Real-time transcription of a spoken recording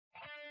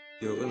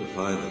You're going to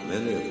find that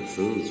many of the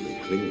truths we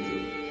cling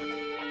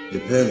to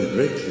depend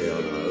greatly on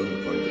our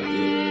own point of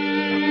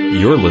view.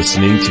 You're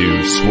listening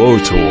to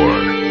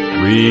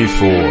SWTOR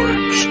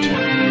Reforged.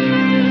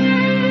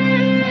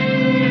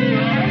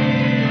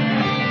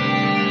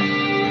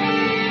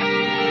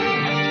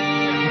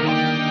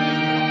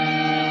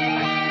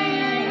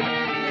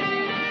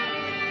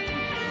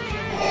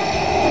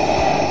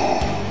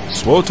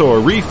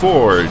 SWTOR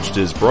Reforged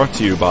is brought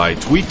to you by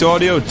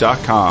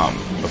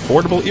tweakedaudio.com.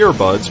 Affordable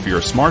earbuds for your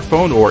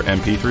smartphone or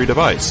MP3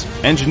 device.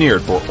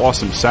 Engineered for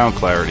awesome sound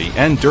clarity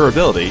and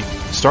durability,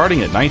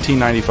 starting at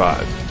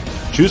 $19.95.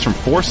 Choose from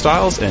 4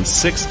 styles and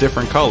 6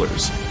 different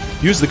colors.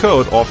 Use the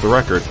code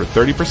OFFTHERECORD for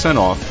 30%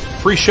 off,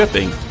 free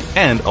shipping,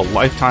 and a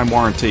lifetime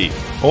warranty.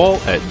 All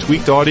at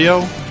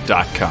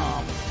tweakedaudio.com.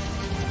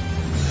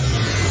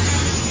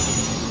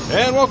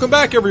 And welcome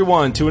back,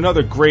 everyone, to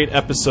another great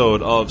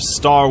episode of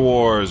Star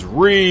Wars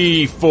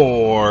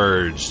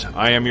Reforged.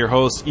 I am your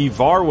host,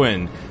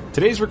 Evarwin.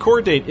 Today's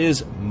record date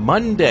is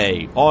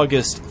Monday,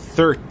 August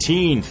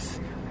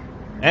 13th.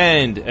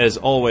 And, as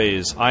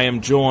always, I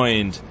am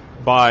joined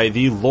by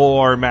the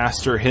lore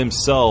master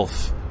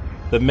himself,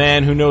 the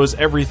man who knows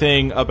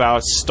everything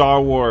about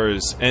Star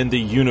Wars and the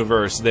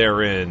universe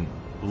therein,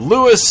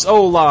 Louis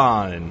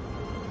Olan.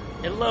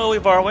 Hello,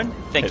 Evarwin.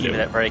 Thank you for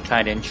that very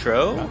kind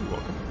intro. You're welcome.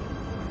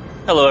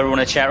 Hello, everyone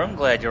in the chat room.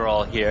 Glad you're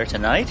all here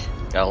tonight.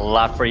 Got a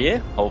lot for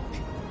you.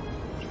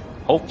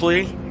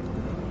 Hopefully,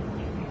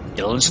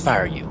 it'll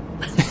inspire you.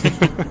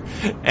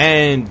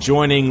 And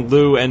joining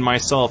Lou and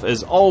myself,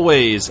 as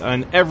always,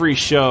 on every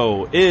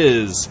show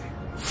is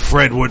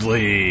Fred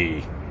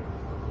Woodley.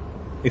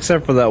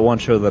 Except for that one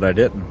show that I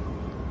didn't.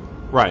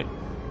 Right.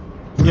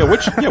 Yeah,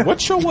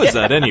 what show was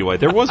that anyway?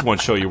 There was one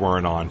show you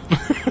weren't on.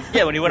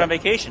 Yeah, when you went on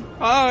vacation.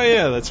 Oh,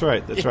 yeah, that's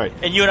right.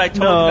 And you and I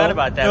totally forgot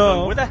about that.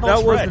 No, Where the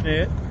hell's that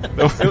Fred?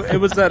 wasn't it. It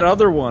was that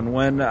other one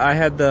when I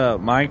had the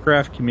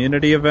Minecraft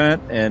community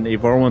event, and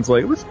Evarwin's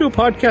like, let's do a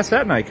podcast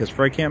that night because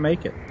Fred can't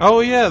make it. Oh,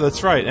 yeah,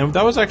 that's right. And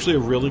that was actually a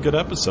really good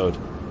episode.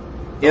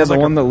 Yeah, the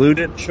one that Lou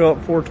didn't show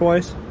up for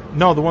twice?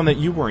 No, the one that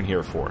you weren't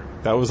here for.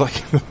 That was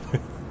like...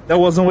 That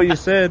wasn't what you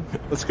said.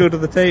 Let's go to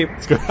the tape.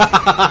 Let's go to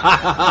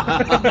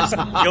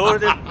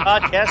the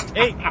podcast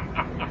tape.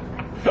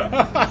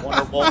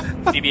 Wonderful.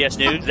 CBS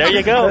News. There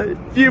you go.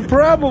 You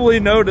probably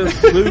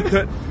noticed Lou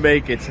couldn't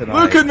make it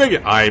tonight. Lou couldn't make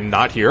it. I'm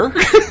not here.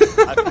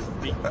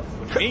 What do you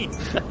mean?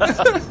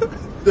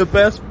 The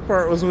best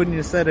part was when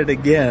you said it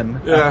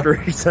again after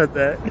he said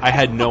that. I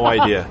had no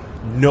idea.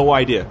 No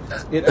idea.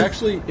 It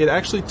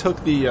actually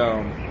took the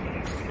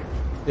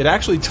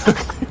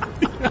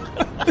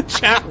the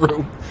chat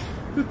room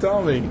to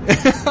tell me.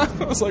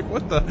 I was like,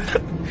 what the?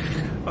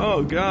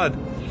 Oh, God.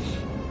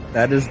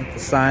 That is the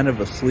sign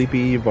of a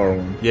sleepy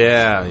Evarwin.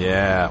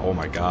 Yeah. Oh,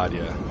 my God,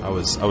 yeah. I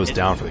was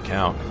down for the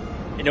count.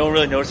 You no one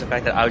really noticed the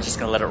fact that I was just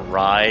going to let it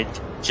ride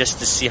just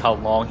to see how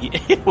long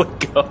it would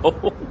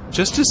go.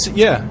 Just to see,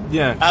 yeah.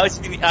 I was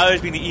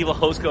being the evil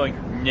host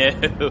going, no.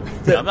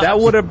 That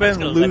would have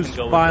been Lou's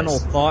final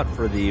thought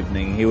for the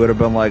evening. He would have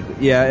been like,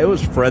 yeah, it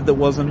was Fred that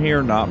wasn't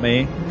here, not me.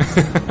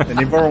 And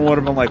Evarwin would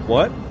have been like,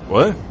 what?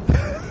 What?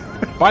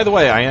 By the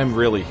way, I am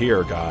really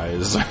here,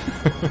 guys. We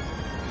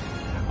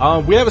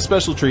have a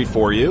special treat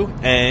for you,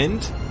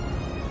 and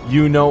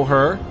you know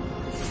her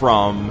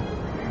from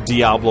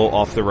Diablo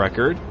Off the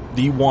Record,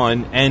 the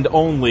one and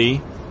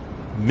only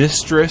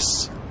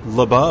Mistress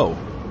LeBeau.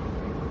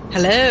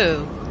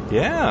 Hello.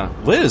 Yeah,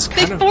 Liz.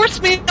 They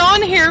forced me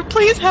on here.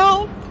 Please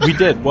help. We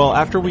did. Well,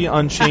 after we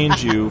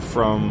unchained you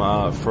from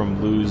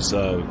Lou's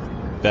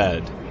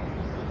bed.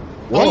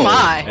 Whoa. Oh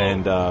my!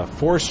 And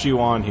forced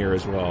you on here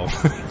as well.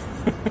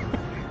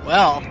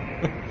 Well,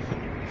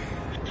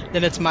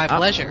 then it's my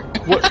pleasure.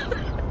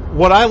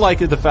 What I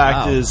like of the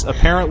fact is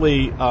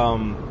apparently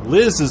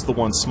Liz is the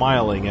one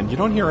smiling, and you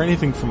don't hear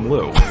anything from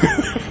Lou.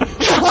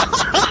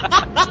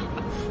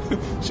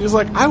 She's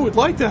like, I would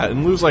like that,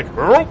 and Lou's like,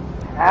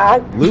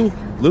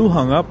 Lou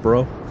hung up,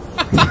 bro.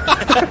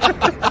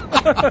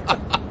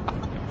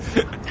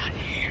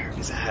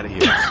 He's out of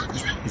here.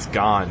 He's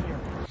gone.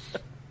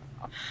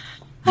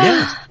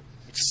 Yeah,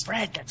 it's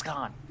Fred that's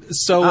gone.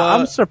 So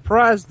I'm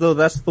surprised though.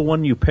 That's the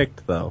one you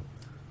picked though.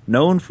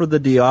 Known for the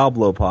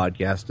Diablo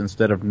podcast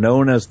instead of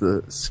known as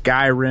the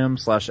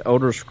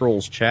Skyrim/Elder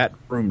Scrolls chat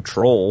room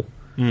troll.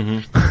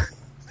 Mm-hmm.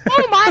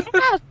 Oh my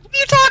God! What are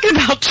you talking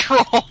about,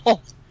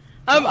 troll?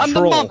 I'm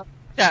the mom of the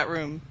chat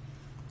room.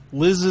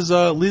 Liz is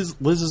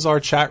our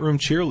chat room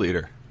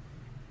cheerleader.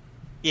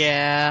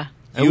 Yeah.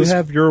 You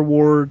have your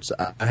awards.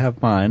 I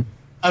have mine.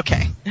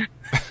 Okay.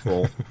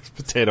 Cool.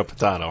 Potato,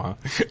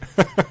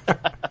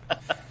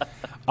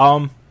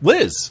 huh?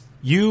 Liz,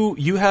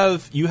 you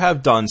have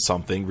done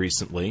something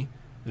recently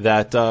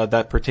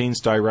that pertains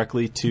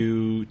directly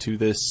to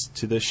this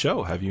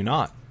show, have you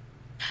not?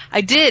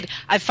 I did.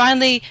 I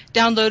finally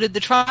downloaded the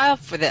trial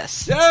for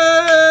this. Yay!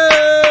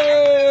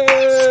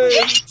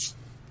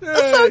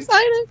 I'm so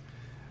excited.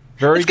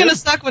 It's going to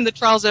suck when the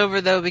trial's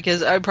over, though,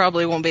 because I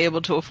probably won't be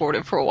able to afford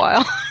it for a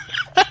while.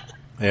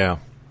 Yeah.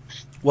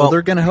 Well,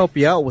 they're going to help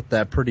you out with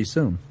that pretty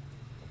soon.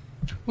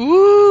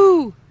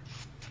 Woo!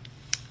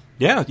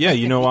 Yeah.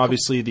 You know,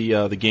 obviously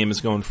the game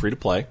is going free to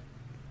play.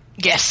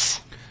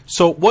 Yes.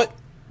 So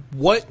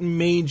what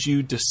made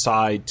you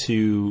decide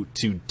to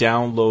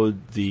download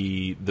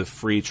the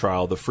free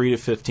trial, the free to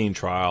 15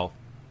 trial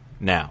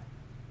now?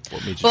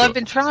 What made you Well, do I've it?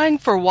 been trying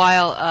for a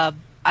while.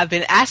 I've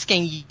been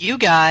asking you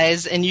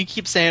guys, and you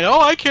keep saying,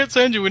 "Oh, I can't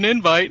send you an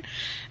invite."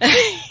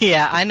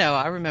 Yeah, I know.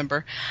 I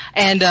remember.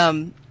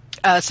 And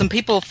some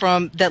people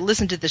that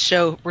listen to the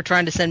show were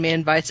trying to send me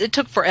invites. It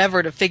took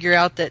forever to figure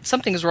out that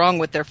something's wrong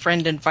with their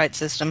friend invite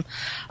system.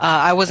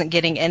 I wasn't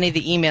getting any of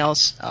the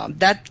emails.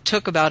 That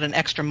took about an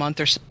extra month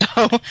or so.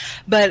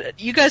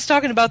 But you guys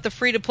talking about the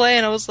free to play,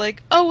 and I was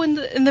like, oh,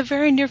 in the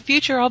very near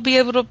future, I'll be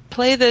able to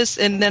play this.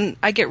 And then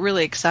I get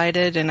really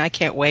excited, and I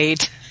can't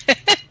wait.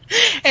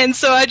 And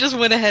so I just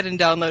went ahead and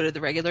downloaded the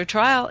regular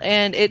trial,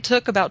 and it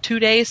took about 2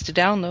 days to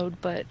download,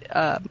 but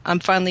I'm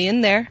finally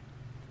in there.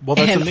 Well,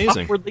 that's and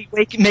amazing. Awkwardly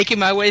making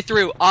my way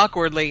through.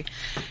 Awkwardly,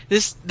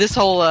 this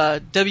whole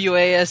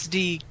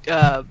WASD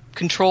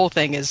control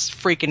thing is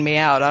freaking me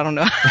out. I don't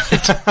know.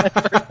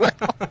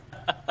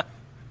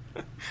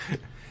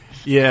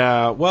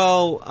 Yeah,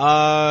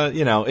 well,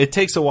 you know, it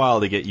takes a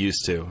while to get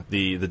used to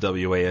the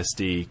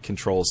WASD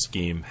control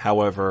scheme.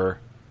 However,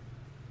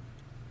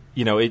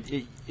 you know,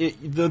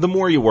 the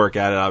more you work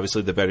at it,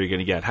 obviously, the better you're going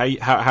to get.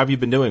 How have you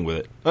been doing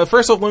with it?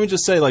 First off, let me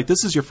just say, like,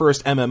 this is your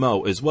first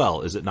MMO as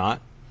well, is it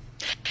not?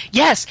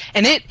 Yes,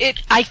 and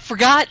I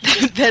forgot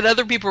that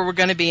other people were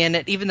going to be in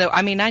it, even though,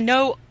 I mean,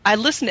 I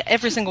listened to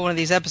every single one of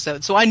these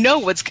episodes, so I know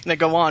what's going to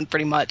go on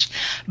pretty much,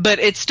 but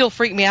it still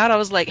freaked me out. I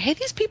was like, hey,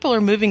 these people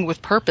are moving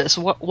with purpose.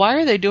 Why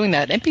are they doing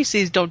that?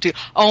 NPCs don't do,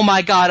 oh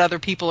my god, other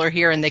people are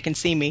here and they can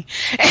see me.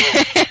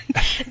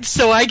 And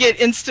so I get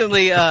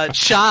instantly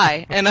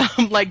shy, and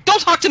I'm like,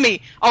 don't talk to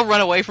me! I'll run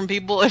away from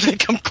people if they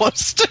come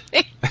close to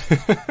me.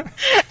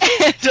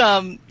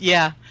 And,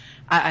 yeah.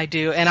 I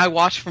do, and I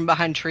watch from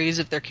behind trees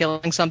if they're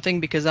killing something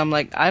because I'm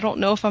like, I don't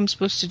know if I'm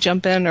supposed to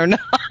jump in or not.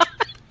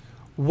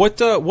 What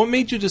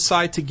made you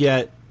decide to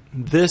get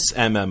this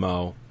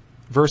MMO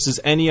versus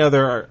any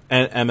other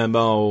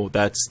MMO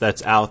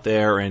that's out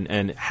there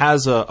and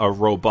has a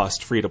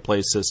robust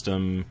free-to-play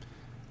system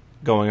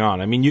going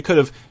on? I mean, you could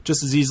have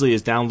just as easily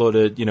as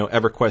downloaded, you know,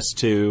 EverQuest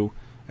 2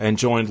 and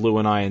joined Lou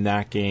and I in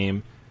that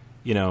game,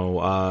 you know,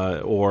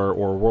 or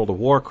World of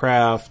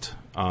Warcraft.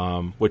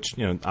 Which,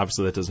 you know,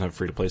 obviously that doesn't have a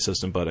free-to-play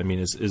system, but, I mean,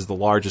 is the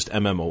largest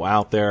MMO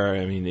out there.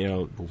 I mean, you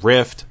know,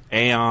 Rift,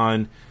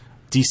 Aeon,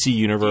 DC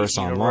Universe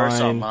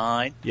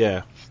Online.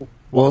 Yeah.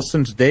 Well,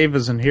 since Dave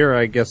isn't here,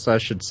 I guess I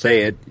should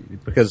say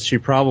it, because she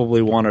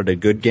probably wanted a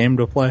good game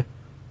to play.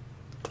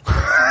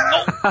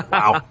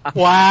 Wow.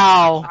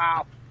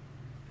 Wow.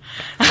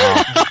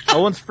 That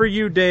one's for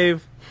you,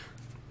 Dave.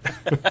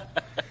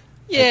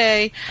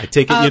 Yay. I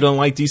take it you don't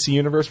like DC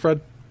Universe,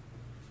 Fred?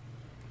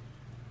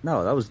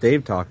 No, that was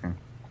Dave talking.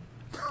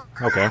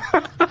 Okay.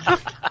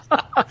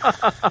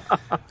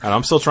 And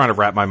I'm still trying to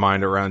wrap my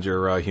mind around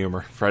your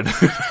humor, Fred.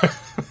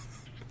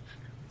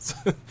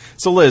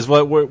 So, Liz,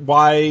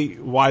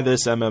 why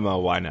this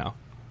MMO? Why now?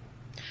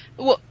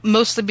 Well,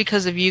 mostly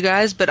because of you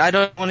guys, but I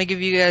don't want to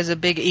give you guys a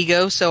big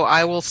ego, so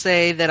I will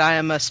say that I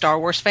am a Star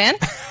Wars fan.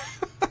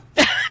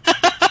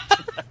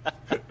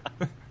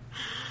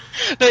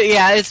 But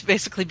yeah, it's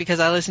basically because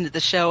I listened to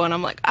the show and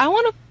I'm like, I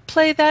want to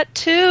play that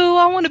too.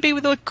 I want to be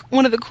with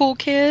one of the cool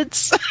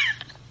kids.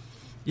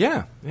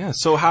 Yeah.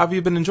 So how have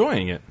you been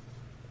enjoying it?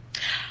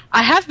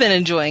 I have been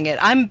enjoying it.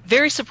 I'm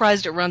very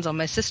surprised it runs on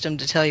my system,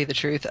 to tell you the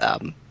truth.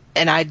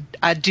 And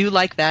I do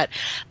like that.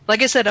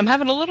 Like I said, I'm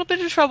having a little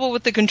bit of trouble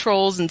with the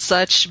controls and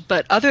such,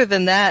 but other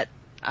than that,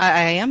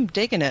 I am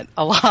digging it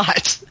a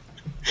lot.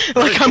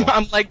 Like cool.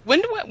 I'm like,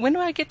 when do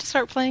I get to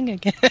start playing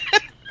again?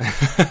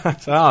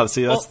 Oh,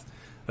 see,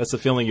 that's the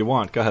feeling you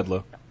want. Go ahead,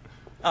 Lou.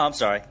 Oh, I'm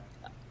sorry.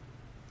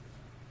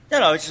 No,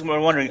 I was just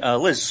wondering,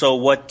 Liz. So,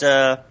 what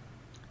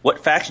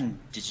faction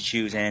did you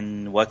choose,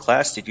 and what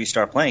class did you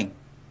start playing?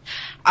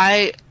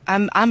 I'm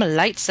a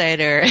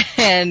lightsider,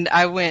 and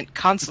I went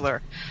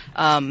consular.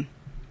 I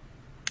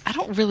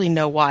don't really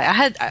know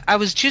why. I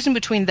was choosing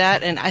between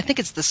that and I think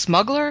it's the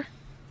smuggler.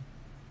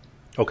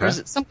 Okay. Or is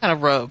it some kind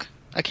of rogue?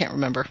 I can't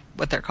remember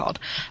what they're called.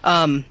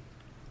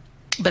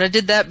 But I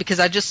did that because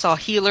I just saw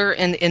healer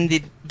in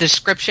the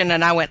description,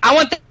 and I went, I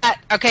want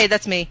that. Okay,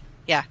 that's me.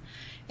 Yeah.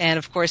 And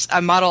of course,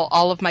 I model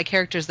all of my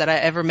characters that I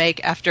ever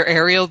make after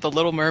Ariel, the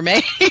Little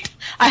Mermaid.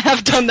 I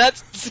have done that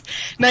since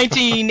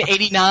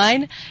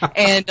 1989.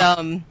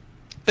 And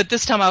but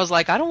this time I was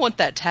like, I don't want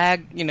that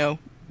tag, you know,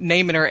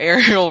 naming her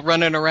Ariel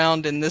running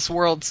around in this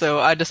world. So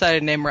I decided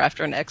to name her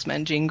after an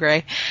X-Men, Jean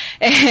Grey.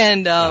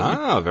 And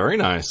very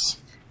nice.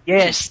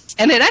 Yes,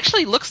 and it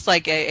actually looks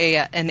like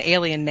an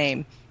alien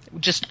name,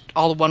 just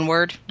all one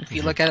word. If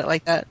you look at it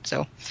like that,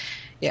 so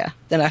yeah,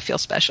 then I feel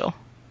special.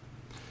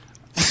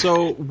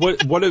 So what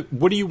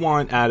do you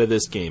want out of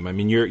this game? I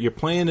mean, you're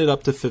playing it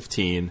up to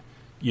 15.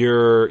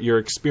 You're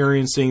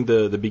experiencing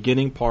the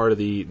beginning part of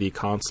the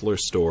consular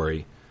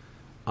story.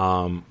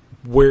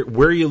 Where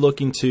are you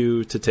looking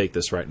to take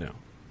this right now?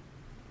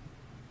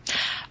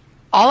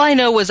 All I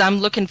know is I'm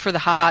looking for the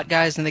hot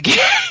guys in the game.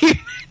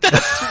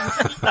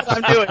 That's what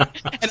I'm doing,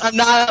 and I'm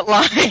not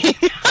lying.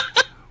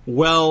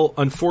 Well,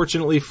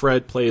 unfortunately,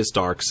 Fred plays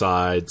Dark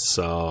Side,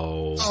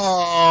 so...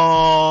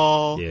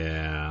 Oh.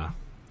 Yeah.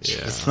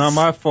 It's not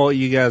my fault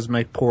you guys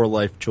make poor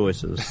life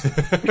choices.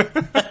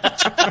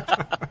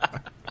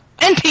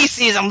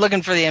 NPCs, I'm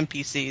looking for the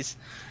NPCs.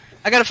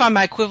 I gotta find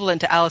my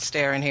equivalent to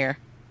Alistair in here.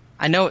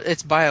 I know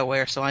it's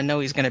BioWare, so I know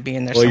he's gonna be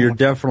in there somewhere. You're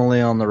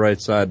definitely on the right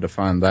side to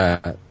find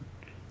that.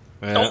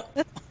 Yeah.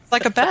 It's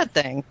like a bad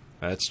thing.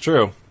 That's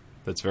true.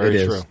 That's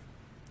very true.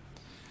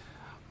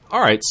 All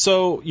right,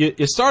 so you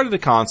started a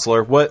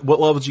consular. What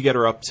level did you get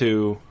her up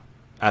to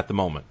at the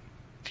moment?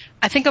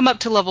 I think I'm up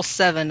to level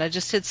 7. I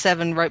just hit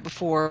 7 right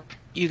before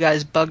you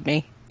guys bugged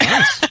me.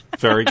 Nice.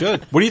 Very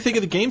good. What do you think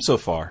of the game so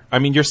far? I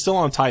mean, you're still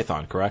on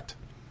Tython, correct?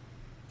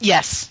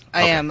 Yes,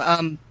 I am.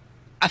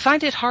 I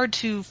find it hard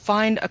to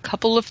find a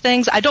couple of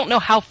things. I don't know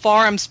how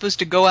far I'm supposed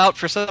to go out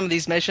for some of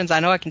these missions. I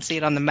know I can see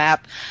it on the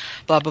map,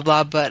 blah, blah,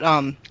 blah.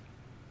 But,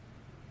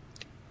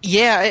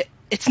 yeah,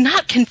 it's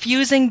not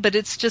confusing, but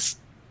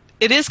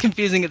it is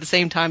confusing at the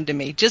same time to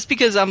me. Just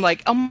because I'm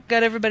like, oh my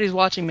god, everybody's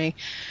watching me.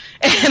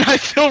 And I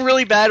feel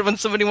really bad when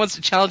somebody wants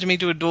to challenge me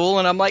to a duel,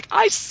 and I'm like,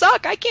 I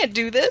suck, I can't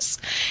do this.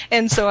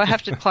 And so I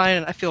have to decline,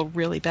 and I feel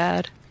really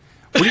bad.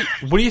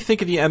 What do you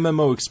think of the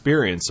MMO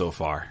experience so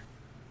far?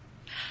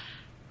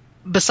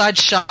 Besides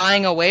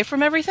shying away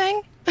from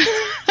everything?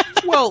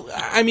 Well,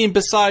 I mean,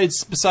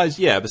 besides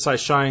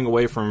shying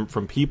away from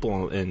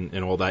people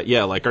and all that,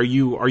 yeah, like, are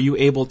you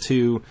able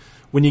to,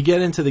 when you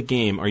get into the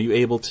game, are you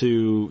able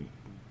to,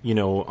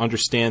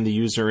 understand the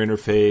user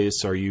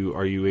interface? Are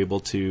you able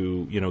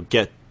to,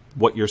 get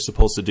what you're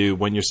supposed to do,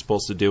 when you're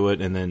supposed to do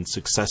it, and then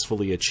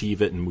successfully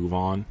achieve it and move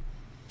on?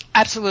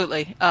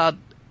 Absolutely.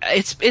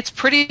 It's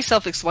pretty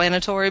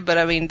self-explanatory, but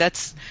I mean,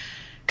 that's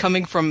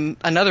coming from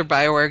another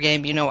BioWare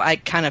game. I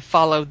kind of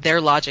follow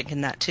their logic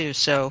in that too,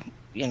 so,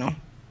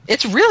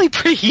 it's really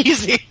pretty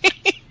easy.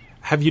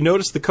 Have you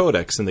noticed the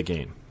codex in the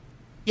game?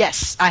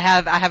 Yes, I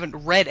have. I haven't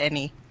read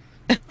any.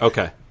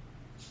 Okay.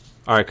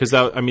 All right, because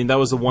that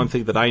was the one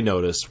thing that I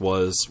noticed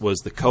was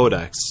the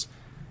codex,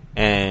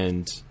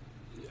 and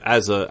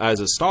as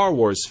a Star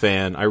Wars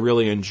fan, I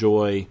really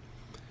enjoy,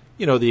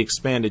 the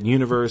expanded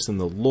universe and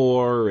the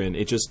lore, and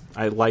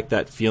I like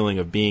that feeling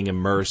of being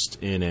immersed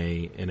in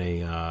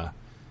a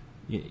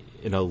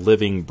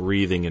living,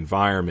 breathing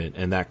environment,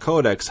 and that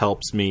codex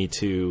helps me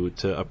to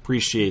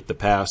appreciate the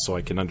past so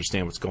I can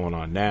understand what's going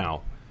on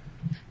now.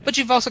 But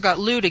you've also got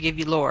Lou to give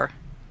you lore.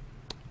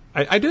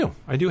 I do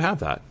have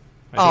that.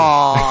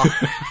 Aww.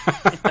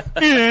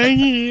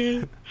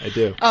 I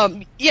do.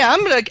 Yeah,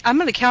 I'm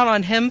gonna count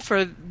on him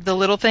for the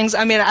little things.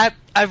 I mean,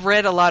 I've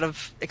read a lot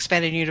of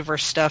expanded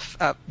universe stuff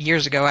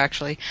years ago,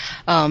 actually,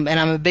 and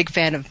I'm a big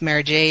fan of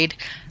Mara Jade,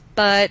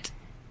 but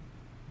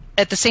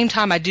at the same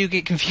time, I do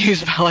get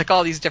confused about like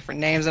all these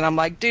different names, and I'm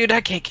like, dude, I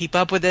can't keep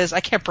up with this.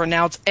 I can't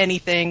pronounce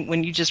anything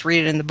when you just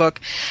read it in the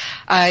book.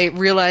 I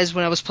realized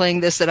when I was playing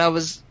this that I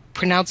was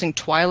pronouncing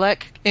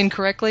Twi'lek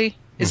incorrectly.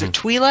 Is it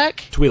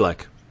Twi'lek?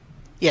 Twi'lek.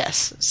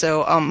 Yes.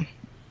 So,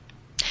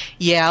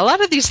 yeah, a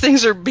lot of these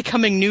things are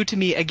becoming new to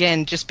me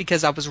again just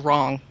because I was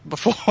wrong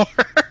before.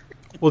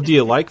 Well, do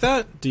you like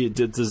that? Do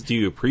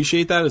you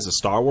appreciate that as a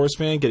Star Wars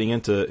fan, getting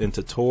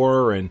into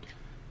TOR and?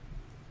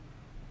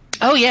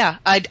 Oh yeah,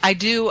 I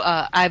do.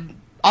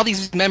 All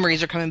these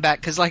memories are coming back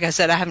because, like I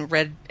said, I haven't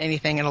read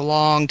anything in a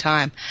long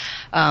time.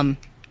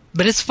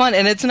 But it's fun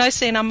and it's nice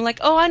saying I'm like,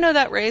 oh, I know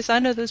that race, I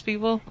know those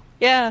people.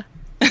 Yeah.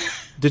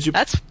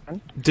 That's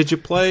fun. Did you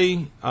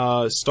play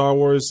Star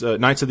Wars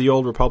Knights of the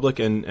Old Republic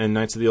and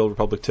Knights of the Old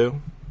Republic 2?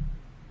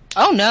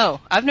 Oh no,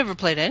 I've never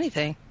played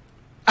anything.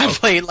 I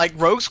played like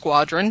Rogue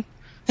Squadron.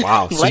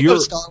 Wow, so Lego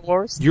Star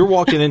Wars. You're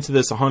walking into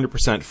this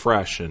 100%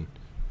 fresh, and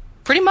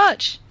pretty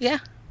much, yeah.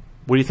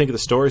 What do you think of the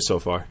story so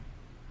far?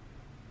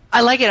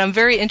 I like it. I'm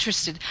very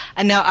interested.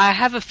 And now I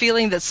have a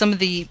feeling that some of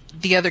the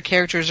other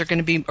characters are going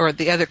to be, or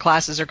the other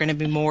classes are going to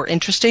be more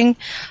interesting.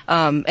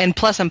 And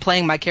plus I'm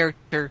playing my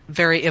character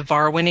very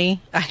Ivarwin-y.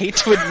 I hate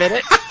to admit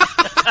it.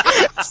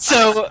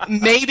 So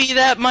maybe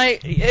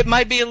it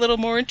might be a little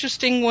more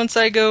interesting once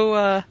I go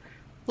a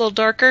little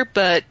darker,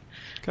 but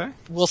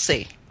we'll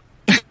see.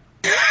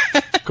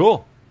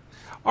 Cool.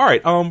 All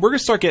right. We're going to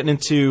start getting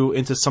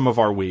into some of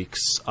our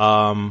weeks.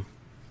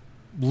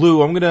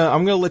 Lou, I'm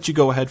gonna let you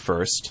go ahead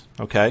first,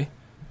 okay?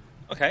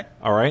 Okay.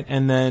 All right,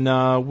 and then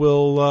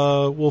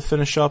we'll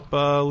finish up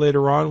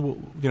later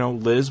on.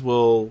 Liz,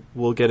 we'll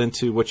get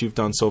into what you've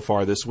done so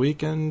far this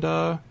week, and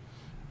then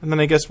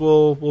I guess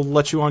we'll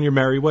let you on your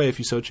merry way if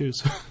you so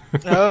choose.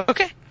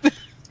 Okay.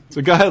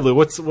 So go ahead, Lou.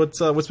 What's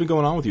been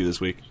going on with you this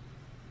week?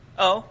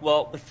 Oh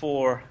well,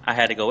 before I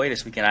had to go away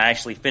this weekend, I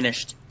actually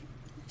finished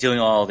doing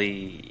all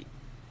the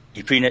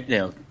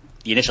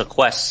initial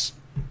quests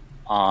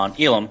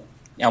on Elam.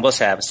 I was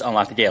to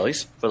unlock the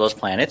dailies for those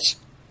planets.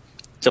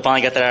 So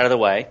finally got that out of the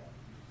way.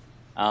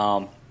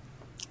 I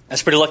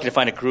was pretty lucky to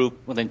find a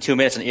group within 2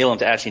 minutes on Elam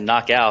to actually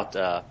knock out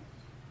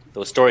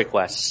those story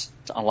quests,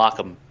 to unlock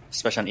them,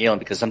 especially on Elam,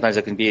 because sometimes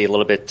it can be a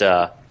little bit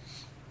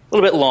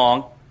little bit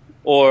long,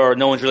 or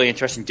no one's really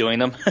interested in doing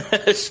them,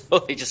 so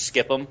they just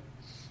skip them.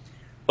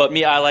 But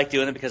me, I like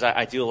doing them because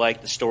I do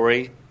like the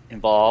story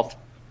involved.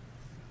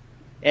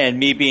 And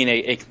me being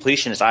a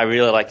completionist, I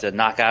really like to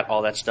knock out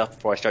all that stuff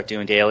before I start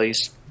doing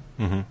dailies.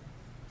 Mm-hmm.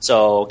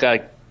 So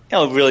got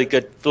a really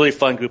good, really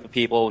fun group of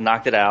people,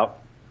 knocked it out.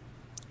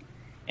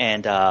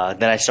 And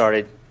then I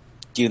started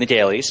doing the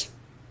dailies.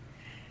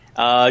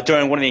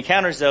 During one of the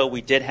encounters, though,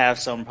 we did have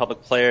some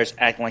public players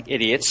acting like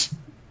idiots.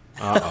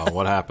 Uh-oh,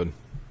 what happened?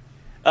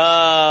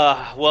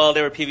 Well,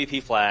 they were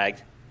PvP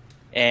flagged,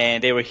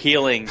 and they were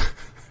healing.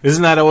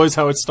 Isn't that always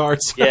how it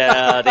starts?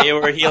 Yeah, they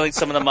were healing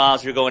some of the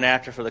mobs we were going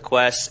after for the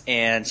quests,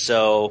 and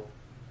so,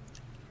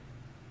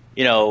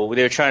 they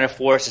were trying to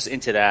force us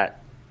into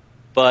that.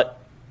 But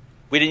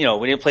we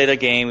didn't play their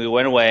game. We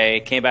went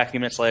away, came back a few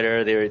minutes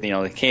later.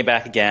 They came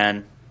back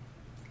again,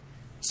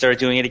 started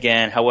doing it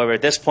again. However,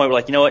 at this point, we're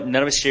like, you know what?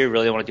 None of us here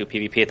really want to do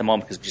PvP at the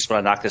moment because we just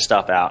want to knock this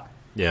stuff out.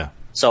 Yeah.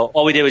 So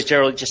all we did was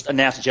just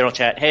announce in general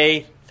chat,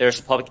 hey, there's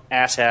some public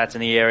asshats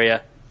in the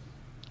area.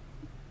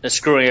 They're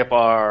screwing up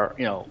our,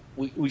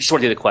 we just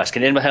want to do the quest.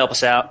 Can anyone help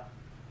us out?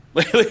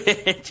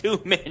 Within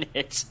 2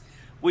 minutes,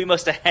 we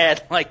must have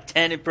had like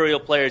 10 Imperial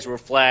players who were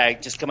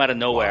flagged, just come out of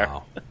nowhere.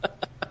 Wow.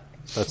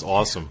 That's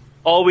awesome.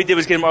 All we did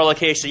was give them our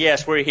location.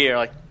 Yes, we're here.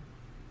 Like,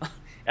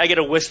 I get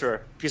a whisper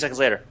a few seconds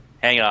later.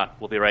 Hang on,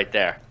 we'll be right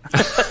there.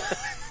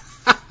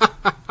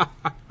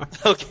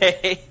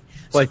 Okay.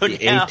 Like so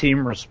the now,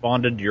 A-team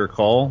responded to your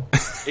call?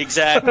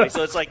 Exactly.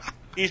 So it's like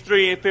these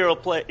three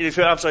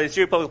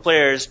public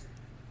players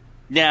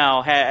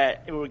now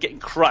were getting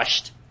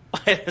crushed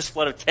by this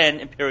flood of 10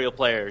 Imperial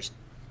players.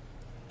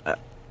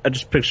 I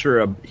just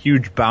picture a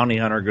huge bounty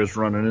hunter goes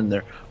running in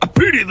there. I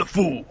pity the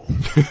fool!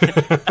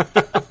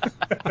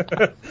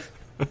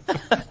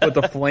 With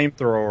a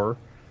flamethrower.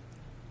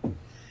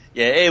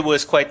 Yeah, it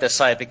was quite the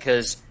sight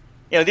because,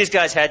 these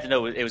guys had to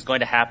know it was going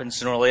to happen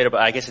sooner or later,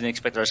 but I guess they didn't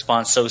expect a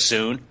response so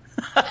soon.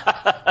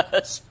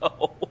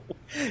 So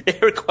they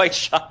were quite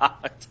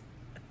shocked.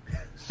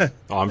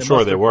 Oh, I'm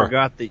sure they were.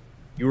 Forgot that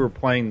you were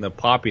playing the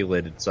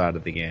populated side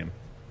of the game.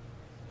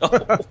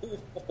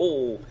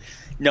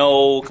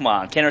 No, come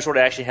on. Cannon Sword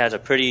actually has a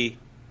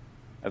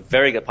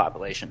very good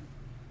population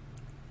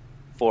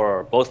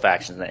for both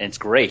factions, and it's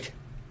great.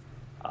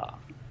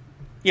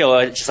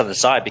 Just on the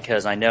side,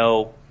 because I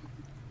know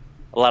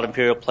a lot of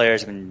Imperial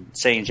players have been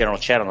saying in general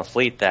chat on the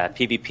fleet that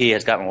PvP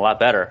has gotten a lot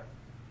better,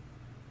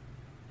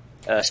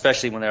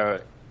 especially when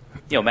they're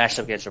matched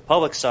up against the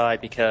Republic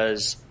side,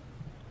 because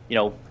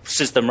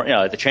since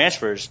the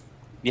transfers,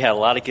 you had a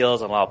lot of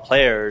guilds and a lot of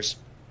players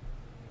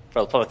for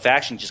the Republic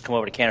faction just come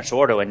over to Cannon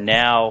Sword, and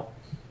now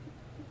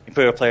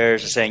Imperial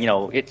players are saying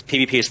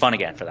PvP is fun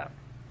again for them.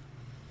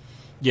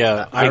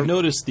 Yeah, I've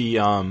noticed the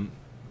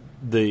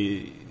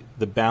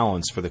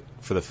balance for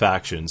the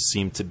factions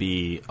seem to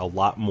be a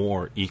lot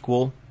more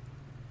equal.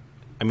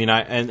 I mean,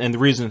 and the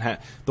reason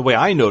the way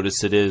I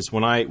notice it is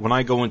when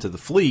I go into the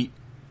fleet,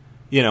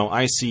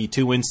 I see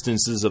 2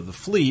 instances of the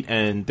fleet,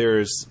 and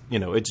there's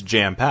it's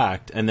jam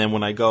packed. And then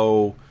when I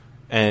go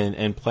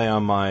and play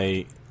on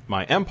my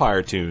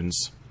Empire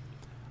tunes,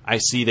 I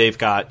see they've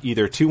got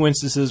either 2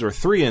 instances or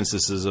 3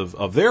 instances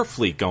of their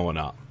fleet going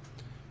up.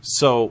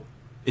 So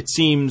it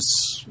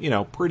seems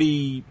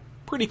pretty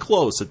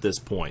close at this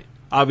point.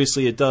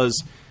 Obviously, it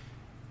does,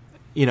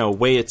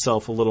 weigh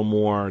itself a little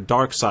more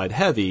dark side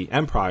heavy,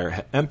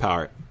 Empire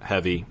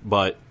heavy.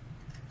 But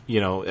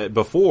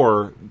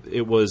before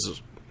it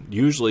was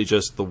usually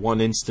just the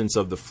 1 instance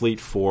of the fleet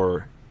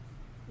for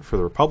the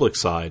Republic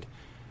side,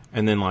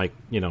 and then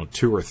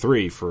 2 or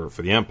 3 for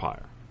the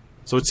Empire.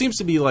 So it seems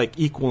to be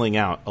equaling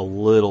out a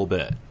little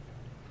bit.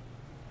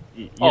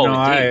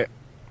 I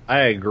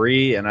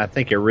agree, and I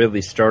think it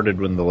really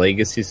started when the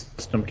Legacy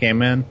system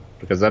came in.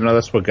 Because I know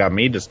that's what got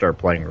me to start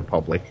playing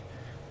Republic,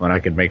 when I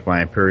could make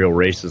my Imperial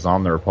races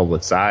on the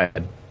Republic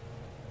side.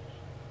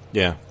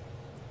 Yeah.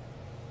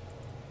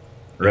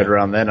 Right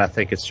around then, I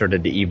think it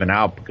started to even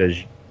out because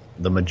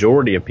the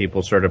majority of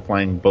people started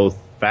playing both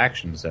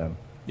factions then.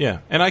 Yeah,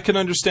 and I can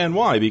understand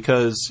why,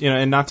 because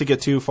and not to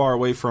get too far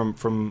away from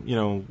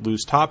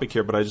loose topic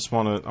here, but I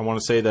want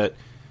to say that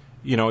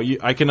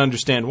I can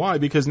understand why,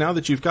 because now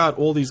that you've got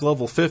all these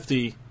level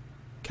 50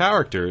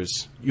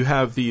 characters, you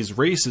have these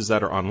races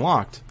that are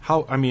unlocked.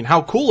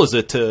 How cool is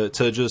it to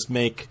just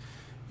make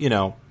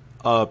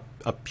a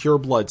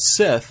pureblood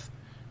Sith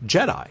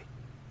Jedi,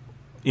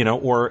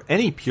 or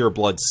any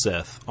pureblood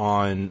Sith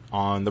on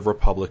the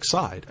Republic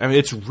side? I mean,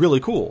 it's really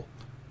cool,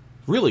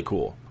 really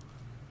cool.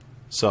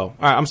 So, all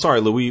right, I'm sorry,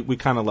 Lou. We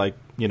kind of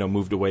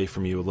moved away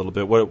from you a little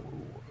bit.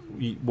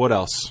 What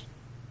else?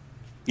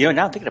 Now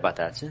I'm thinking about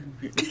that.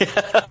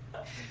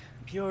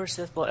 Pure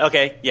Sith blood.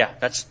 Okay, yeah,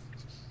 that's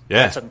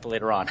something for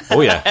later on.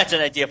 Oh yeah, that's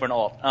an idea for an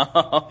alt.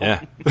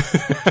 Yeah.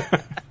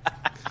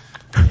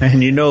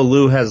 And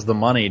Lou has the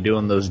money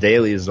doing those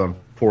dailies on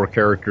 4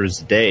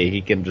 characters a day.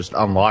 He can just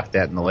unlock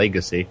that in the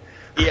Legacy.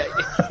 Yeah.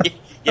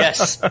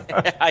 Yes,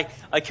 I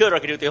could, or I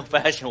could do it the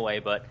old-fashioned way,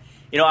 but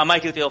I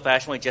might do it the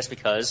old-fashioned way just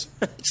because,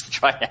 just to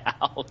try it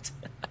out.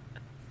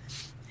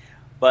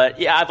 But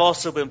yeah, I've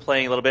also been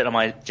playing a little bit on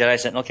my Jedi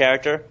Sentinel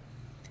character,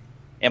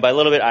 and by a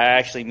little bit, I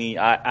actually mean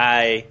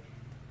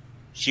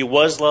she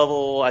was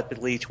level, I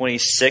believe,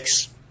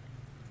 26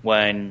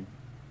 when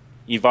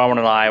Yvonne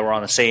and I were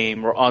on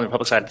the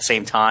Republic side at the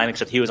same time,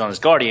 except he was on his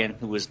Guardian,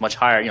 who was much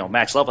higher,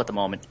 max level at the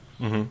moment.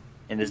 Mm-hmm.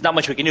 And there's not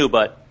much we can do,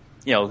 but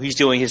he's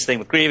doing his thing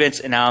with Grievance,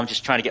 and now I'm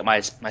just trying to get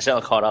my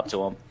Sentinel caught up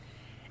to him.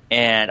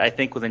 And I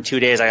think within 2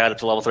 days I got up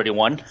to level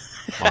 31. Wow.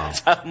 That's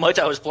how much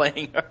I was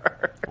playing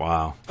her.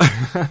 Wow.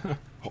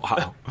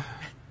 Wow.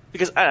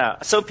 Because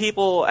some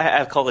people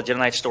have called the Jedi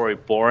Knight story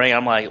boring.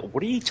 I'm like,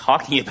 what are you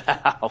talking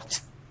about?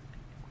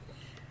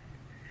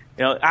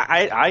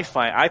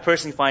 I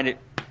personally find it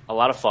a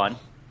lot of fun.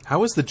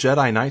 How is the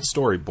Jedi Knight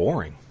story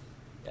boring?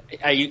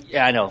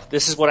 I know.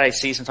 This is what I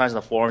see sometimes in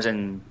the forums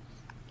and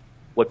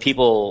what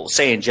people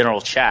say in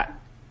general chat.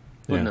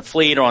 In the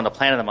fleet or on the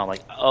planet, I'm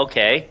like,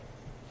 okay,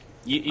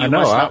 you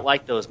must not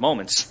like those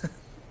moments.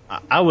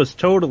 I was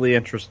totally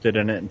interested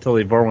in it until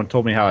Yvonne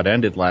told me how it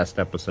ended last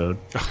episode.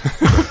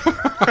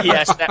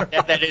 Yes,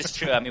 that is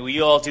true. I mean,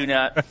 we all do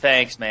not.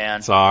 Thanks,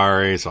 man.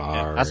 Sorry.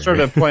 I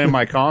started playing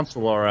my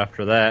Consular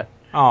after that.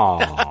 Oh,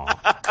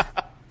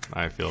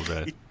 I feel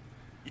bad.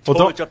 You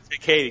totally jumped to the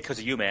K because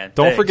of you, man.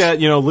 Don't forget,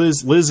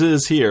 Liz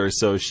is here,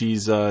 so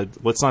she's.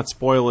 Let's not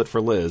spoil it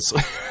for Liz.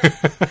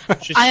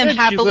 I am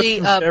happily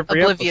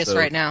oblivious episode.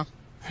 Right now.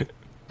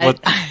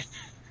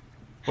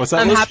 What's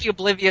that? I'm Liz? happy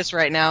oblivious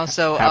right now.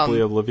 So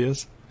happily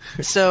oblivious.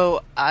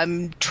 So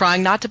I'm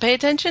trying not to pay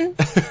attention.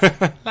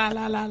 La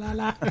la la la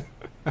la.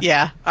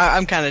 Yeah,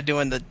 I'm kind of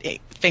doing the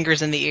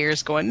fingers in the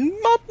ears, going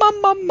ma ma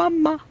ma ma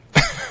ma.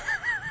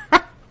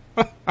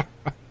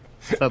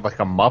 Is that like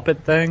a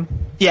Muppet thing?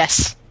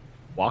 Yes.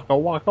 Waka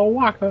waka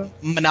waka.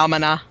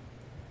 Mana.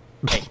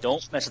 Hey,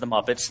 don't mess with the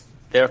Muppets.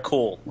 They're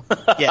cool.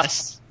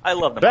 Yes. I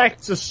love them. Back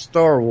to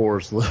Star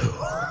Wars, Lou.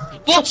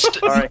 Well,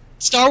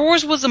 Star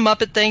Wars was a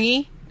Muppet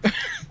thingy.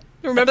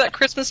 Remember that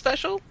Christmas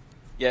special?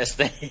 Yes,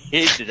 they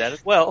did that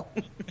as well.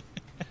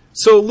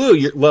 So,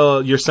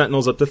 Lou, your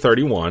Sentinel's up to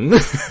 31.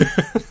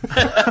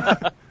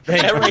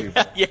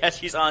 Yeah,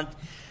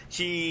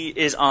 she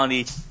is on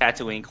the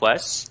Tatooine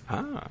quest.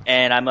 Ah.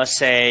 And I must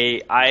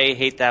say, I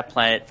hate that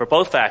planet for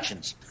both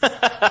factions.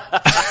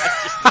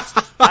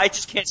 I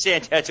just can't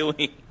stand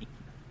Tatooine.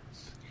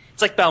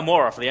 It's like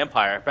Balmorra for the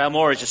Empire.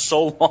 Balmorra is just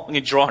so long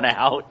and drawn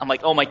out. I'm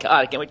like, oh my god,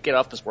 I can't wait to get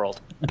off this world.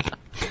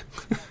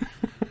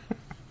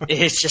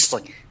 It's just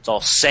like, it's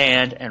all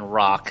sand and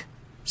rock.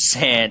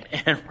 Sand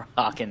and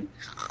rock and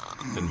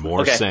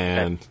more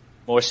sand.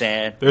 More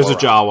sand. There's more a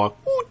Jawa.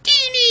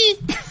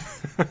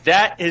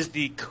 That is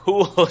the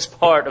coolest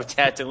part of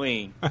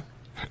Tatooine.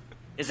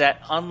 Is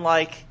that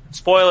unlike,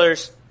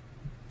 spoilers,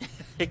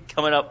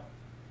 coming up,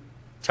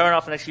 turn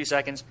off the next few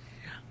seconds,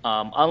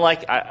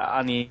 unlike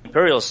on the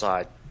Imperial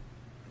side,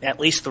 at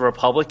least the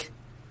Republic,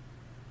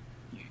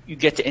 you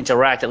get to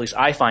interact, at least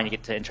I find you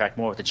get to interact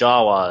more with the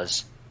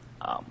Jawas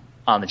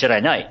on the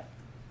Jedi Knight.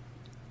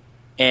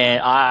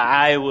 And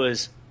I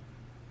was,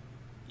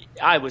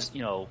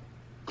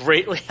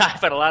 greatly,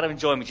 I've had a lot of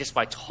enjoyment just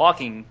by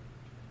talking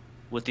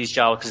with these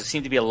Jawas, because it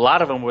seemed to be a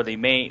lot of them were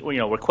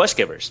were quest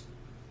givers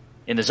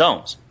in the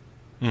zones.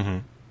 Mm-hmm.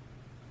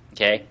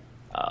 Okay?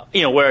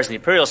 Whereas the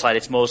Imperial side,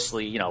 it's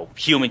mostly,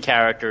 human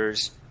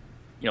characters,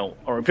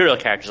 or Imperial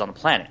characters on the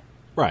planet.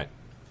 Right.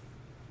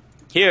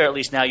 Here, at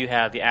least now you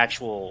have the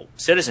actual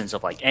citizens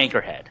of, like,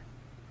 Anchorhead.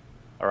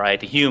 All right?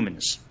 The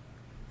humans.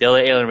 The other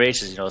alien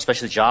races,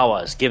 especially the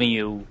Jawas, giving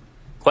you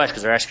quests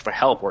because they're asking for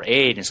help or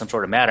aid in some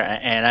sort of matter.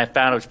 And I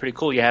found it was pretty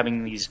cool. You're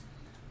having these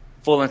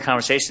full-on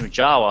conversations with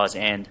Jawas,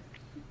 and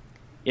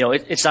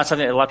it's not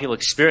something that a lot of people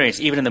experience,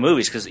 even in the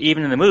movies. Because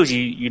even in the movies,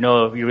 you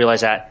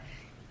realize that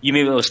you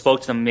maybe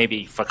spoke to them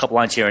maybe for a couple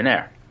lines here and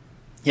there.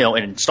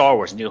 In Star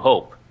Wars, A New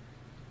Hope.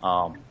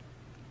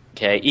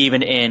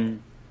 Even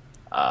in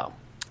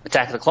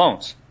Attack of the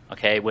Clones.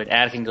 Okay, when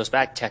Anakin goes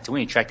back to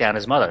Tatooine, track down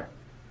his mother.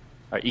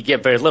 You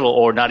get very little,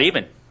 or not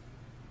even,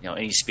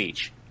 any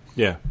speech.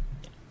 Yeah.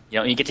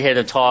 You get to hear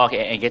them talk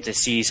and get to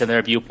see some of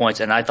their viewpoints,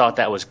 and I thought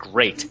that was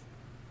great.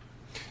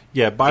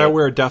 Yeah,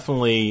 BioWare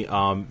definitely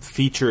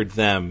featured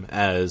them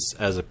as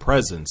a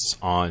presence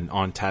on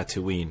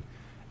Tatooine.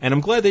 And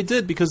I'm glad they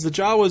did, because the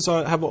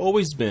Jawas have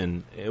always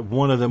been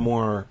one of the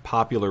more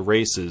popular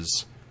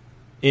races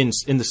in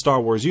the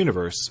Star Wars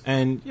universe.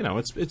 And,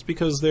 it's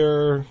because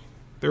they're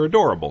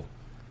adorable.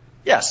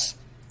 Yes.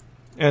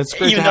 And it's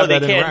great to have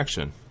that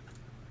interaction.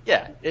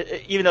 Yeah,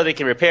 even though they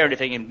can repair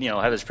anything and,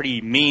 have those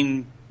pretty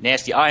mean,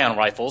 nasty ion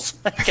rifles,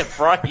 they can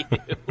fry you.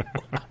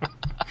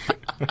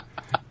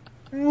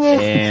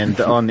 And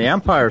on the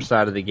Empire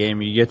side of the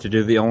game, you get to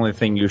do the only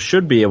thing you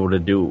should be able to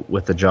do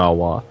with the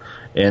Jawa,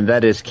 and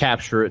that is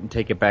capture it and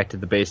take it back to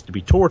the base to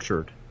be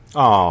tortured.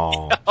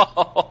 Oh.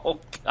 Oh,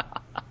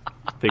 God.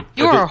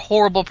 You're a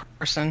horrible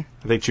person.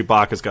 I think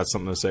Chewbacca's got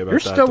something to say about You're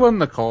that. You're still in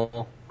the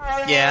call.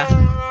 Yeah.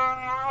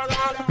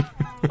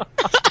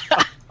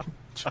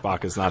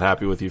 Chewbacca's not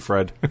happy with you,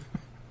 Fred.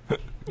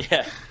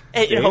 Yeah.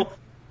 Hey,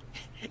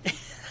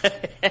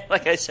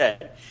 like I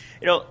said,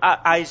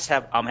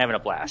 I'm having a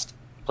blast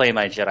playing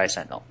my Jedi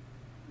Sentinel.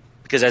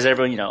 because as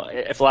everyone,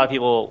 if a lot of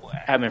people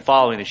have been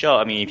following the show,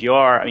 if you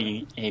are, if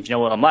you know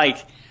what I'm like,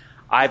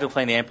 I've been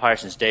playing the Empire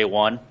since day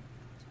one,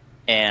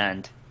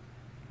 and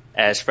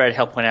as Fred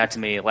helped point out to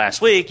me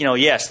last week,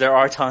 yes, there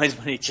are times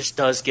when it just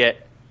does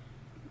it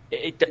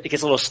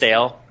gets a little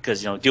stale,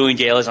 because, doing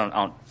dailies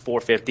on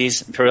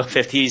 450s, Imperial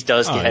 50s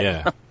does get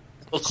a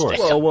little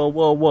stale.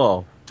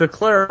 Whoa. To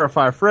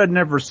clarify, Fred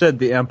never said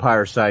the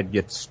Empire side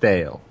gets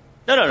stale.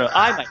 No,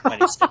 I might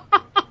find it stale.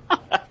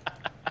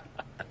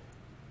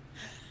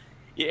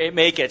 It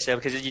may get stale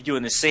because you're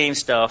doing the same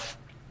stuff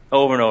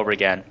over and over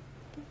again.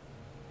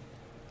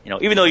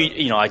 Even though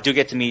I do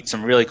get to meet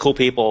some really cool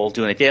people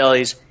doing the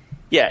dailies.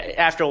 Yeah,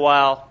 after a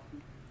while,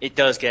 it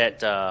does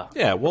get.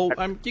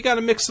 You got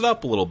to mix it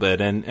up a little bit,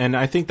 and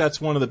I think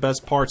that's one of the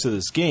best parts of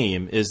this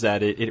game is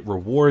that it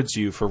rewards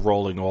you for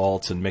rolling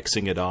alts and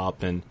mixing it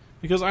up, and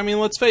because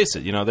let's face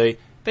it,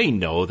 they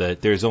know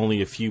that there's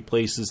only a few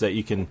places that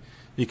you can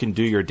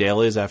do your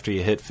dailies after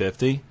you hit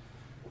 50.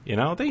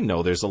 They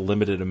know there's a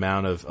limited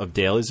amount of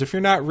dailies. If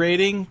you're not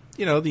raiding,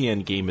 the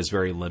end game is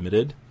very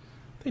limited.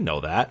 They know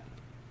that.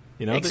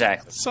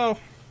 Exactly.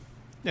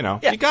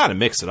 You got to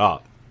mix it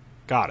up.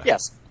 Got it.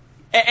 Yes.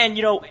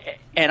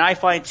 And I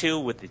find too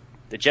with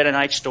the Jedi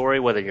Knight story,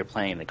 whether you're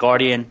playing the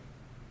Guardian,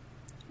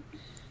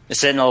 the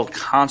Sentinel,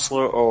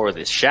 Consular, or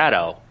the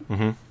Shadow,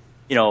 when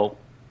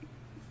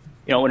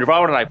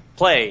Robert and I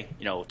play,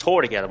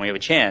 tour together when we have a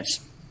chance,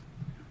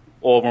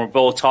 or when we're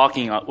both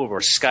talking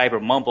over Skype or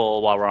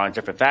Mumble while we're on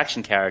different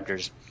faction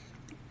characters,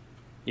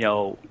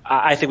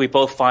 I think we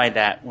both find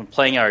that when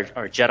playing our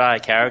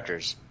Jedi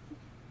characters,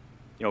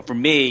 for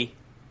me,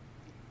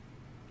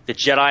 the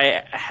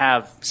Jedi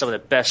have some of the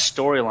best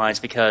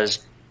storylines because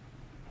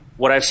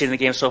what I've seen in the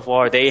game so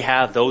far, they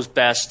have those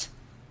best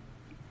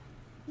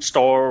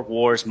Star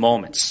Wars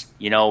moments.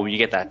 When you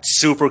get that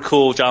super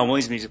cool John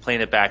Williams music playing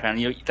in the background,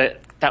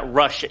 that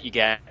rush that you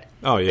get,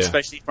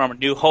 especially from A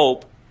New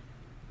Hope,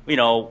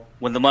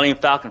 when the Millennium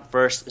Falcon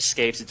first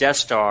escapes the Death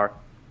Star,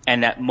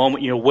 and that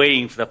moment you're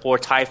waiting for the 4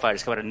 TIE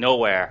fighters to come out of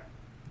nowhere,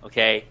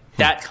 okay?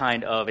 That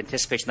kind of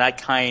anticipation,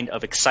 that kind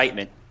of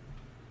excitement,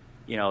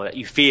 that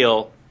you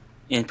feel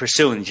in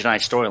pursuing the Jedi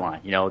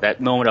storyline.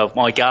 That moment of,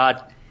 my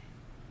God,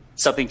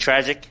 something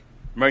tragic,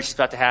 emergency's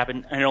about to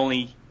happen, and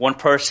only one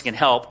person can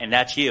help, and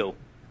that's you.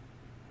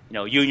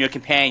 You and your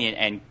companion,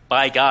 and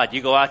by God,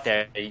 you go out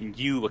there and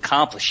you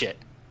accomplish it.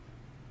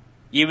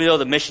 Even though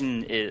the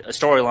mission is a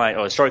storyline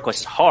or a story quest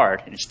is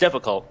hard and it's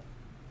difficult,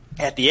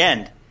 at the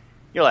end,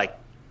 you're like,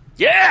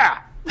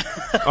 yeah!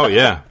 Oh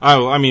yeah.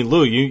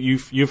 Lou,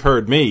 you've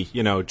heard me,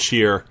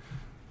 cheer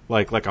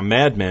like a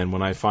madman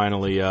when I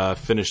finally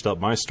finished up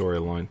my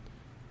storyline.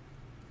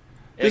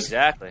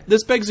 Exactly.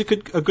 This begs a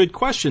good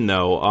question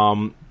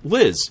though.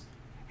 Liz,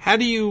 how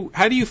do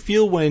you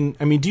feel when?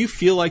 Do you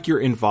feel like you're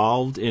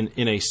involved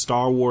in a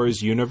Star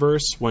Wars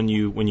universe when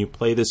you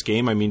play this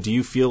game? Do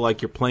you feel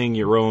like you're playing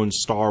your own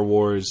Star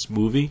Wars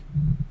movie?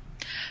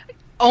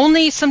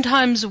 Only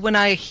sometimes when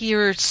I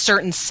hear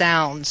certain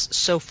sounds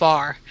so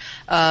far.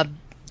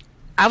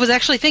 I was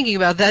actually thinking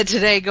about that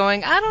today,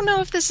 going, I don't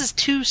know if this is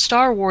too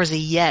Star Warsy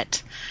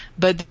yet.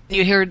 But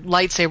you hear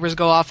lightsabers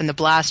go off in the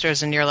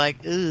blasters, and you're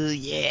like, ooh,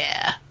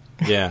 yeah.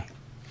 Yeah.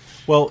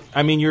 Well,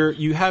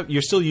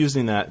 you're still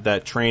using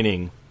that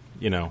training,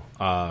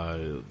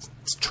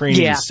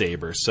 training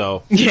saber.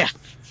 So yeah,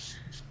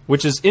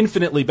 which is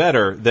infinitely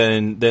better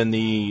than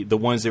the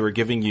ones they were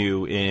giving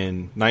you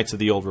in Knights of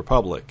the Old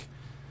Republic,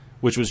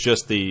 which was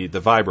just the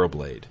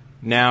vibroblade.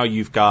 Now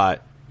you've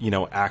got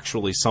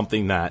actually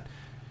something that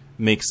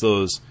makes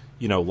those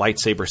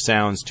lightsaber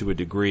sounds to a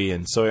degree,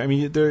 and so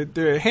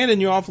they're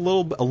handing you off a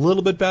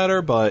little bit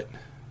better. But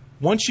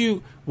once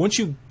you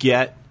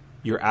get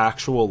your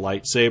actual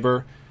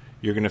lightsaber,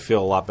 you're going to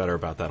feel a lot better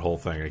about that whole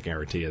thing. I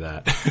guarantee you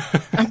that.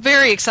 I'm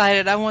very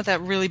excited. I want that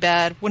really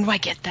bad. When do I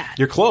get that?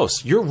 You're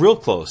close. You're real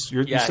close.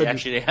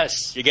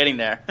 Yes, you're getting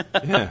there.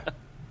 Yeah.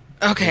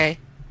 Okay.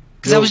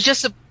 Because I was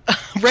just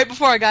right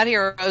before I got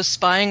here, I was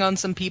spying on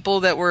some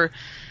people that were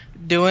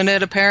doing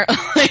it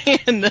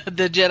apparently, and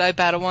the Jedi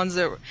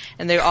Padawans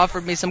and they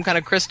offered me some kind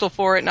of crystal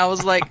for it, and I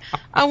was like,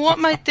 I want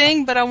my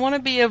thing, but I want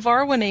to be a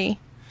Varwani.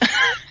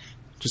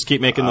 Just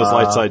keep making those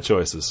light side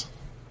choices.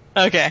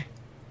 Okay.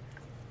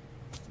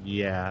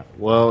 Yeah.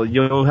 Well,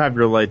 you'll have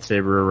your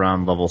lightsaber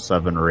around level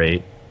 7 or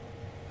 8.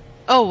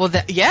 Oh well,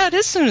 it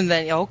is sooner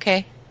than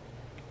okay.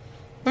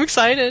 I'm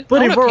excited.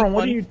 Buddy Burrow,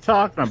 what are you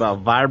talking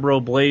about?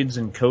 Vibro blades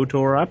and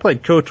KOTOR? I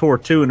played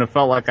KOTOR 2 and it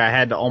felt like I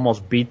had to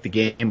almost beat the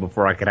game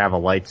before I could have a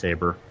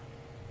lightsaber.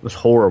 It was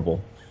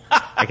horrible.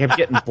 I kept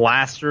getting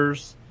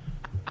blasters.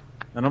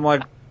 And I'm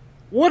like,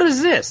 what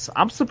is this?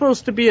 I'm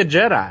supposed to be a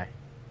Jedi.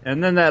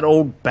 And then that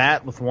old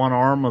bat with one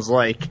arm was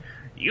like,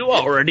 you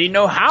already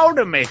know how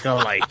to make a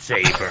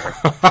lightsaber.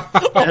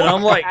 And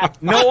I'm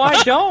like, no,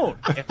 I don't.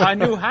 If I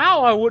knew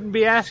how, I wouldn't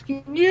be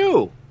asking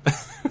you.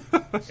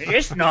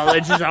 This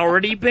knowledge has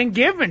already been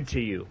given to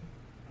you.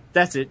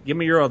 That's it. Give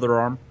me your other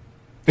arm.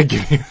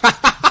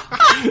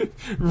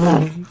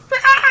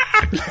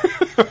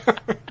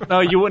 No,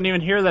 you wouldn't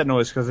even hear that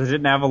noise because I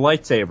didn't have a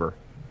lightsaber.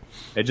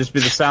 It'd just be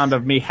the sound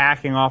of me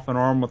hacking off an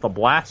arm with a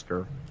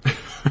blaster.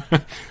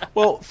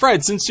 Well,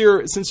 Fred, since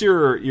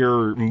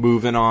you're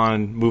moving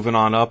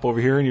on up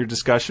over here in your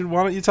discussion,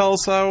 why don't you tell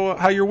us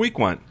how your week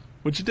went?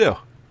 What'd you do?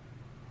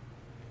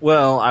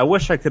 Well, I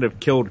wish I could have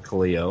killed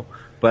Cleo,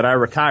 but I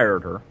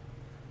retired her.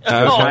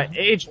 My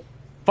agent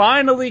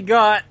finally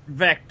got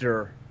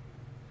Vector.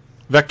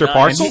 Vector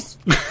Parcel?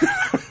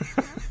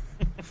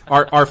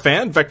 Our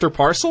fan, Vector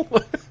Parcel?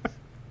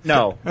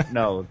 No.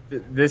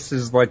 This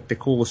is like the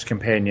coolest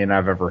companion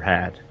I've ever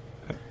had.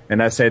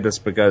 And I say this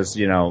because,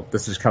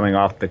 this is coming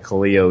off the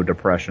Cleo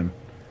depression.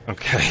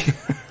 Okay.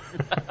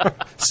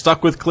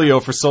 Stuck with Cleo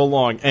for so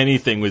long,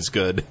 anything was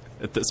good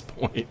at this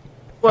point.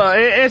 Well,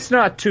 it's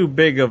not too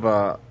big of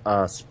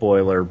a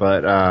spoiler,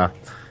 but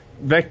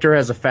Vector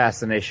has a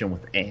fascination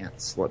with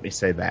ants. Let me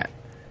say that.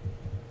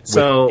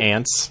 With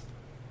ants?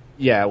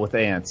 Yeah, with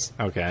ants.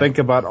 Okay. Think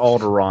about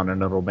Alderaan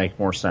and it'll make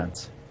more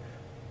sense.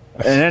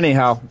 And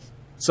anyhow,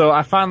 so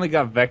I finally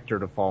got Vector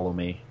to follow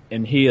me,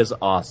 and he is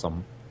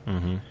awesome.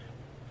 Mm-hmm.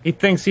 He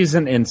thinks he's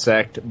an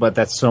insect, but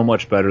that's so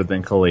much better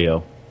than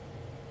Cleo.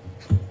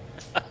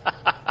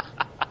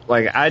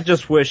 Like, I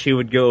just wish he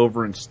would go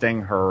over and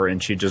sting her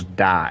and she'd just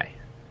die.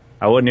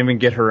 I wouldn't even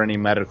get her any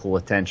medical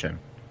attention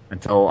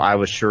until I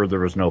was sure there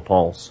was no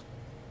pulse.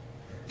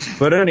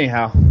 But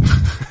anyhow,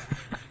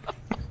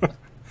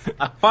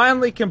 I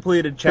finally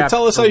completed chapter 1.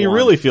 Tell us how you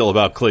really feel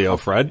about Cleo,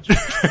 Fred.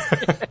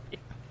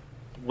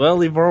 Well,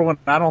 Evorwin,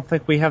 I don't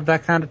think we have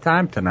that kind of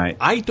time tonight.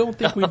 I don't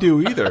think we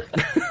do either.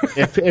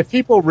 If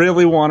people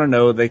really want to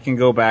know, they can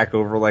go back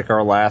over like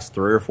our last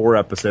 3 or 4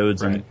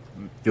 episodes and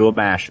do a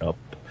mashup.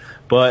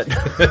 But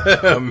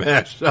a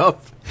mashup.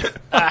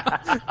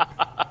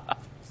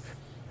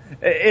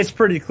 It's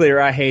pretty clear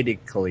I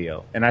hated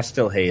Cleo, and I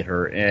still hate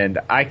her, and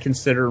I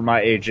consider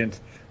my agent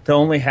to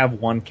only have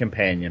one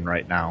companion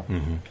right now.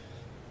 Mm-hmm.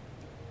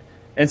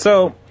 And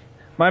so,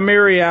 my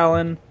Mary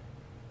Allen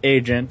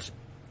agent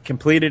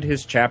completed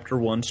his Chapter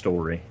 1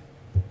 story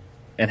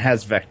and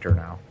has Vector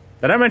now.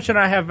 Did I mention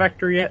I have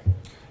Vector yet?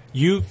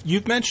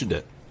 You've mentioned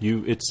it.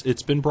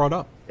 It's been brought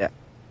up. Yeah.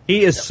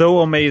 He is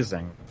so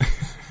amazing.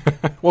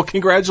 Well,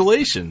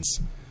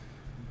 congratulations.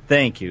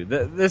 Thank you.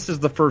 This is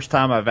the first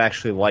time I've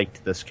actually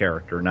liked this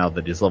character now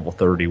that he's level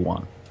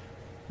 31.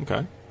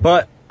 Okay.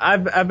 But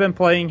I've been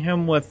playing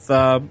him with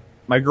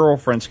my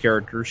girlfriend's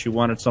character. She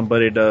wanted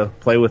somebody to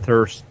play with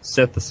her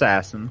Sith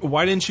assassin.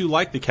 Why didn't you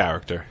like the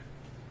character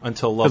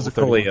until level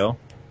 31? Cleo.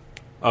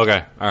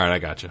 Okay. All right, I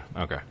got you.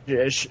 Okay.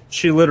 Yeah,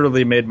 she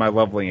literally made my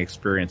leveling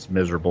experience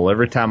miserable.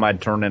 Every time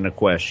I'd turn in a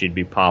quest, she'd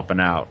be popping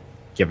out,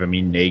 giving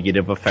me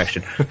negative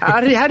affection. How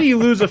do you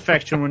lose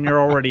affection when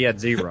you're already at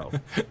 0?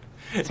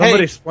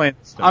 Somebody explain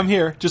this to me. I'm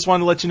here. Just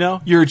wanted to let you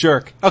know you're a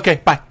jerk. Okay,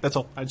 bye. That's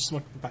all. I just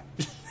want bye.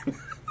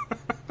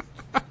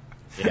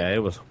 Yeah,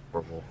 it was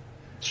horrible.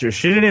 She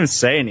didn't even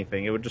say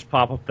anything. It would just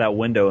pop up that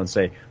window and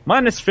say,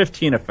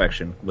 -15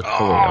 affection with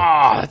Cleo.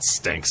 Oh, that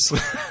stinks.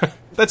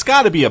 That's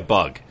got to be a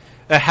bug.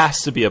 That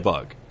has to be a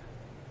bug.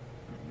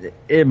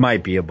 It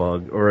might be a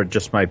bug, or it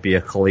just might be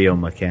a Cleo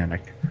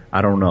mechanic.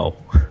 I don't know.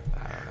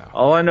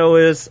 All I know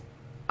is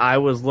I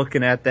was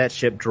looking at that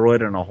ship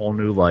droid in a whole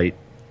new light.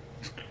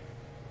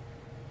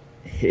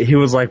 He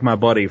was like my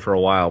buddy for a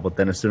while, but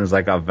then as soon as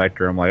I got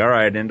Vector, I'm like, all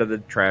right, into the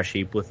trash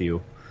heap with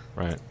you.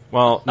 Right.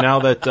 Well, now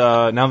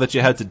that you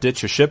had to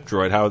ditch a ship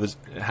droid,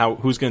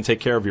 who's going to take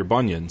care of your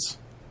bunions?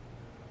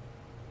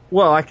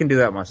 Well, I can do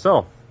that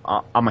myself.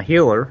 I'm a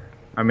healer.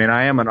 I mean,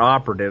 I am an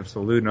operative,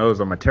 so Lou knows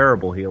I'm a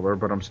terrible healer,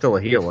 but I'm still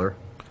a healer.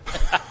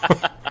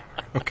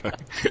 Okay.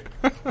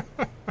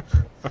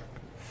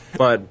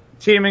 But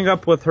teaming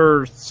up with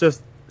her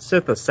Sith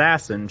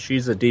assassin,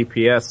 she's a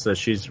DPS, so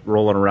she's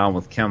rolling around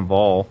with Kem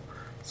Vol.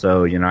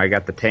 So, I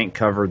got the tank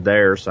covered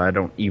there, so I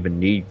don't even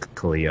need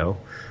Cleo.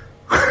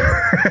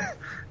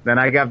 Then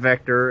I got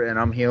Vector, and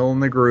I'm healing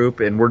the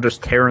group, and we're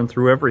just tearing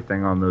through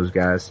everything on those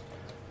guys.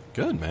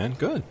 Good, man.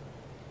 Good.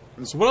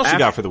 So what else you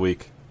got for the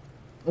week?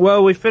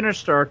 Well, we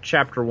finished our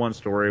Chapter 1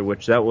 story,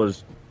 which that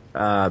was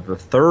the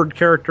 3rd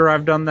character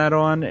I've done that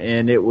on,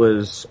 and it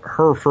was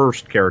her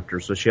first character,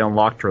 so she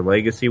unlocked her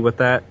legacy with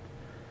that.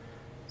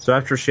 So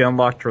after she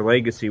unlocked her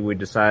legacy, we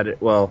decided,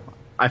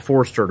 I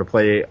forced her to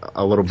play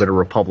a little bit of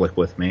Republic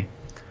with me.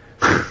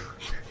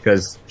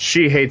 Because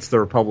she hates the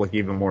Republic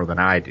even more than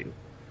I do.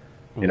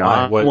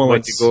 I'm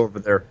willing to go over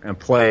there and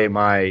play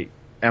my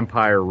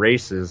Empire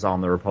races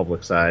on the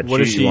Republic side. What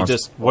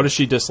does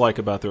she dislike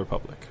about the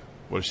Republic?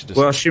 What does she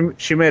dislike? Well,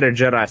 she made a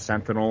Jedi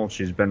Sentinel.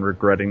 She's been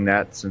regretting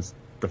that since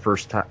the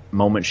first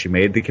moment she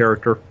made the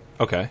character.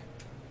 Okay.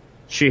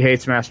 She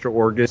hates Master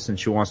Orgus, and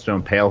she wants to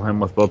impale him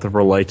with both of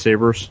her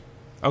lightsabers.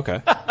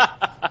 Okay.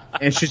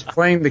 And she's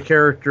playing the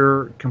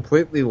character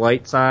completely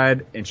light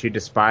side, and she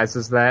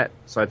despises that.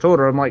 So I told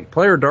her, I'm like,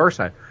 play her dark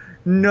side.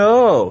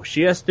 No,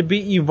 she has to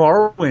be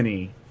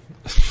Evarwini.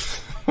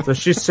 So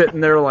she's sitting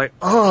there like,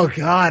 oh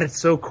god, it's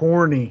so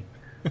corny.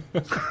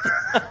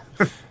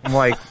 I'm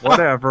like,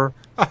 whatever.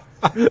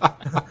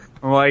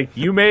 I'm like,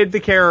 you made the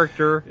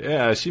character.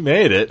 Yeah, she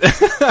made it.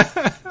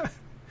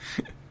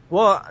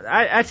 Well,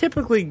 I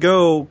typically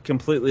go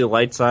completely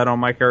light side on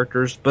my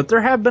characters, but there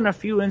have been a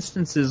few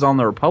instances on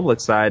the Republic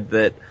side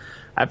that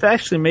I've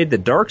actually made the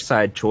dark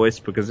side choice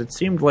because it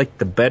seemed like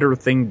the better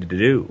thing to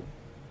do.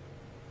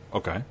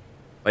 Okay.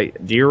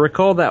 Like, do you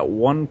recall that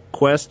one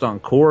quest on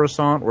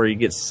Coruscant where you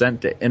get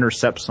sent to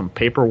intercept some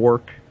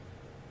paperwork?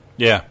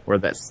 Yeah. Where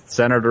that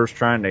senator's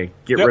trying to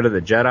get rid of the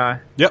Jedi?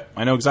 Yep,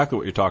 I know exactly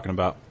what you're talking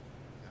about.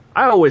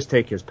 I always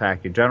take his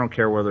package. I don't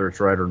care whether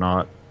it's right or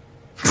not.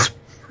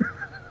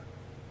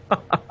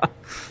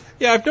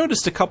 Yeah, I've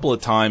noticed a couple of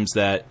times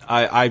that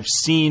I've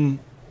seen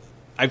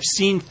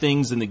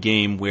things in the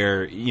game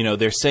where, you know,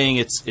 they're saying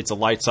it's a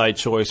light side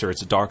choice or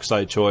it's a dark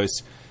side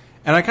choice,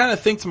 and I kind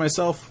of think to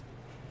myself,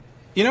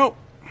 I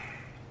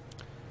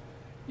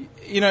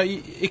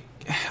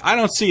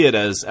don't see it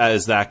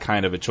as that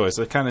kind of a choice.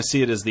 I kind of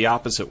see it as the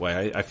opposite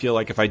way. I feel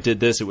like if I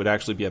did this, it would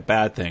actually be a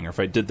bad thing, or if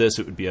I did this,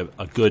 it would be a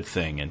good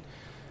thing. And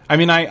I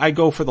mean, I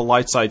go for the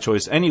light side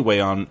choice anyway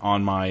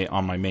on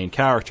my main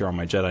character, on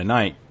my Jedi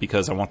Knight,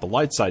 because I want the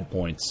light side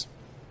points.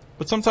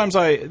 But sometimes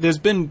there's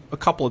been a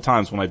couple of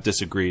times when I've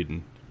disagreed,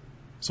 and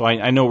so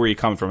I know where you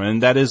come from,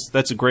 and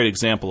that's a great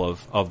example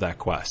of that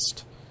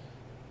quest,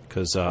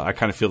 because I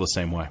kind of feel the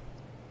same way.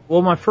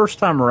 Well, my first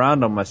time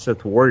around on my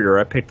Sith Warrior,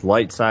 I picked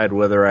light side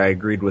whether I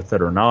agreed with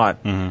it or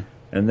not. Mm-hmm.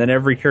 And then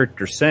every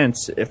character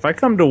since, if I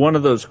come to one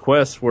of those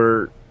quests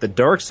where the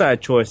dark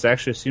side choice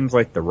actually seems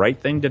like the right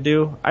thing to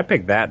do, I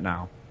pick that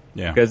now.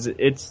 Yeah. Because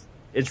it's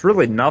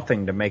really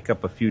nothing to make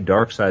up a few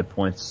dark side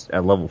points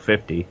at level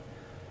 50.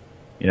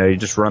 You know, you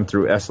just run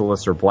through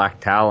Essilus or Black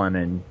Talon,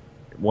 and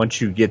once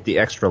you get the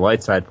extra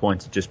light side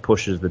points, it just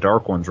pushes the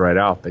dark ones right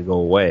out. They go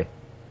away.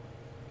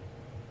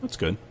 That's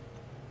good.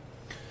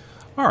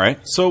 All right.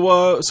 So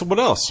what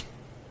else?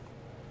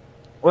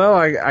 Well,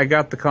 I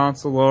got the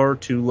Consular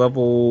to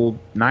level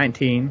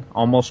 19,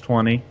 almost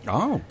 20.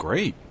 Oh,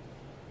 great.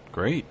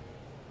 Great.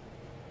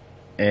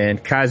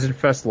 And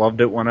Kaizenfest loved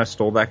it when I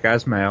stole that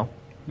guy's mail.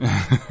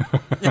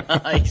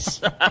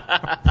 Nice.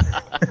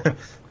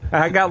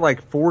 I got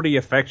like 40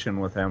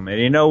 affection with him. And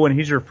you know, when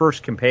he's your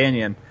first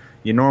companion,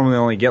 you normally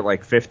only get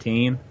like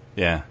 15.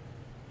 Yeah.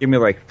 Give me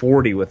like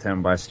 40 with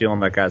him by stealing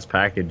that guy's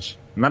package.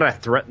 And then I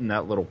threatened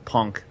that little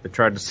punk that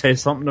tried to say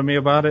something to me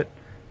about it.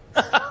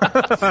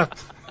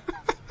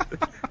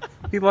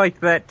 He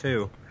liked that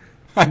too.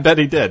 I bet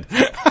he did.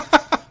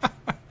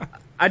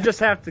 I just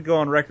have to go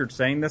on record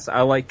saying this.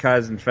 I like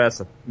Kaizenfest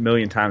a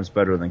million times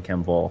better than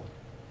Kem Vol.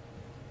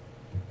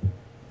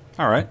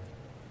 All right.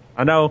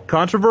 I know,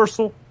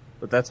 controversial,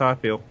 but that's how I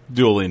feel.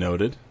 Duly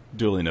noted.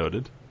 Duly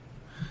noted.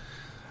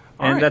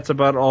 And that's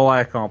about all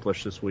I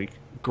accomplished this week.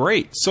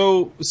 Great.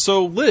 So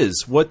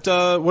Liz, what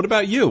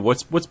about you?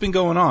 What's been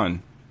going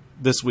on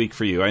this week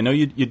for you? I know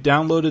you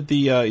downloaded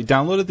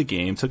the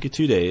game. Took you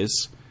 2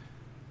 days.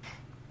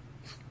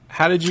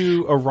 How did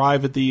you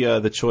arrive at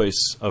the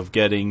choice of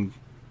getting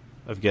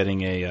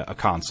a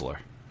consular?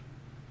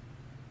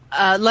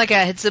 Like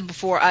I had said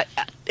before,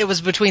 it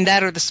was between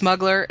that or the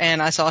smuggler,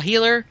 and I saw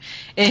healer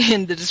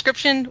in the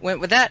description, went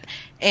with that,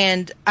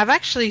 and I've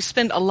actually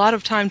spent a lot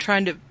of time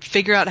trying to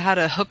figure out how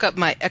to hook up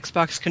my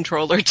Xbox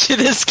controller to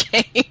this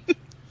game.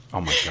 Oh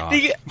my god.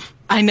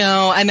 I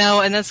know,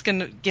 and that's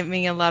going to give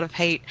me a lot of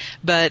hate,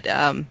 but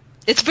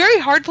it's very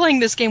hard playing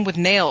this game with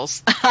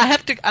nails.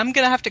 I'm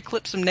going to have to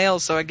clip some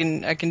nails so I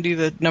can do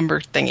the number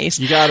thingies.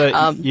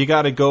 You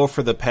gotta go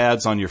for the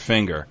pads on your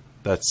finger.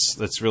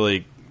 That's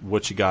really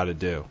what you got to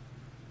do.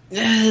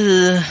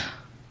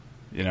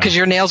 Because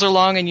your nails are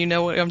long and you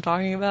know what I'm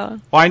talking about.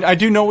 Well, I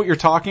do know what you're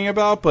talking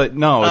about, but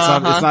no, it's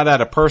not. It's not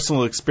out of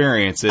personal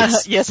experience.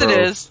 It's yes, it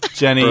is.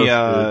 Jenny,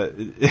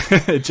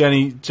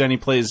 Jenny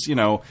plays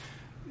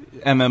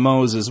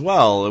MMOs as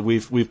well.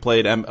 We've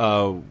played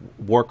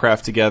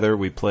Warcraft together.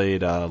 We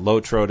played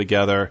Lotro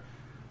together.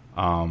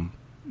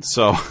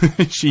 So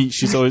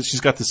she's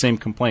got the same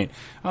complaint.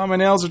 Oh, my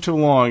nails are too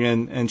long,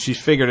 and she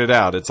figured it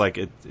out. It's like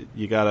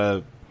you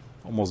gotta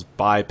almost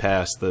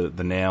bypass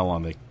the nail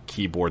on the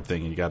keyboard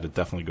thing, and you got to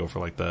definitely go for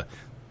like the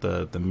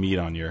meat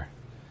on your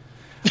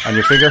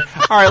finger.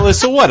 All right, Liz.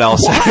 So what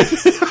else?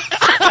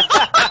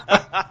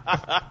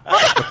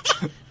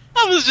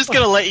 I was just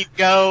gonna let you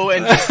go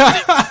and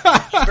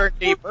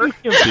deeper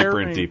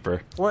and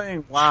deeper.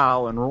 Playing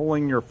WoW and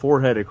rolling your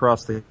forehead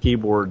across the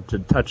keyboard to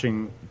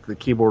touching the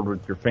keyboard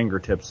with your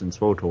fingertips in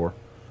SWTOR.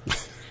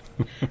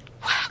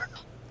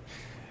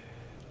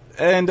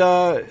 And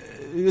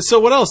so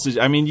what else did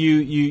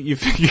you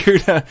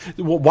figured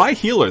why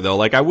healer though?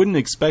 Like, I wouldn't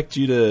expect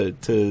you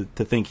to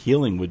think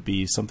healing would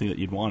be something that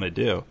you'd want to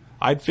do.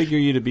 I'd figure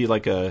you to be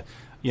like a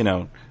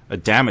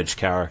damage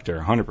character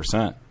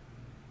 100%.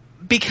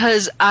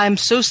 Because I'm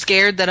so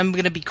scared that I'm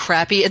going to be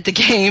crappy at the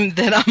game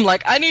that I'm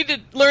like, I need to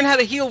learn how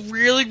to heal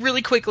really,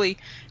 really quickly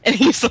and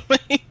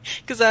easily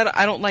because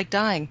I don't like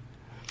dying.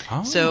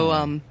 Oh.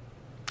 So,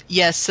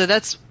 yes, so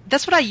that's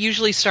what I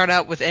usually start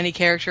out with any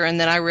character, and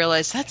then I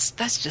realize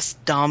that's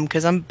just dumb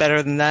because I'm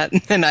better than that,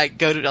 and then I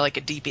go to like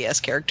a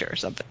DPS character or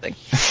something.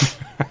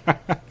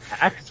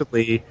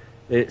 Actually,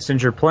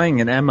 since you're playing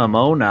an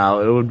MMO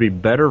now, it would be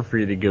better for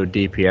you to go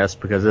DPS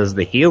because as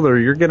the healer,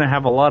 you're going to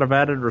have a lot of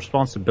added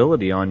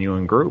responsibility on you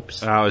in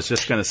groups. I was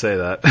just going to say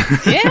that.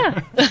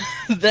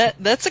 Yeah,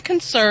 that's a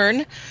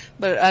concern,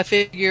 but I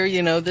figure,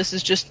 this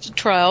is just a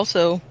trial,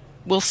 so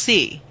we'll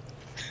see.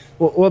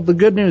 Well, the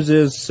good news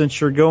is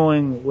since you're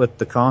going with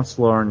the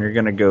Consular and you're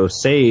going to go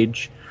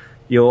Sage,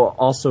 you'll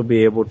also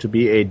be able to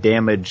be a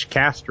damage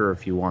caster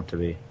if you want to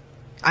be.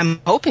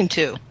 I'm hoping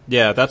to.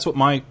 Yeah, that's what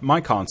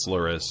my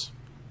Consular is.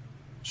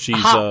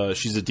 She's a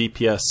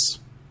DPS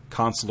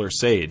Consular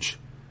Sage.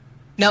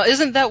 Now,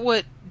 isn't that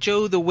what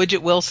Joe the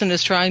Widget Wilson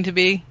is trying to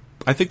be?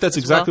 I think that's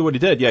exactly what he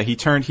did. Yeah, he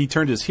turned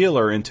his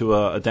healer into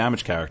a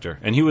damage character,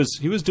 and he was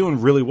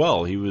doing really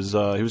well. He was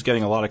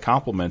getting a lot of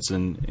compliments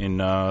in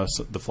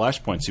the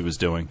flashpoints he was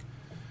doing,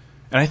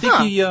 and I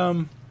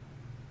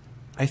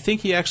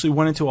think he actually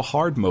went into a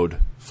hard mode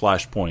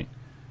flashpoint,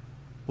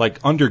 like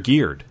under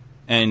geared,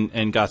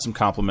 and got some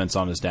compliments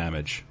on his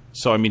damage.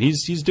 So I mean,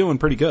 he's doing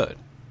pretty good.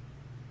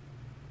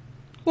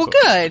 Well,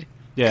 good.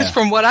 Yeah. Because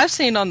from what I've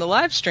seen on the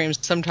live streams,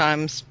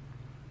 sometimes,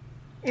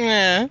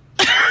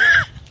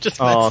 just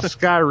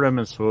Skyrim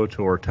and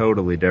SWTOR are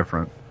totally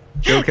different.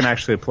 Joe can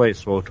actually play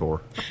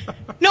SWTOR.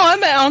 No, I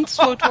met on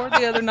SWTOR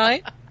the other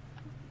night.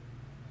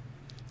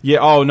 Yeah.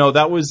 Oh no,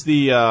 that was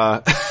the.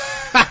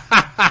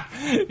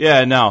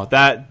 Yeah.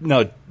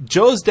 No.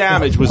 Joe's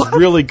damage was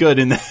really good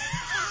in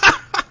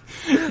that.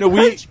 No,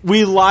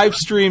 we live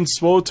streamed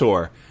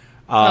SWTOR.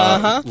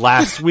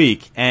 Last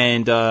week,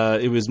 and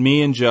it was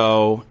me and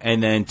Joe,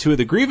 and then two of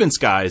the Grievance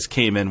guys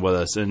came in with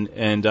us,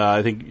 and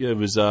I think it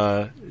was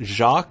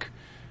Jacques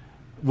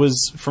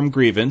was from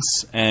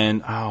Grievance,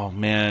 and oh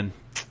man,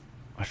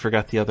 I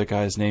forgot the other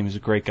guy's name. He's a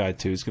great guy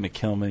too. He's gonna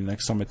kill me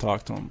next time I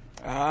talk to him.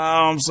 Oh,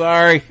 I'm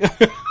sorry,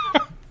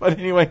 but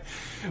anyway,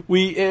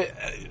 it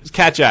was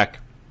Cat Jack.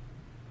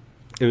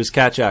 It was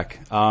Cat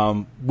Jack.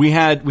 We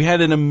had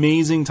an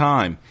amazing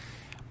time.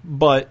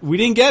 But we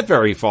didn't get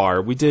very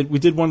far. We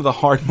did one of the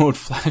hard mode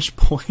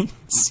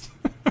flashpoints.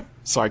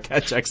 Sorry,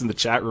 Cat Jack's in the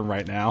chat room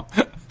right now.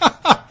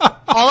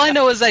 All I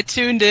know is I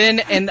tuned in,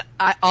 and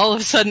all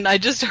of a sudden I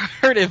just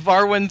heard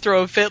Varwin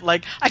throw a fit,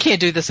 like, I can't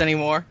do this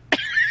anymore.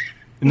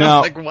 No, I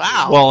was like,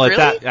 wow. Well,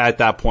 really? at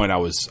that point I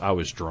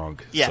was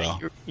drunk. Yeah,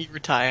 so. you were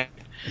tired.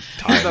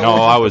 No,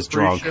 I was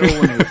drunk.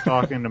 When he was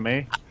talking to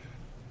me,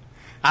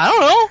 I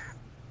don't know.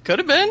 Could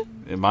have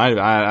been. It might.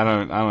 I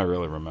don't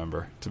really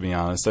remember, to be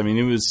honest. I mean,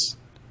 it was.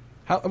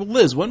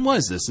 Liz, when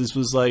was this? This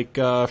was like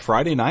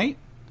Friday night?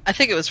 I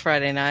think it was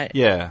Friday night.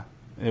 Yeah,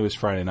 it was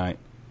Friday night.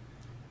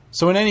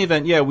 So in any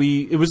event, yeah,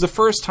 it was the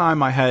first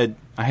time I had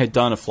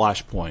done a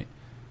flashpoint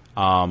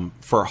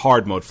for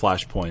hard mode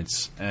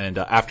flashpoints, and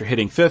after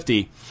hitting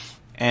 50,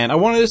 and I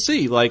wanted to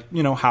see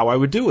how I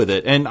would do with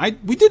it, and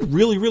we did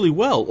really, really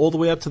well all the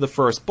way up to the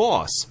first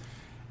boss,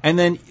 and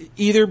then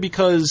either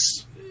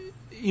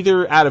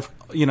out of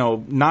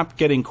not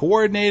getting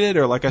coordinated,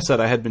 or like I said,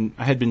 I had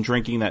been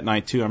drinking that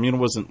night too. I mean, it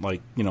wasn't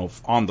like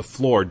on the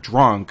floor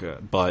drunk,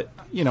 but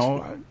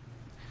I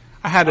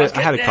had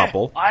a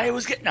couple. I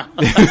was getting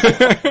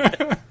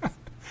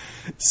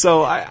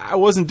So I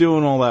wasn't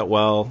doing all that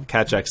well.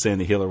 Cat Jack saying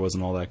the healer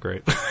wasn't all that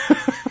great.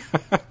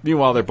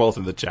 Meanwhile, they're both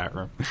in the chat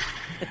room.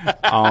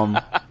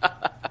 I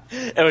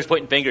was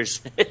pointing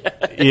fingers.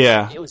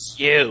 Yeah, it was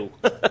you.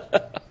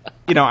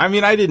 I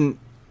mean, I didn't.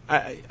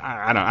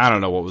 I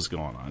don't know what was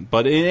going on,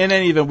 but in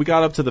any event, we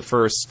got up to the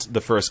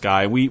first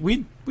guy.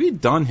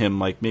 We'd done him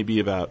like maybe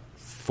about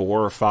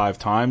 4 or 5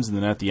 times, and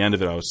then at the end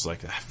of it, I was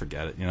like,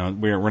 forget it.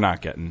 We're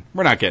not getting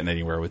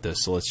anywhere with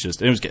this. So let's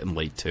just. It was getting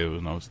late too,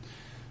 and I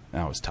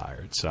was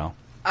tired. So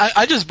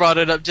I just brought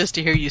it up just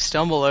to hear you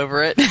stumble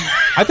over it.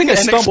 I think I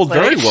stumbled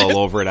very well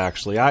over it.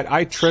 Actually,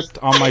 I tripped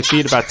on my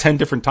feet about 10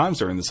 different times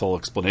during this whole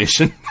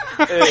explanation.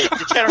 Wait,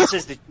 the chat room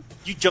says that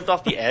you jumped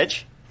off the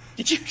edge.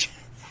 Did you?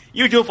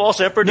 You do a false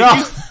emperor? Did No.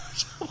 You?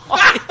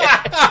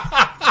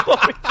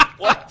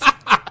 What?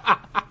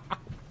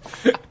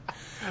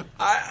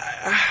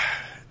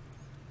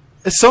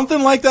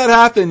 Something like that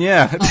happened.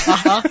 Yeah.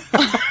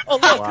 Oh,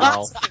 look,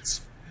 Wow.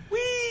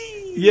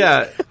 Whee!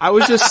 Yeah, I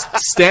was just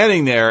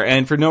standing there,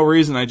 and for no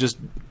reason, I just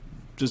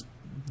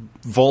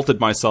vaulted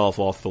myself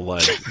off the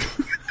ledge.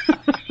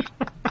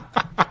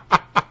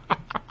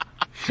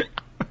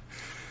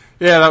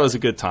 Yeah, that was a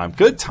good time.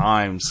 Good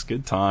times.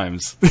 Good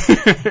times.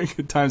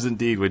 Good times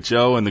indeed with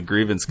Joe and the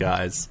Grievance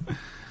guys.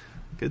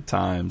 Good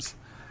times.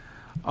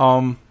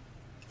 So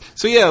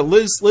yeah,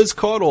 Liz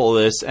caught all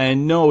this,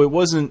 and no, it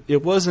wasn't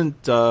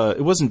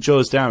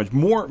Joe's damage.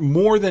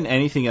 More than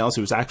anything else,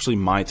 it was actually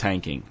my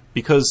tanking,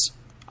 because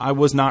I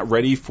was not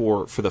ready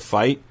for the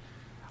fight.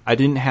 I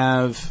didn't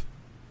have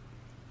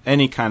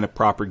any kind of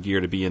proper gear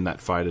to be in that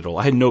fight at all.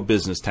 I had no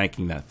business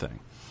tanking that thing,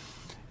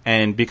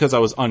 and because I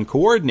was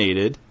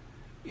uncoordinated,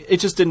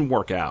 it just didn't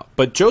work out.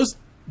 But Joe's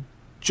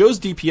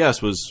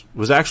DPS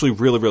was actually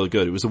really, really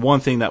good. It was the one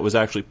thing that was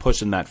actually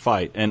pushing that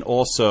fight, and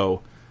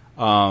also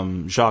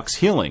Jacques'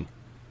 healing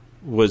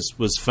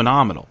was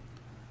phenomenal.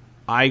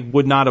 I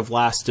would not have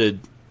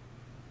lasted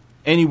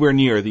anywhere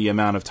near the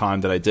amount of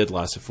time that I did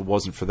last if it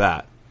wasn't for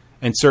that.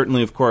 And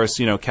certainly, of course,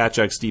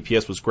 Catjack's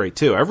DPS was great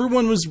too.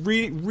 Everyone was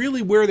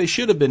really where they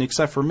should have been,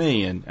 except for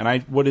me.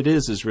 And what it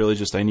is really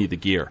just I need the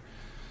gear.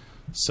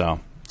 So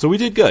we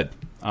did good.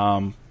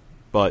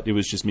 But it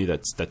was just me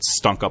that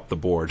stunk up the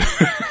board.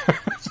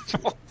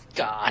 Oh,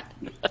 God.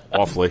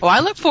 Awfully. Well, I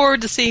look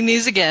forward to seeing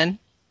these again.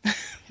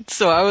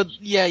 So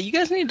you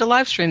guys need to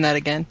live stream that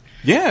again.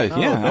 Yeah,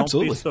 No,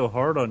 absolutely. Don't be so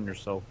hard on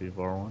yourself,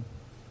 Evarwin.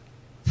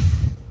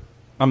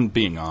 I'm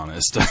being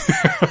honest.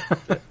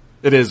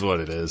 It is what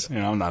it is.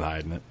 I'm not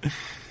hiding it.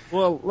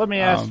 Well, let me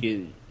ask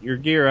you, your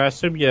gear, I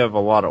assume you have a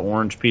lot of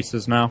orange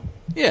pieces now?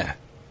 Yeah.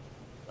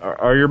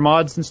 Are your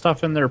mods and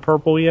stuff in there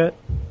purple yet?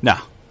 No.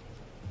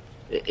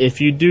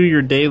 If you do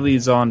your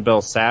dailies on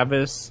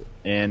Belsavis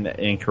and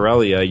in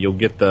Corellia, you'll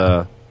get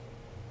the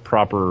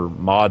proper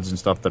mods and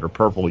stuff that are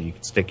purple you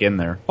can stick in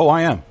there. Oh,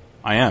 I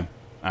am,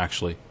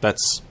 actually.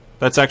 That's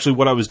actually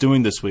what I was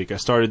doing this week. I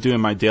started doing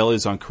my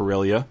dailies on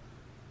Corellia,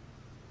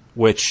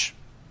 which...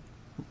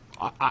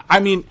 I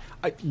mean,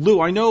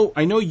 Lou, I know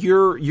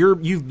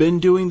you've been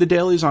doing the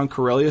dailies on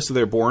Corellia, so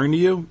they're boring to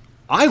you.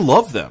 I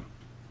love them.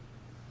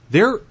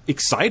 They're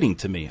exciting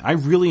to me. I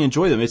really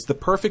enjoy them. It's the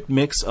perfect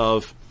mix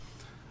of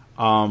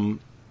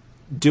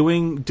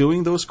doing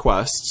those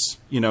quests.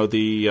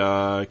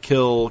 The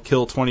kill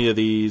 20 of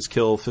these,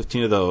 kill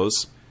 15 of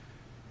those.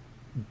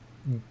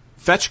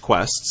 Fetch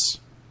quests.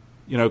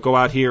 Go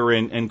out here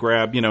and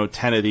grab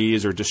 10 of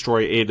these or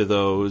destroy 8 of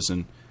those,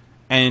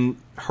 and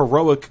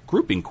heroic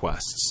grouping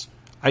quests.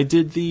 I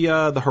did the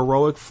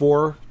heroic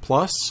 4+,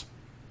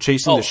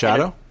 chasing the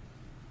shadow.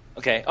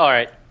 Okay, all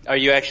right. Are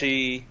you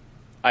actually?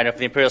 I know for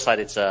the Imperial side,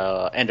 it's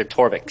Ender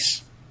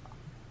Torvix,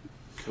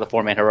 the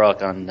 4-man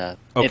heroic on in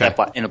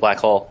the black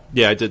hole.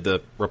 Yeah, I did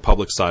the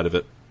Republic side of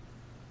it,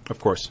 of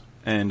course,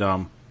 and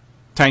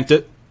tanked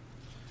it.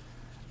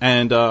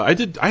 And I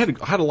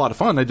had a lot of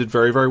fun. I did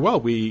very, very well.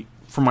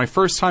 For my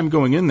first time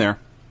going in there,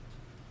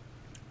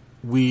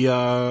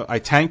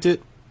 I tanked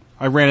it.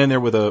 I ran in there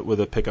with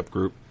a pickup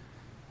group,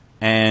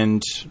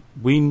 and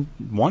we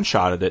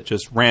one-shotted it.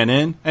 Just ran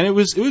in, and it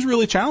was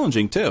really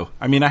challenging too.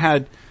 I mean, I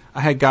had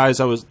guys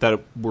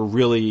that were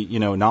really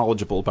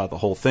knowledgeable about the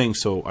whole thing.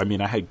 So I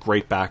mean, I had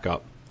great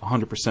backup,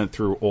 100%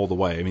 through all the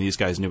way. I mean, these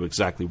guys knew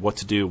exactly what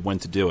to do, when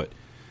to do it.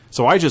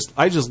 So I just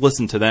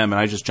listened to them, and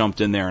I just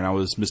jumped in there, and I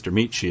was Mr.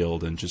 Meat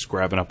Shield, and just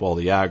grabbing up all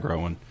the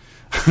aggro and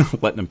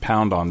letting them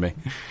pound on me.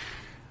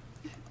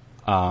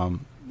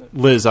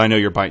 Liz, I know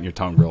you're biting your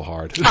tongue real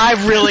hard.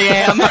 I really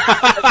am.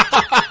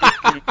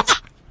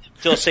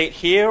 She'll say it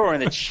here or in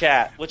the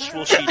chat. Which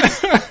will she do?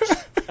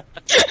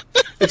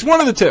 It's one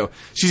of the two.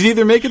 She's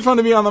either making fun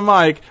of me on the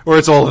mic, or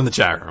it's all in the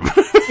chat room.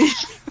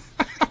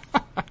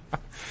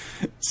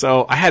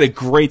 So I had a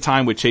great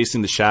time with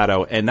chasing the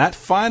shadow, and that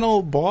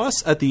final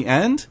boss at the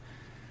end,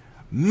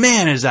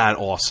 man, is that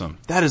awesome.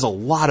 That is a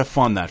lot of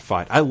fun, that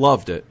fight. I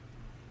loved it.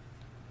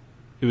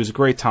 It was a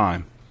great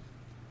time.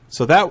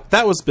 So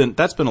that's been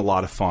a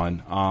lot of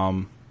fun.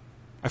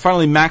 I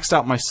finally maxed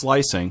out my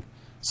slicing,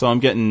 so I'm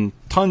getting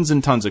tons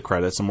and tons of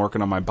credits. I'm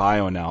working on my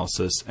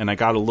bioanalysis, and I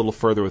got a little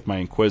further with my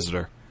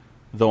Inquisitor,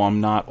 though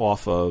I'm not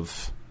off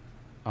of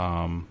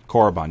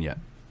Korriban yet.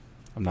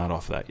 I'm not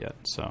off of that yet.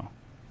 So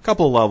a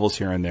couple of levels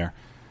here and there.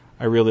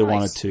 I really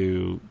wanted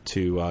to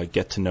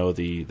get to know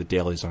the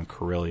dailies on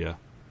Corellia.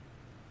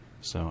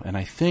 So, and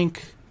I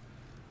think...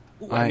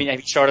 I mean, have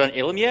you started on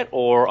Ilum yet,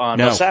 or on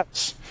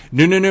Belsavis?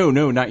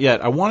 No, not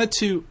yet. I wanted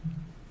to,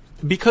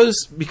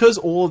 because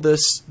all of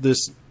this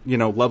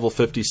level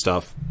 50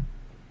 stuff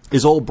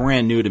is all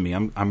brand new to me.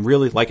 I'm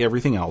really, like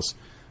everything else,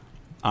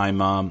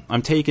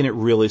 I'm taking it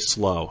really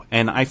slow,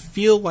 and I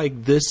feel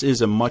like this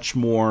is a much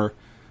more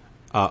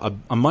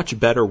a much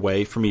better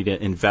way for me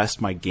to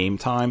invest my game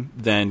time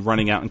than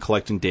running out and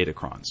collecting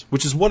datacrons,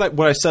 which is what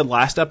I said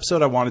last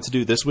episode I wanted to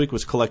do this week,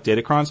 was collect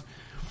datacrons.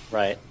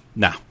 Right.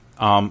 No.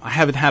 I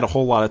haven't had a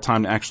whole lot of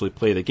time to actually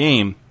play the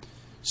game.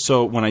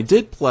 So when I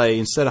did play,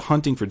 instead of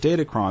hunting for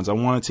datacrons, I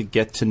wanted to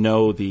get to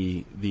know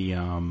the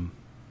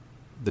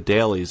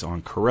dailies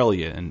on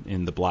Corellia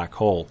in the black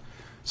hole.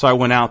 So I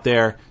went out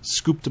there,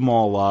 scooped them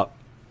all up,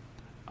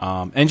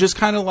 and just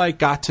kind of like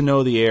got to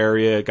know the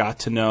area, got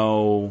to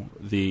know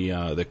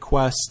the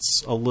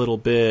quests a little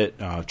bit,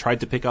 tried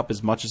to pick up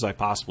as much as I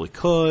possibly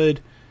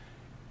could,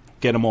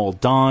 get them all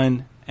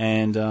done,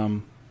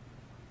 and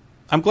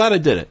I'm glad I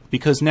did it,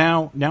 because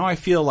now I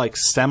feel like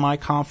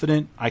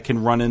semi-confident. I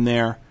can run in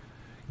there,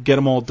 get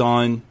them all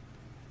done,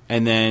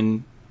 and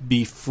then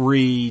be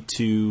free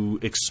to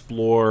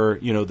explore,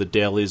 the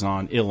dailies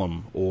on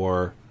Ilum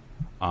or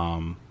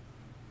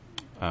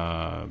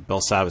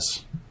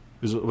Belsavis.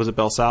 Was it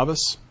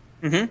Belsavis?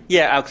 Mm-hmm.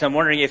 Yeah, because I'm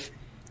wondering if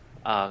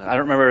I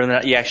don't remember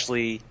that you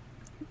actually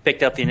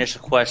picked up the initial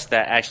quest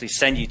that actually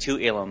send you to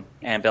Ilum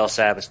and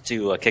Belsavis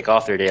to kick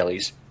off their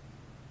dailies.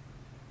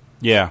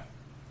 Yeah,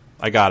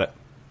 I got it.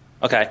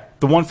 Okay.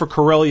 The one for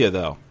Corellia,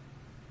 though.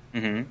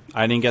 Mm-hmm.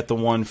 I didn't get the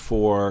one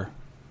for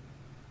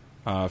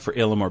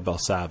Ilum or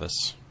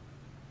Belsavis.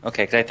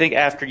 Okay, because I think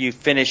after you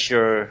finish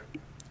your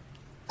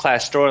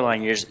class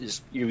storyline,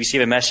 you receive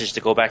a message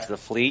to go back to the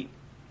fleet.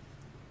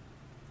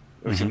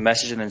 receive a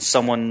message, and then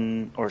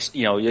someone, or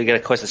you get a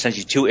quest that sends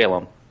you to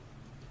Ilum,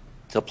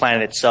 to the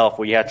planet itself,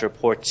 where you have to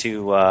report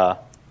to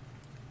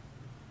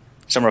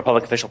some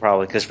Republic official,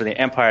 probably, because for the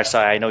Empire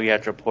side, I know you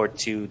have to report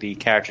to the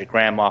character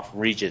Grand Moff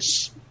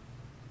Regis,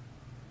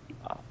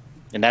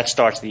 and that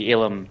starts the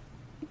Ilum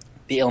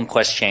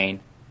quest chain,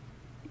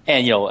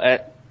 and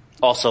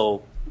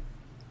also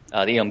the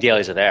Ilum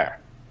dailies are there,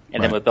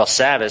 and then with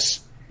Belsavis,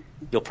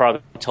 you'll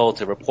probably be told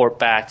to report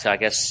back to I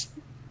guess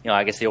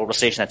the orbital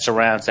station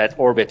that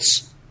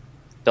orbits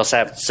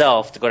Belsavis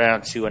itself, to go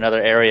down to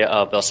another area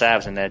of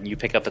Belsavis, and then you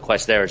pick up the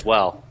quest there as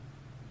well.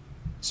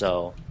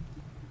 So,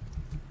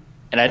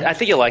 and I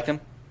think you'll like them.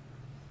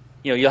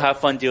 You'll have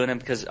fun doing them,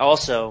 because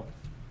also,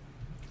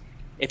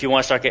 if you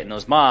want to start getting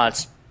those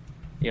mods,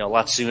 a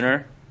lot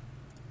sooner,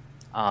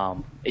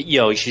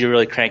 you should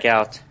really try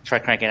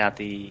cranking out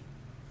the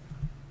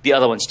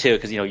other ones too,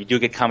 because you do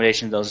get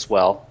combination of those as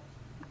well.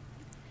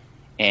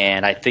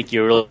 And I think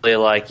you really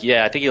like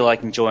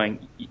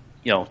enjoying,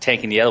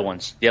 tanking the other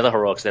ones, the other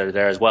heroics that are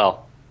there as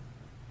well.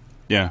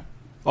 Yeah.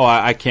 Oh,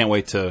 I can't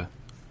wait to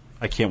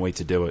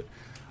do it.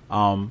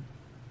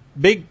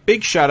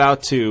 Big shout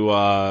out to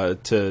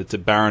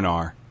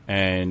Baranar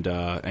and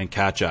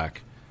Katjak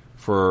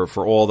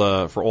for all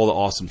the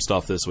awesome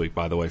stuff this week.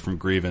 By the way, from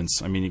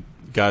Grievance. I mean, you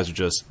guys are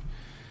just.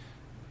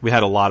 We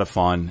had a lot of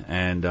fun,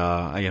 and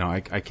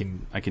I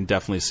can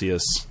definitely see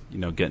us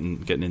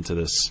getting into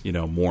this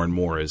more and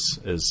more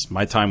as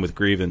my time with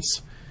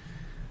Grievance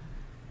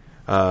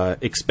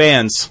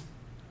expands.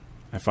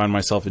 I find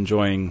myself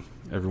enjoying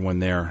everyone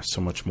there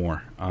so much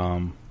more.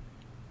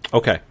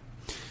 Okay,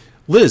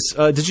 Liz,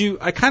 did you?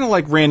 I kind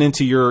of ran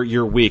into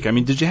your week. I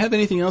mean, did you have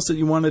anything else that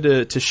you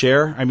wanted to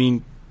share? I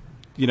mean,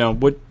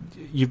 what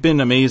you've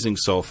been amazing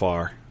so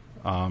far.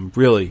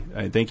 Really,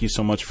 thank you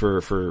so much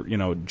for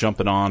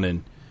jumping on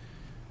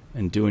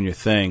and doing your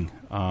thing.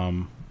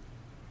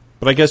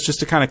 But I guess just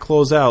to kind of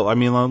close out, I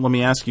mean, let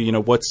me ask you,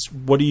 what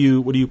are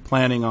you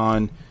planning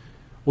on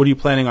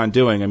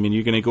doing? I mean,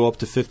 you're going to go up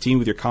to 15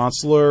 with your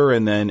consular,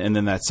 and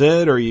then that's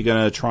it, or are you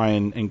going to try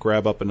and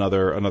grab up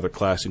another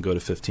class and go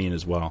to 15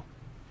 as well?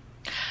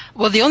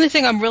 Well, the only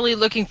thing I'm really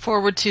looking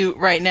forward to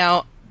right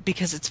now,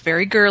 because it's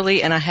very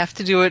girly and I have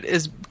to do it,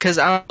 is because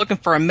I'm looking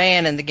for a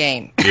man in the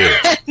game.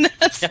 Yeah.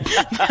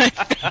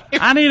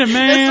 I need a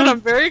man. That's what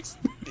I'm very.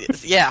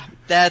 Yeah,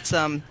 that's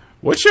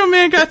What's your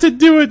man got to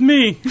do with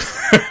me?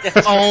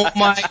 Oh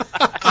my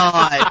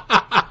god!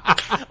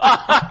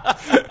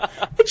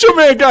 What's your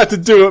man got to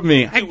do with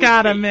me? I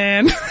got a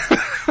man.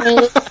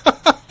 Oh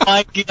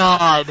my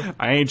god!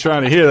 I ain't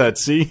trying to hear that.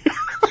 See?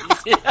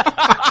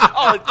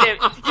 Oh damn!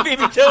 You beat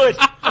me to it.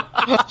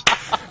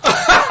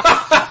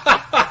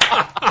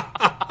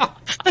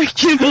 I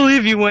can't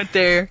believe you went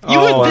there. You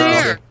went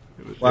there.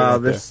 Wow,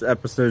 this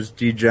episode's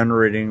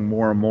degenerating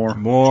more and more.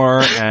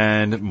 More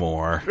and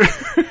more.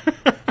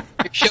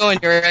 You're showing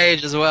your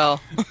age as well.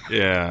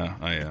 Yeah,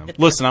 I am.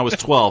 Listen, I was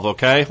 12,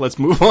 okay? Let's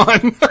move on.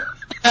 You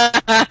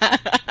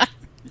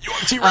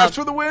want T-Rex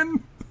for the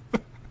win?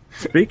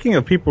 Speaking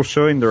of people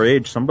showing their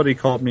age, somebody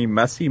called me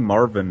Messy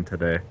Marvin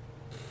today.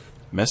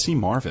 Messy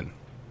Marvin?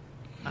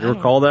 You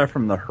recall that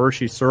from the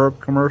Hershey syrup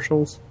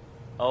commercials?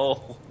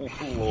 Oh,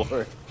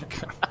 Lord.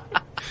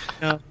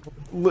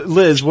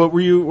 Liz, what were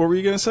you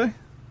going to say?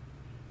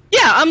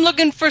 Yeah, I'm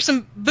looking for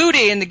some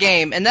booty in the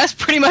game, and that's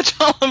pretty much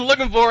all I'm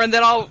looking for, and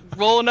then I'll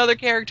roll another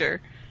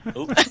character.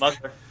 Oops,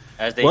 smuggler,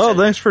 as they Well, said.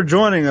 thanks for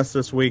joining us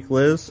this week,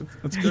 Liz.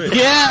 That's good.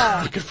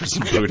 Yeah! Looking for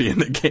some booty in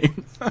the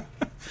game.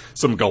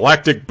 Some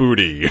galactic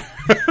booty.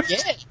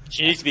 Yeah.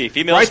 She needs to be a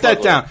female Write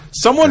smuggler. that down.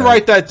 Someone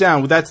write that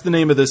down. That's the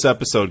name of this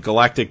episode,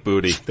 Galactic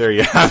Booty. There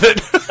you have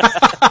it.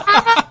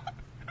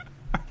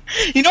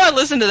 I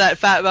listened to that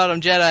Fat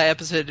Bottom Jedi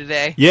episode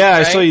today. Yeah,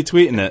 right? I saw you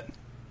tweeting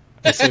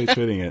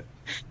it.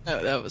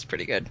 Oh, that was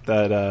pretty good.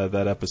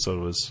 That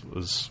episode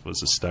was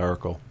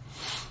hysterical.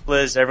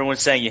 Liz,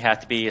 everyone's saying you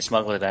have to be a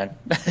smuggler then,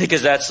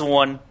 because that's the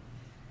one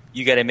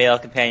you get a male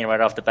companion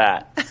right off the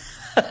bat.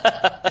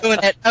 Doing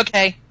it.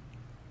 Okay.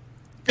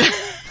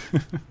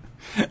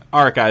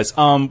 All right, guys.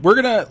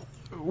 We're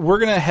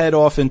gonna head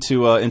off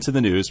into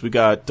the news. We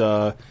got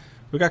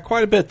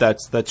quite a bit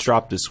that's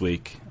dropped this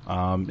week,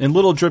 in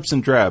little drips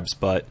and drabs,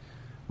 but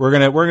we're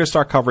gonna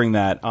start covering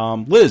that.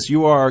 Liz,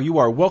 you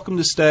are welcome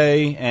to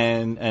stay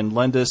and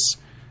lend us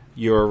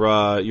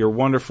your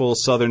wonderful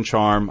Southern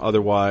charm.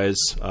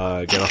 Otherwise,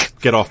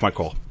 get off my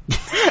call.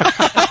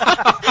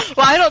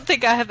 Well, I don't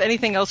think I have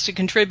anything else to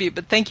contribute,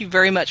 but thank you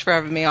very much for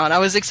having me on. I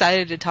was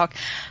excited to talk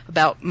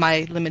about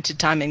my limited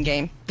time in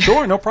game.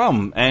 Sure, no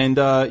problem. And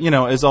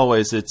as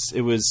always,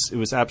 it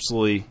was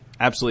absolutely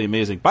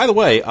amazing. By the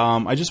way,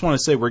 I just want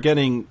to say we're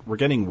getting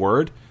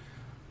word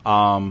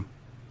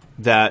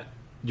that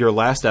your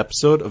last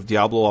episode of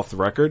Diablo Off the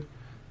Record,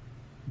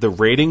 the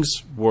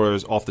ratings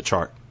was off the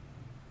chart,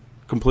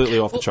 completely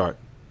off the chart.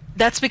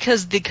 That's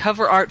because the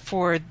cover art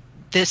for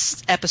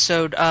this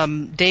episode,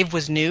 Dave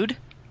was nude.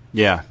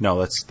 Yeah, no,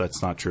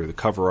 that's not true. The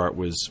cover art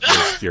was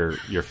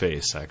your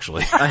face,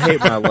 actually. I hate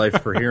my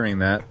life for hearing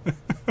that.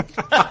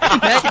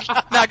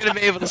 Not going to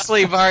be able to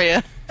sleep, are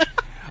you?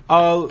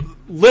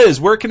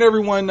 Liz, where can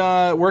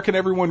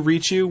everyone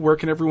reach you? Where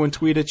can everyone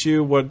tweet at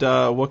you?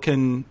 Where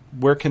can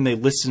they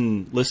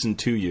listen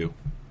to you?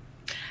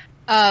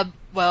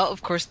 Well,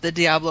 of course, the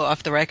Diablo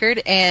Off the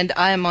Record, and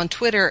I am on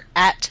Twitter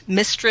at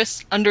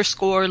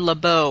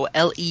Mistress_LeBeau,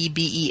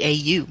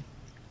 LEBEAU.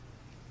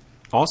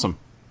 Awesome.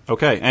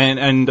 Okay,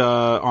 and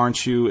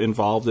aren't you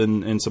involved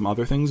in some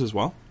other things as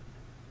well?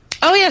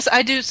 Oh yes,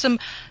 I do some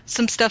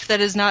stuff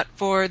that is not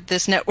for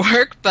this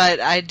network, but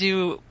I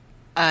do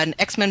an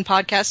X-Men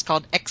podcast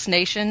called X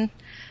Nation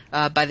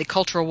by the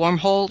Cultural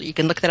Wormhole. You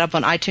can look that up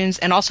on iTunes,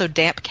 and also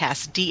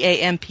Dampcast,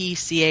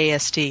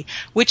 DAMPCAST,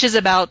 which is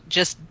about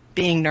just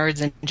being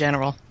nerds in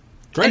general.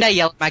 Great. And I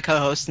yell at my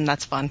co-host, and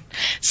that's fun.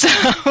 So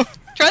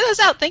try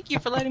those out. Thank you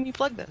for letting me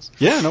plug those.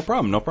 Yeah, no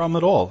problem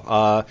at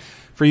all.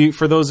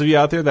 For those of you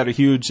out there that are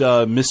huge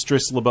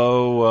Mistress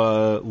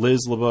LeBeau,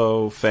 Liz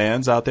LeBeau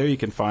fans out there, you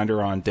can find her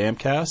on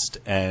Dampcast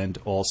and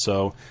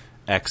also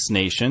X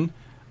Nation.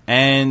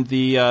 And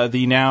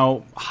the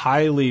now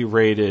highly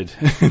rated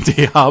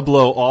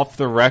Diablo Off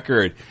the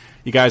Record.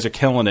 You guys are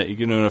killing it.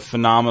 You're doing a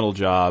phenomenal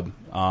job.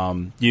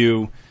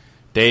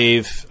 Dave,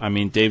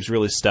 Dave's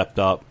really stepped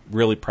up.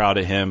 Really proud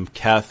of him.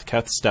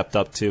 Keth stepped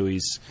up too.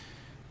 He's,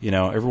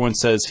 everyone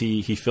says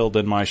he filled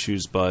in my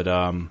shoes, but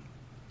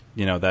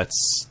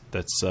that's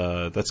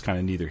kind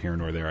of neither here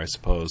nor there, I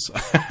suppose.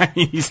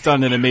 He's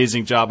done an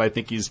amazing job. I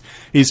think he's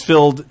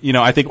filled.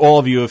 I think all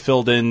of you have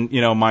filled in,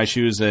 my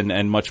shoes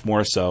and much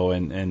more so.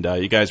 And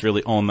you guys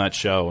really own that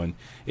show, and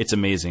it's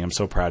amazing. I'm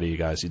so proud of you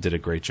guys. You did a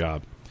great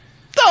job.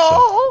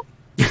 Oh.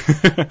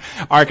 So.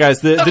 All right, guys.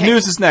 The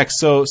news is next,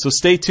 so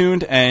stay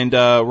tuned, and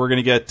we're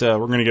gonna get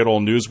all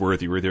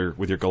newsworthy with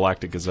your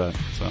Galactic Gazette.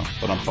 So,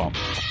 but I'm pumped.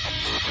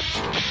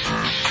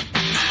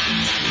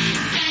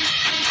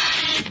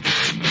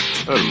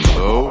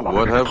 Hello,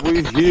 what have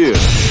we here?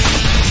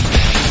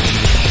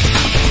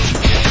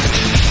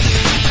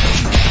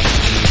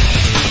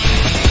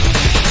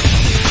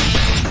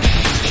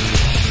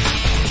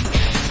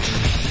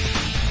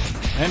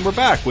 And we're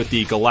back with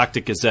the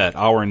Galactic Gazette,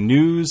 our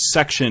news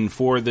section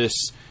for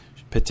this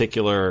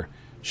particular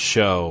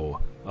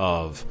show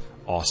of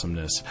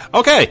awesomeness.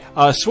 Okay,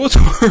 SWTOR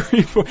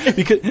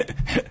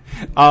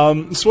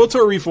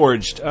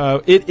Reforged.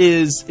 It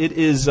is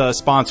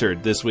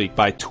sponsored this week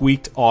by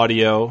Tweaked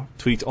Audio,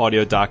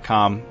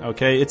 tweakedaudio.com.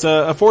 Okay, it's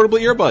affordable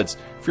earbuds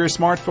for your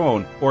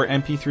smartphone or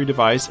MP3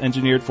 device,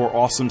 engineered for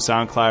awesome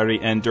sound clarity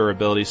and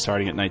durability,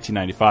 starting at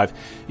 $19.95.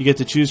 You get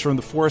to choose from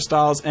the 4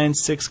 styles and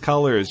 6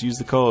 colors. Use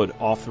the code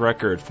Off the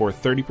Record for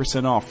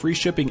 30% off, free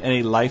shipping, and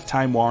a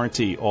lifetime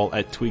warranty, all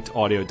at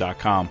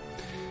tweakedaudio.com.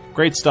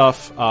 Great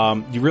stuff.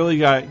 You really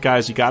got,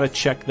 guys, you got to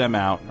check them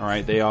out. All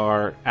right, they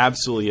are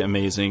absolutely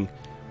amazing.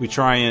 We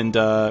try and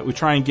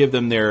give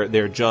them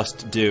their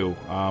just due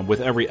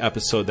with every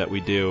episode that we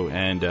do,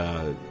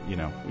 and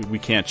we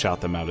can't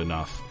shout them out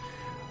enough.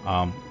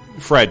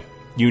 Fred,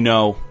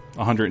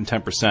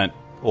 110%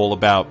 all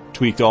about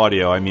Tweaked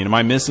Audio. Am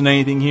I missing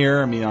anything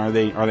here? Are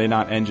they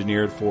not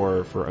engineered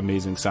for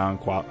amazing sound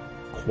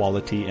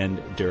quality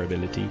and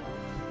durability?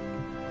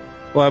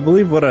 Well, I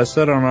believe what I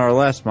said on our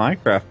last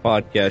Minecraft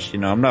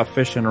podcast, I'm not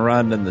fishing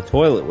around in the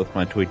toilet with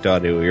my Tweaked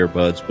Audio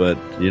earbuds, but,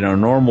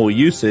 normal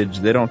usage,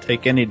 they don't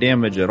take any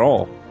damage at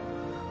all.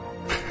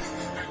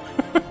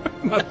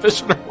 Not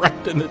fishing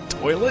around in the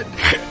toilet?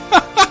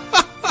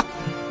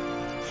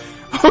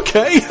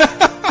 Okay.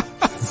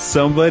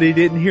 Somebody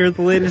didn't hear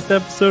the latest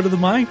episode of the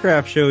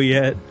Minecraft show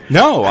yet.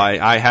 No,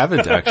 I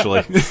haven't,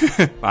 actually.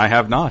 I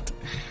have not.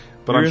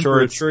 But I'm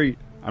sure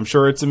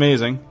it's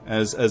amazing,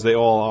 as they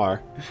all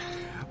are.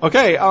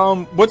 Okay,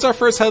 what's our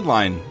first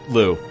headline,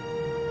 Lou?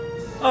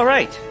 All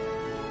right.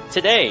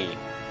 Today,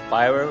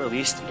 BioWare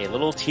released a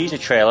little teaser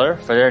trailer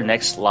for their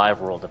next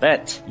Live World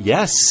event.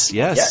 Yes.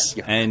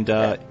 And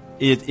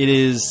it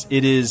is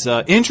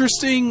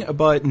interesting,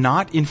 but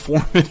not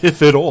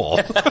informative at all.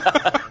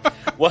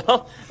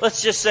 Well,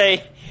 let's just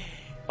say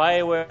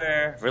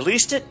BioWare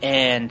released it,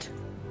 and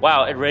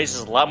wow, it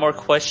raises a lot more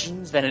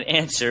questions than it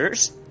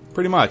answers.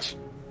 Pretty much.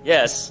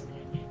 Yes.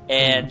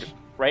 And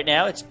right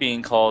now, it's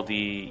being called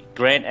the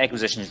Grand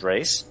Acquisitions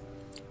Race,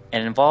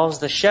 and it involves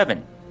the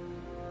Shevan,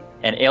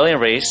 an alien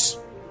race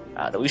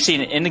that we've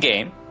seen in the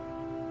game.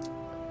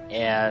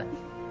 And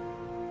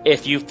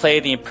if you've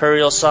played the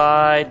Imperial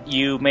side,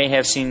 you may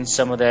have seen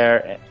some of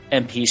their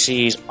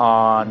NPCs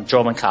on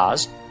Droman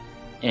Kaz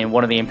in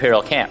one of the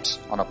Imperial camps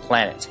on a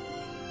planet.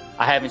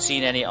 I haven't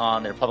seen any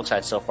on the Republic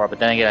side so far, but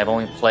then again, I've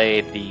only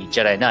played the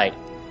Jedi Knight,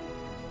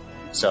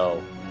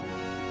 so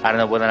I don't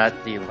know whether or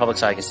not the Republic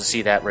side gets to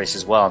see that race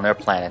as well on their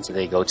planets that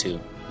they go to.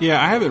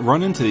 Yeah, I haven't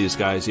run into these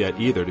guys yet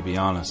either, to be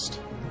honest.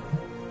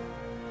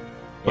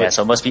 Yeah,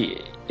 so it must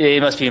be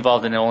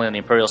involved in only on the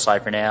Imperial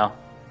side for now.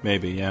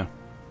 Maybe, yeah.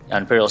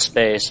 On Imperial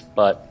space,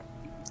 but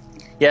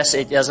yes,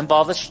 it does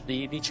involve the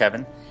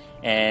Cheven,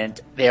 and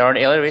they are an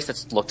alien race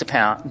that's looked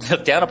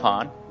down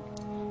upon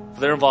for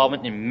their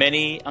involvement in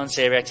many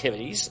unsavory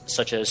activities,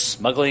 such as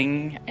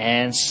smuggling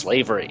and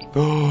slavery.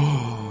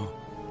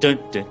 Dun,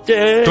 dun,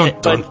 dun.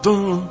 Dun, dun,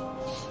 dun.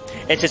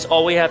 And since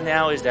all we have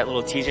now is that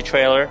little teaser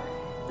trailer,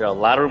 there are a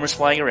lot of rumors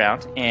flying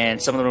around,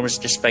 and some of the rumors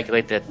just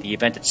speculate that the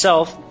event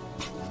itself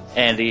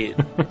and the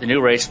new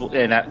race will,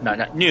 and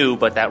not new,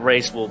 but that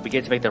race will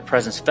begin to make their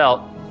presence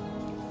felt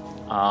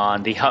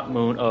on the hot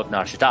moon of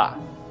Nar Shaddaa.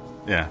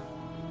 Yeah,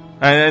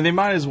 and they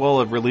might as well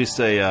have released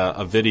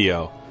a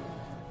video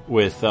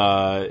with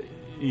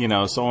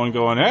someone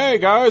going, "Hey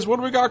guys, what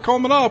do we got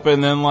coming up?"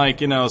 And then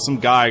some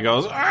guy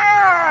goes,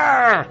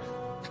 "Ah,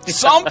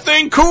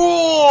 something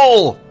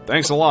cool."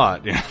 Thanks a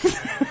lot. Yeah.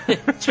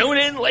 Tune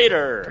in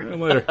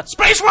later.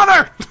 Space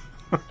weather.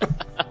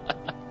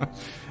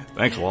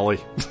 Thanks, Wally.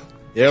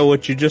 Yeah,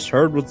 what you just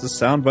heard was the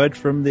soundbite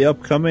from the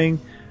upcoming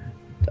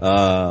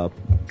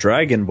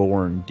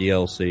Dragonborn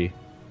DLC.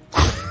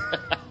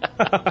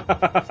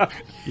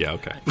 Yeah,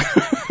 okay.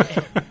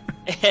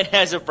 And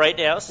as of right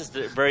now, since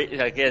there's very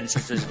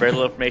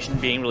little information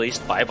being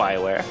released by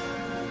BioWare,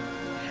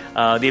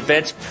 the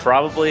event's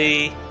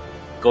probably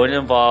going to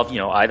involve,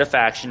 either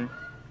faction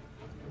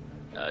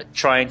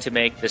trying to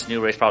make this new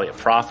race probably a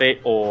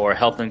profit or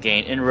help them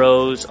gain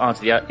inroads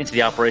into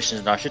the operations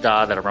of Nar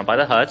Shaddaa that are run by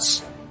the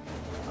Hutts.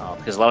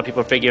 Because a lot of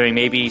people are figuring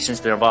maybe since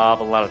they're involved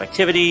in a lot of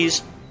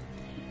activities,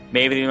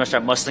 maybe they're going to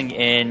start muscling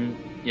in,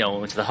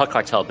 into the Hutt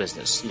cartel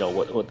business.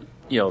 What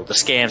the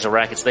scams or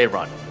rackets they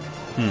run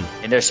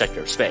in their sector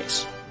of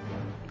space.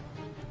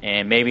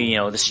 And maybe,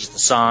 this is just a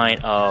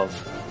sign of,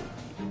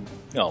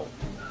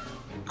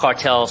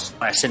 cartels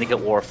 /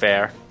 syndicate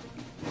warfare,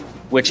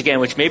 which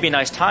may be a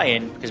nice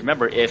tie-in, because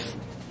remember, if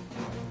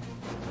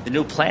the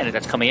new planet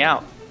that's coming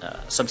out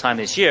sometime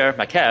this year,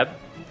 Makeb,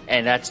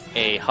 and that's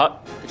a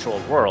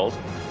Hutt-controlled world,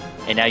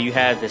 and now you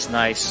have this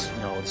nice,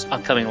 this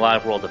upcoming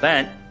live world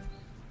event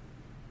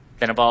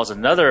that involves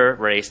another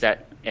race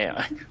that,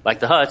 like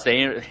the Hutts,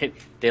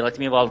 they like to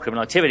be involved in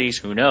criminal activities.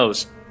 Who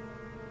knows?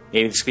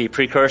 Maybe this could be a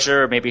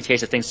precursor, maybe a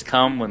taste of things to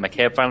come when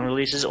Makeb finally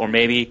releases, or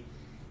maybe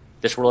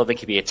this world event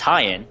could be a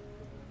tie-in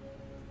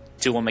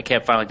to when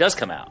Makeb finally does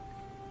come out.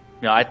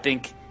 I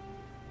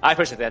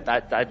personally think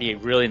that'd be a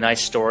really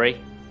nice story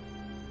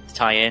to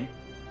tie in.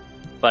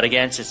 But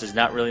again, since there's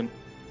not really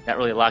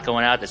a lot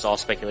going out, it's all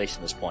speculation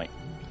at this point.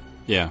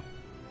 Yeah.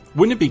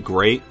 Wouldn't it be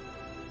great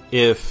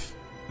if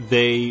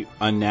they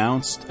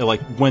announced,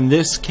 when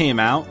this came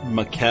out,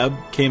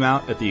 Makeb came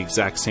out at the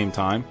exact same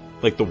time?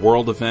 Like the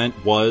world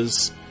event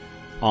was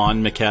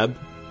on Makeb,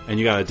 and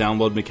you got to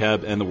download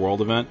Makeb and the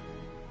world event?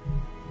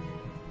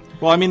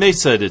 Well, they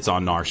said it's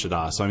on Nar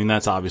Shaddaa, so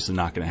that's obviously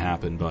not going to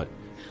happen, but...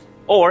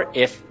 Or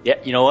if,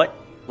 you know what?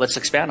 Let's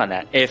expand on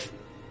that. If,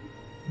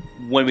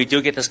 when we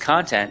do get this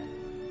content,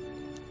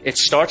 it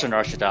starts on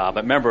Nar Shaddaa,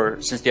 but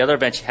remember, since the other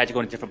events had to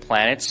go to different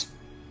planets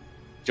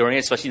during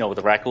it, especially, with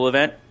the Rakul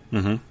event,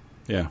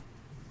 yeah,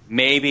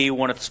 maybe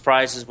one of the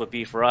surprises would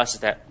be for us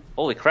is that,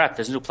 holy crap,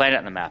 there's a new planet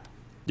on the map.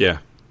 Yeah.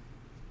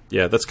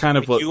 Yeah, that's kind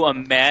of what... you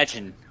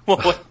imagine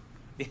what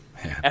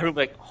everyone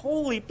like,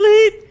 holy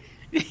bleep,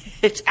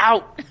 it's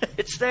out.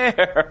 It's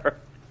there.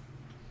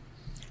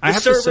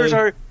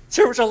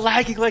 Servers are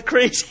lagging like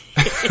crazy.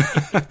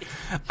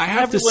 I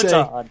have to say,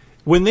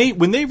 when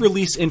they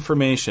release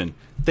information,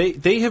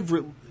 they have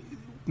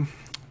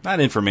not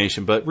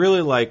information, but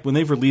really when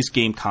they've released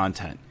game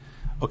content.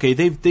 Okay,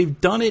 they've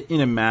done it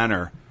in a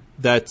manner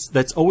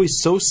that's always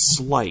so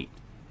slight,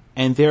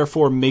 and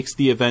therefore makes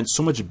the event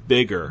so much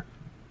bigger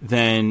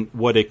than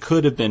what it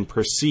could have been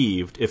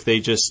perceived if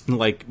they just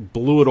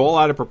blew it all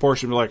out of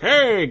proportion. Be like,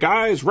 hey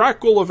guys,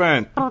 Rakul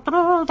event, the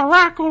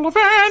Rakul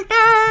event.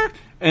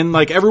 And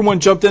everyone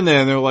jumped in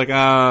there and they were like,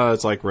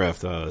 it's like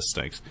Rift, it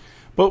stinks.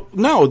 But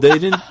no, they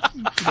didn't.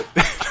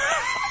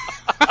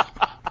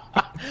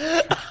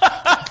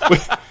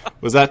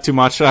 Was that too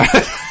much?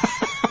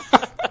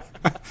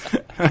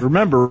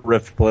 Remember,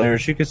 Rift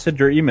players, you can send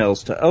your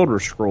emails to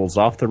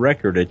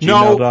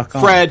elderscrollsofftherecord@gmail.com. No,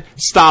 Fred,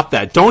 stop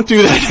that. Don't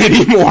do that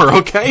anymore,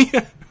 okay?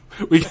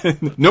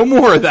 No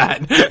more of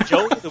that.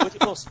 Joe, the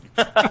Wicked Wilson.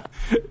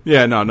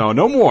 Yeah,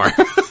 no more.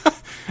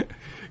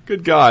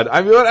 Good God.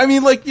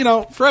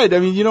 Fred,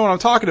 you know what I'm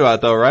talking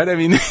about, though, right?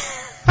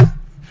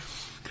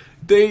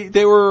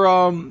 They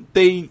were,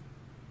 they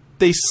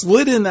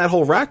slid in that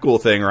whole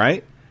Rakul thing,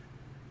 right?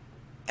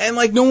 And,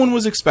 no one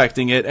was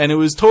expecting it, and it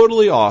was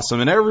totally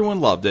awesome, and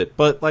everyone loved it.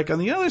 But, on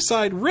the other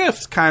side,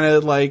 Rift kind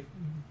of,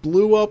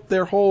 blew up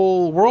their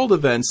whole world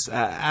events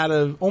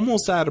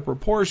almost out of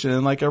proportion,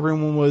 and,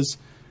 everyone was,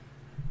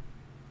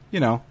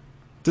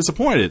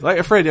 disappointed.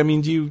 Fred,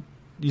 do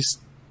you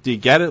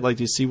get it?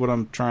 Do you see what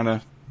I'm trying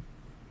to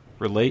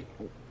relate?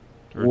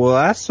 Well,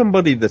 as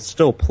somebody that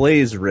still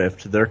plays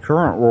Rift, their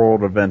current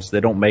world events, they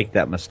don't make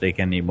that mistake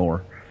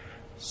anymore.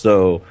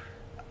 So,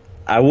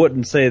 I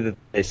wouldn't say that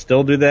they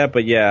still do that,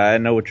 but yeah, I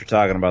know what you're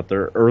talking about.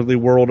 Their early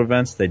world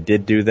events, they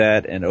did do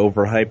that and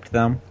overhyped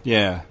them.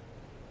 Yeah.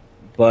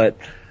 But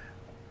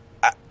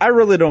I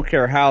really don't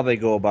care how they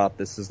go about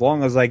this, as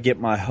long as I get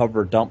my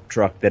hover dump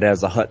truck that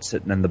has a Hutt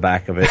sitting in the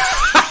back of it.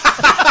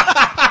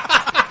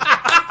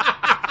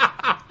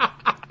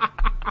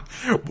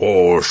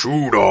 Oh,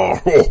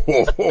 shooter. Beep,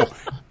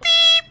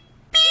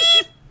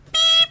 beep,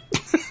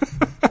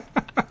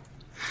 beep.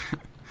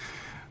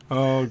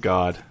 Oh,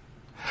 God.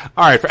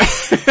 All right,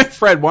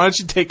 Fred, why don't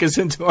you take us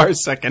into our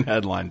second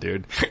headline,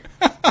 dude?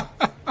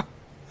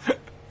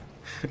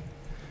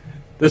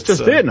 This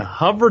just in.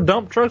 Hover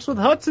dump trucks with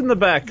huts in the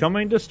back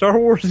coming to Star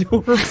Wars The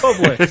Old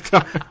Republic.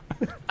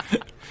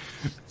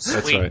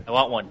 Sweet, right. I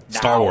want one now.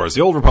 Star Wars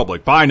The Old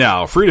Republic. Buy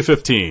now. Free to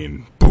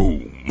 15.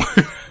 Boom.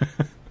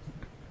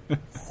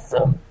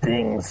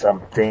 Something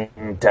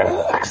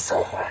dark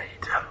side.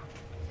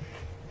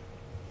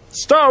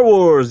 Star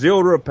Wars The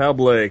Old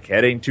Republic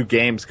heading to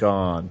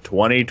GamesCon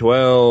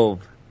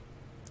 2012.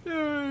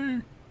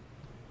 Yay.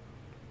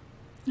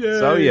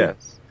 So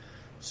yes,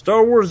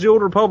 Star Wars The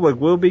Old Republic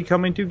will be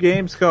coming to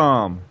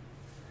Gamescom,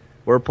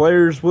 where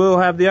players will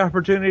have the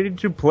opportunity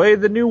to play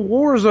the new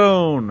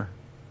Warzone.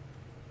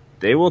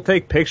 They will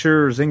take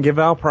pictures and give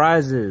out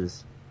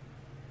prizes.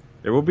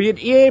 There will be an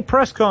EA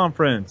press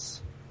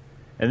conference,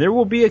 and there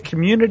will be a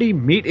community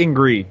meet and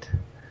greet,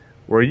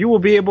 where you will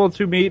be able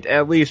to meet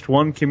at least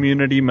one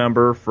community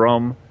member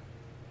from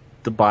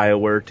the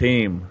BioWare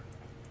team.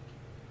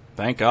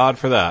 Thank God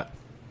for that.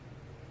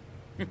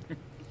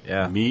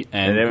 Yeah. Meet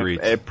and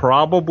greet. It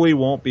probably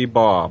won't be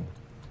Bob.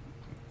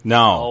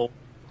 No. Oh,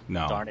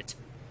 No. darn it.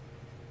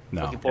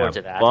 No. Looking forward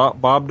to that.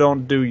 Bob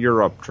don't do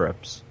Europe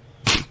trips.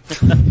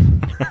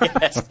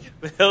 Yes.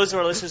 For those of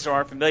our listeners who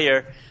aren't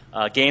familiar,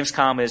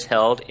 Gamescom is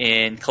held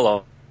in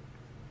Cologne,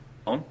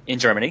 in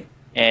Germany.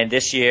 And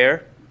this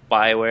year,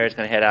 BioWare is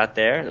going to head out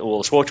there.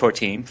 Well, the SWTOR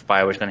team for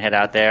BioWare is going to head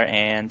out there.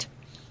 And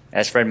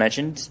as Fred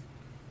mentioned,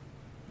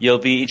 you'll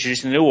be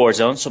introducing the new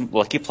Warzone. Some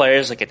lucky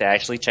players that get to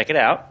actually check it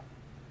out.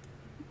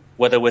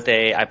 Whether with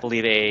I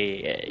believe,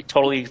 a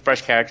totally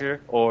fresh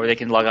character, or they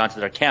can log on to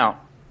their account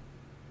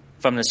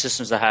from the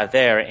systems they have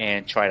there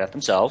and try it out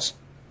themselves.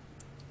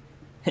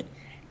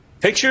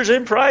 Pictures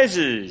and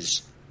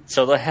prizes.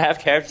 So they'll have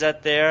characters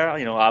out there,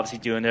 obviously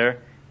doing their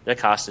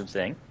costume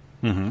thing.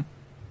 Mm-hmm.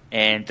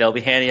 And they'll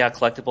be handing out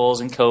collectibles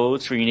and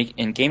codes for unique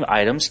in-game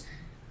items.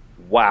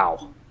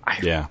 Wow.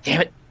 Yeah.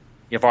 Damn it.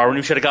 If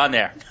our should have gone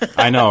there.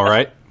 I know,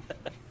 right?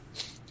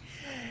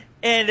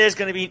 And there's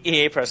going to be an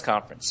EA press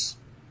conference,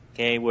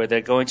 okay, where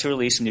they're going to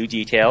release some new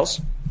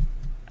details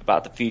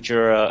about the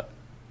future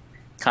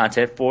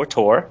content for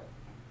TOR,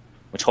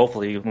 which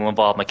hopefully will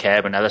involve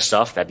McCabe and other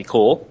stuff. That'd be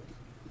cool.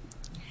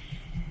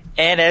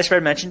 And as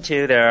Fred mentioned,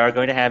 too, they are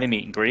going to have a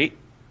meet and greet.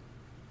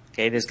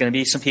 Okay, there's going to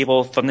be some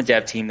people from the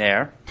dev team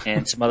there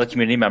and some other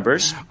community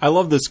members. I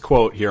love this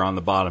quote here on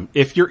the bottom.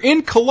 If you're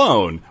in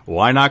Cologne,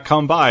 why not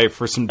come by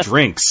for some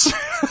drinks?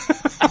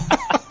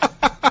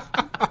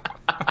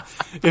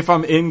 If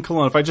I'm in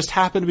Cologne, if I just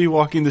happen to be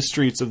walking the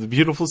streets of the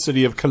beautiful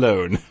city of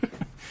Cologne,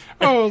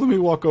 let me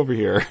walk over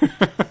here.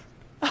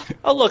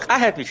 Oh, look, I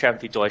have to be traveling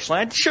through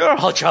Deutschland. Sure,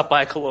 I'll drop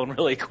by Cologne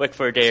really quick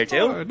for a day or two.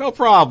 Oh, no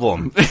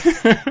problem.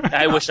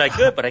 I wish I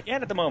could, but I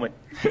can't at the moment.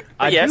 But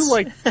I yes. do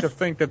like to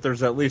think that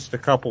there's at least a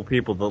couple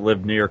people that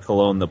live near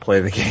Cologne that play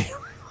the game.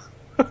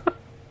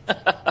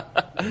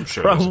 I'm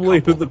sure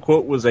Probably who the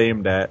quote was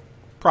aimed at.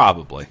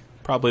 Probably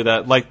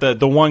that, like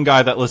the one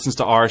guy that listens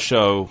to our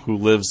show who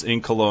lives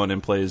in Cologne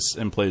and plays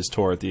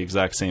TOR at the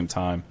exact same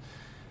time.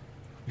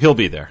 He'll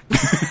be there.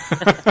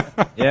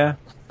 Yeah,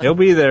 he'll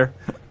be there.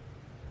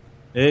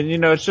 And,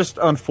 it's just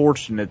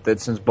unfortunate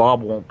that since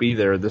Bob won't be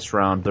there this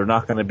round, they're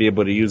not going to be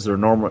able to use their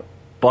normal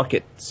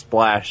bucket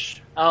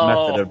splash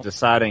method of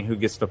deciding who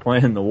gets to play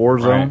in the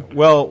Warzone. Right.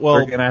 Well,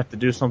 they're going to have to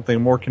do something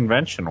more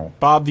conventional.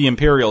 Bob, the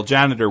Imperial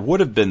Janitor,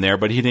 would have been there,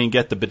 but he didn't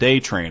get the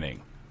bidet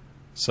training.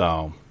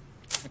 So,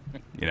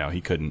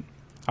 he couldn't.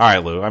 All right,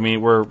 Lou. I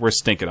mean, we're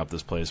stinking up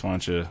this place. Why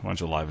don't you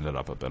liven it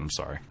up a bit? I'm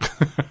sorry.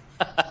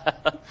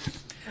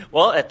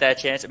 Well, at that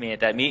chance, at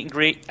that meet and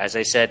greet, as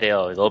I said,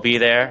 they'll be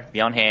there, be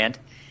on hand.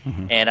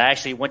 Mm-hmm. And I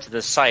actually went to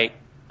the site,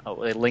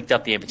 they linked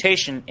up the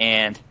invitation,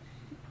 and,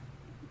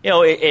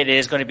 it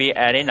is going to be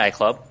at a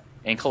nightclub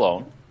in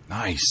Cologne.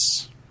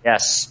 Nice.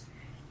 Yes.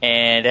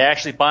 And they're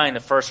actually buying the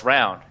first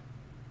round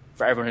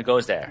for everyone who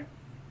goes there.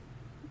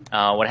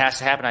 What has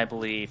to happen, I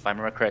believe, if I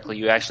remember correctly,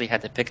 you actually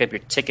have to pick up your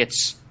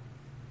tickets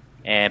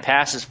and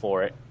passes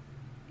for it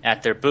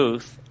at their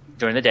booth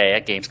during the day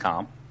at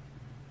Gamescom.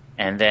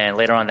 And then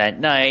later on that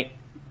night,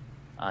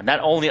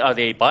 not only are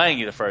they buying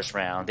you the first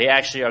round, they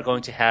actually are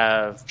going to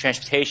have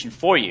transportation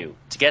for you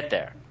to get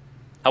there.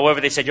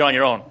 However, they said you're on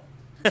your own.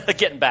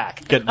 Getting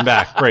back.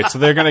 Great. So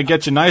they're going to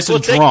get you nice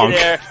and take drunk. You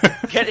there,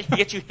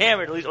 get you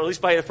hammered, or at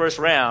least by the first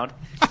round.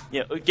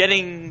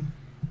 Getting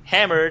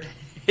hammered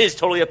is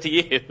totally up to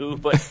you,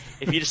 but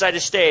if you decide to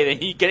stay,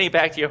 then getting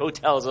back to your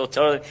hotel is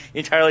totally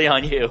entirely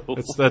on you.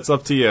 That's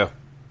up to you.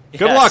 Yes.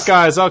 Good luck,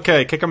 guys.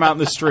 Okay, kick them out in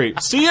the street.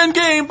 See you in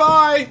game.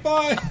 Bye.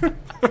 Bye.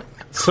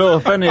 So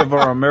if any of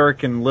our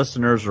American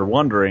listeners are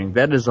wondering,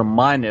 that is a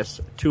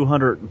minus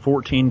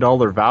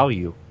 $214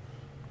 value.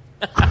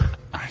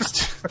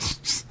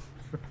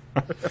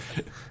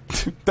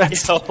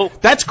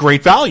 That's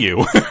great value.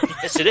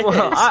 Yes, it is.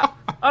 Well,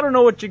 I don't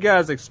know what you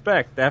guys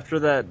expect. After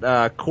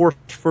that course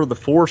for the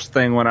Force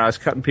thing, when I was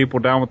cutting people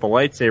down with the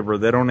lightsaber,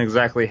 they don't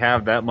exactly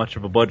have that much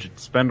of a budget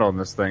to spend on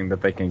this thing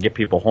that they can get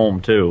people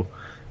home, too.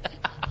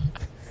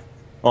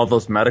 All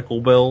those medical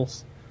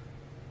bills,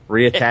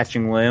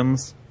 reattaching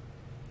limbs.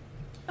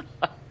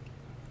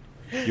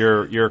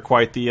 You're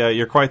quite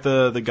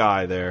the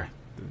guy there.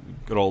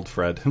 Good old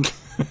Fred.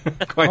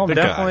 Quite I'm the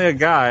definitely guy. a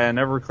guy. I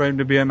never claimed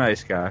to be a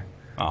nice guy.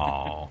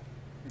 Oh.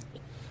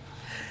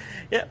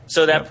 Yeah.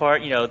 So that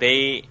part,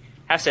 they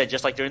have said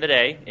just like during the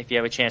day, if you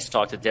have a chance to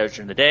talk to the devs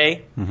during the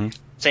day,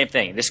 same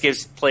thing. This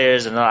gives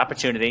players an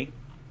opportunity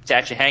to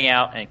actually hang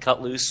out and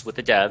cut loose with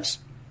the devs,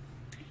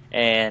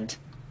 and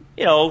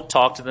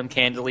talk to them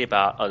candidly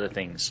about other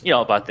things,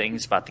 about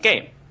the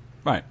game.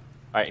 Right.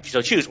 All right, if you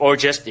so choose, or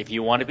just if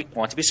you want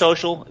to be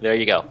social, there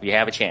you go. You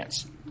have a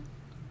chance.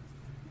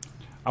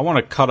 I want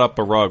to cut up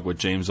a rug with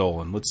James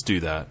Olin. Let's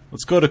do that.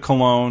 Let's go to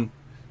Cologne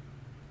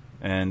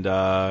and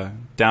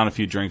down a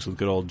few drinks with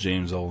good old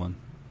James Olin.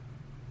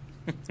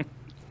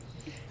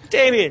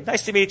 Damien,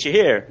 nice to meet you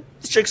here.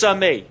 This drink's on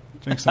me.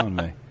 Drinks on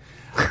me.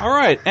 All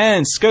right,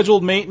 and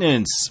scheduled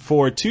maintenance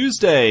for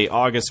Tuesday,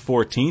 August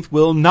 14th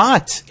will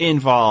not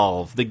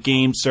involve the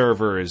game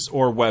servers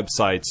or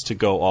websites to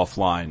go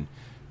offline.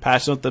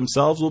 Patch notes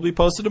themselves will be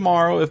posted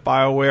tomorrow if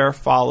BioWare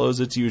follows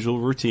its usual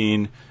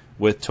routine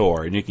with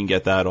Tor, and you can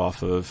get that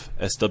off of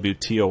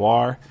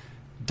SWTOR.com.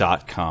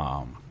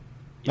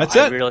 That's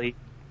it.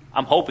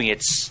 I'm hoping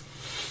it's...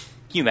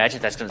 Can you imagine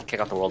if that's going to kick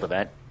off the world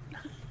event?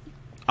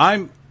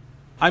 I'm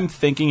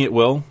thinking it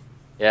will.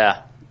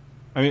 Yeah.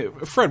 I mean,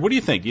 Fred, what do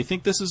you think? Do you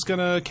think this is going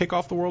to kick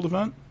off the world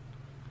event?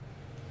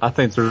 I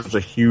think there's a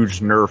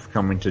huge nerf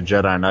coming to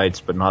Jedi Knights,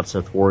 but not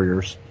Sith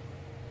Warriors.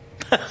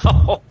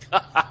 Oh,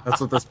 God.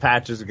 That's what this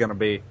patch is going to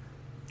be.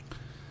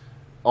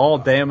 All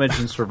damage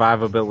and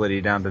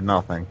survivability down to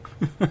nothing.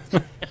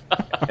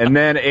 And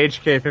then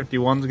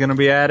HK-51 is going to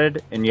be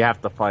added, and you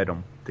have to fight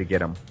them to get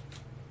them.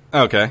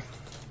 Okay.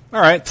 All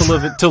right.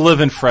 To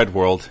live in Fred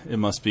world, it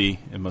must be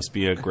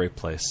a great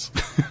place.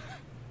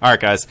 All right,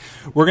 guys.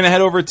 We're going to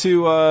head over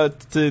to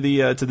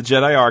the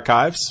Jedi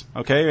Archives,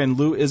 okay? And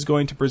Lou is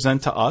going to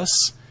present to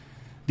us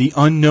the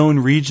unknown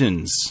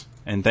regions.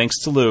 And thanks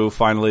to Lou,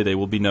 finally they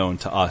will be known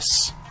to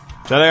us.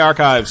 Jedi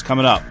Archives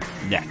coming up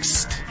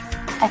next.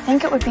 I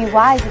think it would be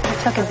wise if you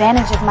took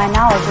advantage of my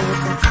knowledge in this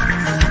instance.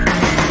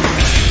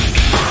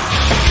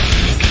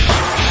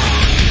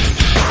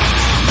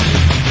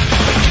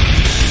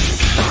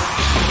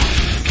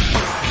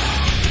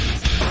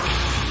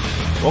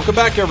 Welcome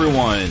back,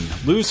 everyone.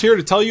 Lou's here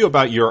to tell you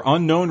about your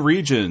unknown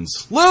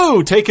regions.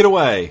 Lou, take it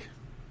away.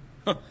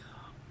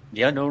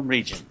 The unknown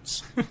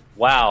regions.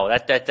 Wow,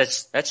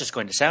 that's just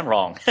going to sound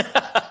wrong.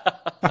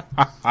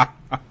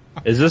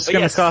 Is this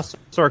going to cost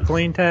us our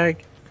clean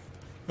tag?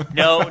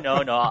 No.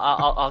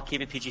 I'll keep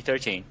it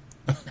PG-13.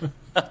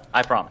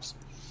 I promise.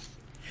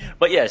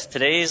 But yes,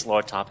 today's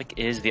lore topic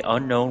is the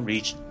unknown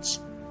regions.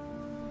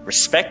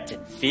 Respect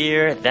and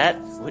fear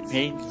that what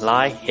may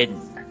lie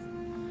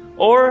hidden.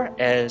 Or,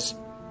 as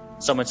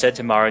someone said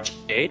to Mara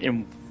Jade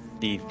in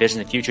the Vision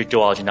of the Future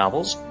duology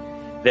novels,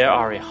 there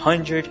are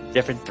 100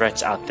 different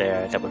threats out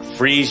there that would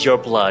freeze your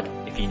blood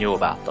if you knew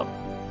about them.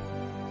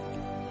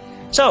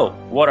 So,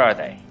 what are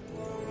they?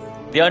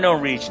 The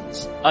unknown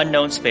regions,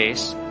 unknown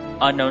space,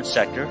 unknown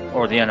sector,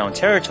 or the unknown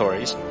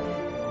territories.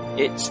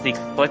 It's the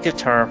collective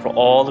term for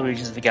all the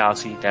regions of the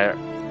galaxy that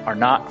are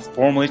not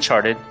formally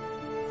charted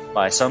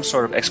by some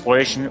sort of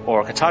exploration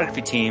or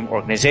cartography team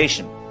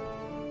organization.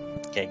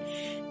 Okay.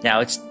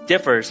 Now, it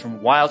differs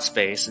from wild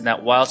space, and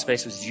that wild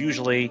space was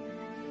usually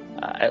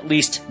at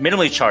least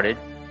minimally charted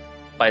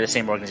by the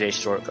same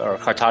organization or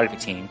cartography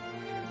team,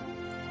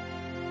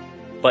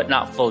 but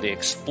not fully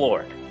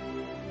explored.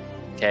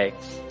 Okay?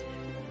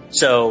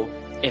 So,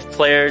 if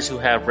players who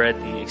have read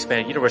the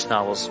Expanded Universe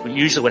novels,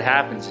 usually what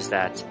happens is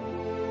that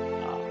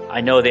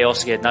I know they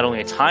also get not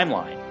only a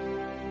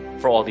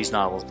timeline for all these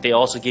novels, but they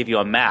also give you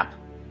a map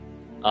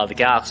of the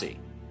galaxy,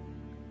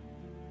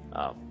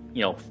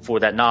 for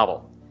that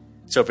novel.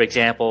 So, for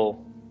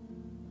example,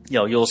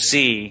 you'll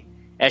see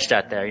etched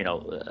out there,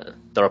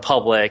 the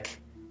Republic,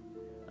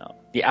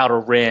 the Outer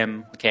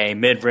Rim, okay,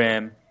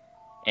 Mid-Rim,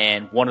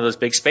 and one of those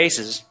big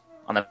spaces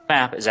on the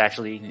map is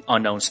actually the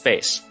unknown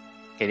space,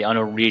 okay, the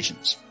unknown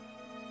regions.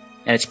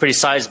 And it's a pretty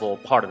sizable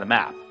part of the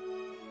map.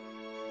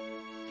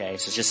 Okay,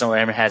 so it's just so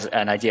everyone has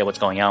an idea what's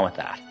going on with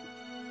that.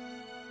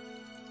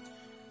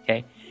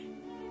 Okay.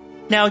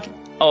 Now,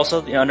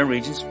 also, the unknown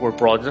regions were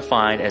broadly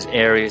defined as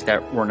areas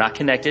that were not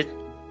connected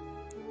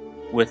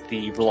with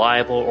the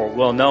reliable or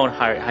well-known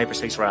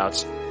hyperspace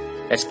routes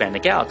that span the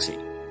galaxy.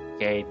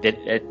 Okay,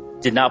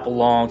 it did not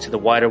belong to the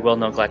wider,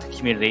 well-known galactic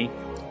community,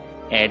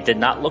 and did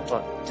not look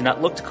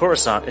to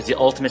Coruscant as the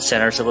ultimate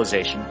center of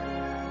civilization,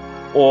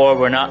 or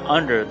were not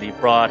under the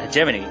broad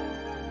hegemony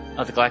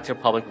of the Galactic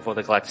Republic before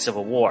the Galactic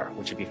Civil War,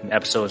 which would be from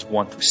episodes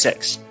 1 through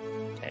 6.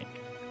 Okay.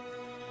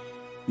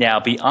 Now,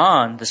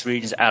 beyond this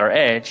region's outer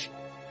edge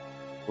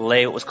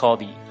lay what was called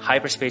the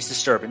hyperspace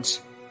disturbance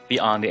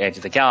beyond the edge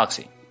of the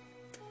galaxy.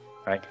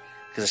 Right?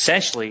 Because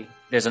essentially,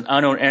 there's an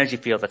unknown energy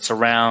field that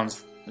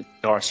surrounds the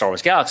Star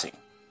Wars galaxy,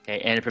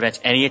 okay, and it prevents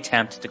any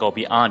attempt to go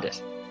beyond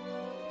it.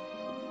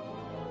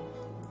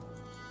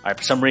 All right,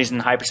 for some reason,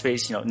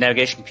 hyperspace,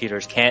 navigation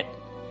computers can't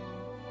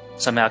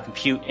somehow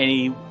compute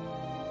any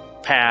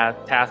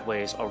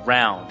pathways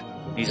around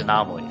these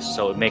anomalies.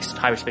 So it makes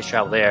hyperspace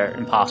travel there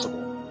impossible.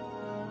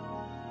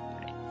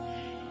 Okay.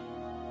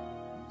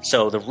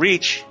 So the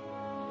reach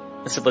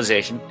of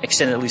civilization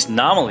extended at least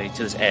nominally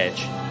to this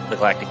edge of the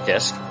galactic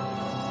disk.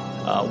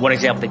 One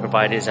example they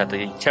provide is that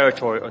the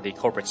territory or the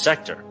corporate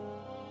sector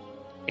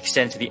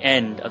extends to the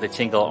end of the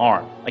Tingle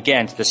arm.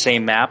 Again, to the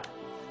same map.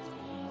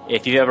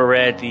 If you've ever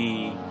read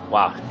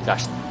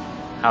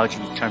how would you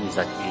term these?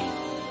 Like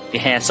the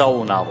Han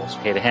Solo novels,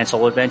 okay, the Han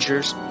Solo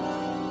adventures.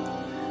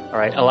 All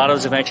right, a lot of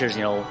those adventures,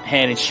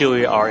 Han and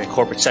Chewie are in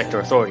corporate sector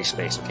authority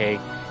space. Okay,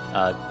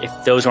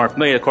 if those who aren't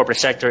familiar, the corporate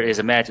sector is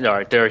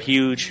they're a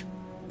huge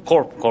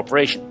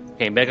corporation,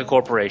 okay, mega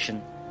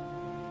corporation,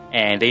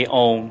 and they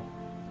own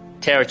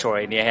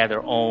territory and they have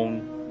their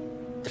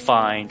own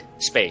defined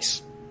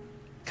space,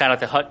 kind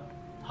of like the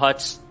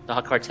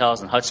Hutt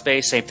cartels and Hutt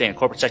space. Same thing.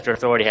 Corporate sector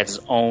authority has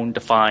its own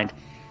defined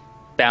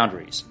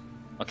boundaries.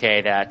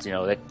 Okay, that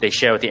that they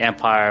share with the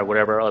Empire,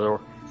 whatever other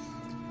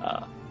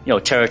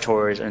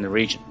territories in the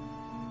region.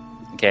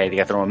 Okay, they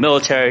got their own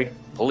military,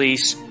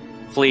 police,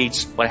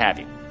 fleets, what have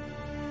you.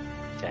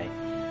 Okay,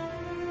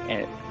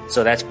 and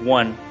so that's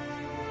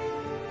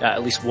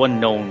at least one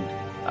known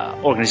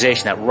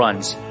organization that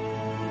runs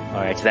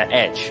to that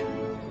edge.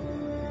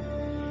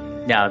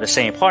 Now, the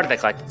same part of that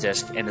galactic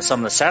disk and some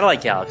of the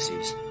satellite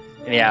galaxies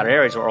in the outer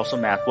areas are also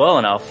mapped well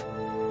enough.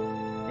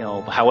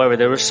 However,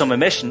 there were some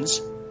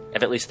emissions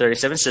of at least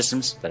 37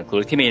 systems that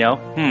included Camino.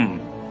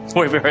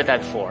 Where have we heard that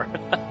before?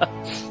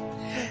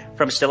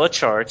 From stellar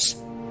charts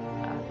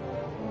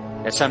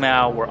that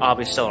somehow were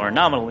obvious stellar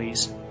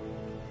anomalies.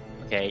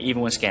 Okay,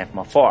 even when scanned from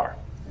afar.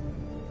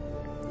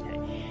 Okay.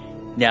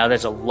 Now,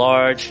 there's a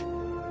large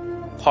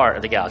part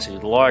of the galaxy, a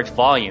large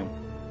volume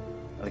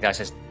of the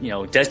galaxy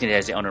that's designated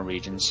as the unknown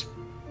regions.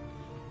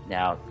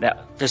 Now,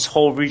 this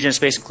whole region of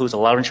space includes a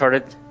lot of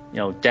uncharted,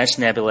 dense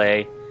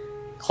nebulae,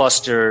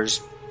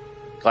 clusters,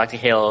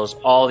 galactic halos,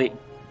 all the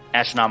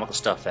astronomical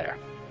stuff there.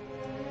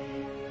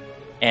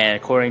 And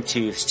according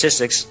to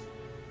statistics,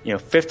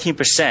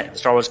 15% of the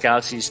Star Wars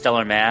galaxy's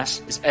stellar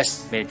mass is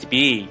estimated to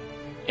be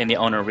in the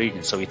unknown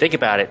region. So if you think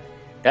about it,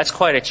 that's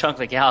quite a chunk of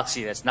the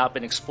galaxy that's not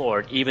been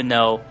explored, even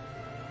though,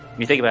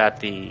 when you think about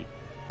the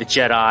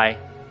Jedi,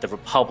 the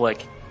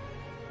Republic,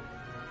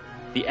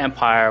 the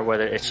Empire,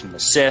 whether it's from the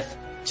Sith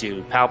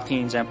to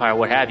Palpatine's Empire,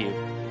 what have you,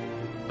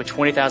 for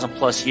 20,000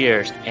 plus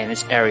years, and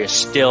this area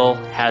still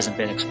hasn't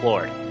been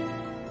explored.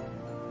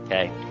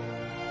 Okay?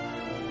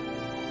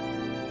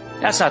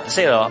 That's not to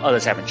say that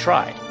others haven't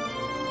tried.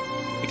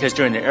 Because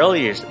during the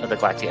early years of the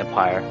Galactic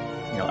Empire,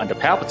 under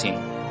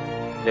Palpatine,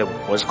 there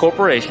was a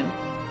corporation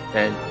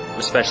that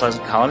was specialized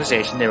in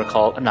colonization. They were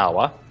called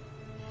Anawa.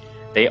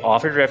 They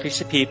offered refuge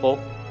to people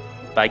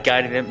by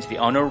guiding them into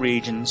the unknown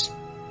regions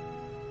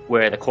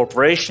where the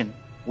corporation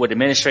would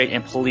administrate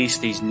and police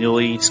these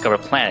newly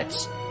discovered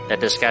planets that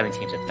their scouting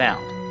teams had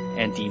found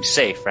and deemed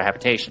safe for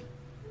habitation.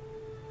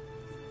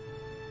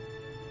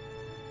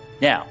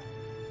 Now,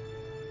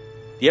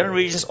 the unknown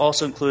regions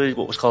also included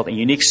what was called a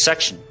unique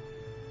section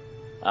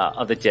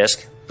of the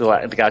disk, the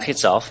galaxy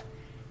itself,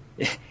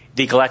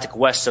 the galactic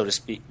west, so to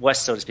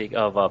speak,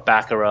 of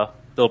Baccarat,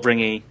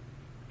 Bilbringi,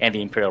 and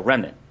the Imperial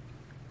Remnant.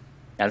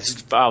 Now, this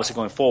is obviously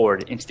going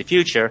forward into the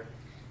future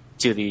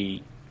to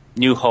the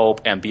New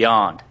Hope and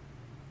beyond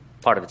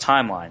part of the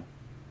timeline.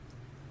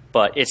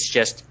 But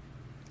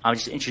I'm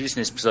just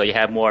introducing this so you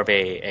have more of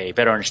a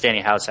better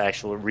understanding of how it's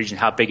actual region,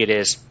 how big it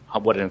is,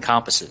 what it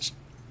encompasses.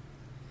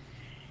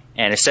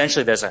 And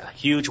essentially, there's a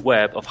huge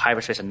web of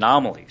hyperspace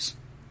anomalies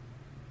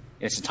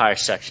in this entire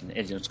section.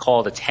 It's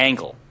called a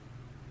tangle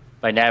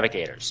by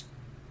navigators.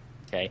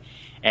 Okay,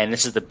 and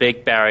this is the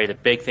big barrier, the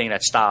big thing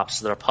that stops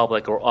the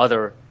Republic or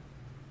other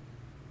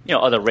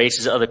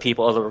races, other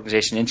people, other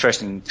organizations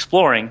interested in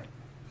exploring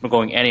from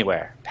going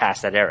anywhere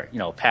past that area,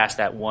 past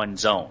that one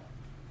zone.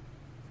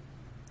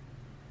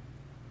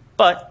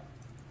 But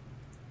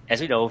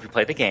as we know, if we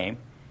play the game,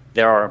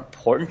 there are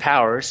important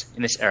powers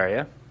in this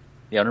area,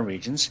 the unknown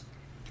regions.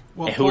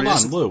 Well, hold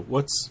on, Lou.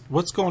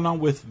 What's going on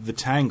with the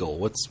tangle?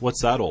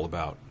 What's that all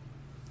about?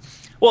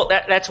 Well,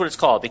 that's what it's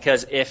called,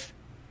 because if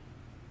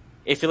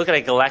you look at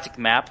a galactic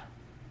map,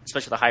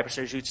 especially the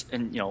hyperspace routes,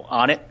 and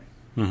on it,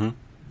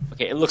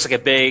 okay, it looks like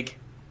a big,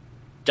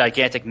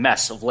 gigantic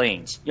mess of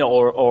lanes,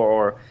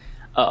 or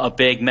a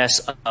big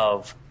mess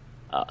of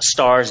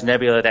stars,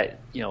 nebula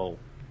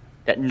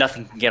that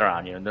nothing can get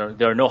around.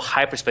 There are no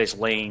hyperspace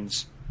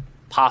lanes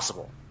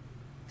possible.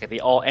 Okay,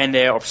 they all end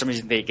there, or for some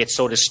reason they get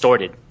so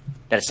distorted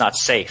that it's not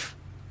safe.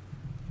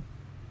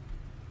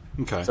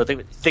 Okay. So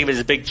think of it as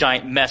a big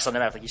giant mess on the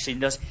map. Like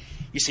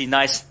you see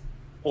nice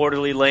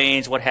orderly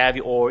lanes, what have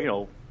you,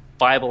 or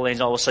Bible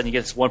lanes. All of a sudden, you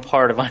get this one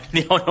part of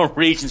the unknown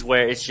regions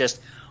where it's just,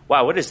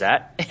 wow, what is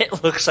that?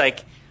 It looks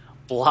like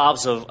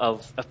blobs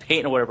of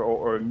paint or whatever,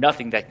 or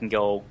nothing that can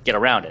go get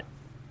around it.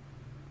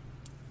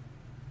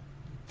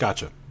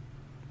 Gotcha.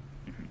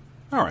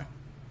 All right.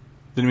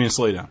 Didn't mean to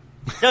slow you down.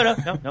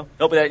 No.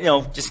 But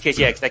that, just in case,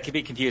 yeah, 'cause that could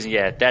be confusing.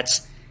 Yeah,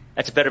 that's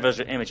a better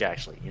visual image,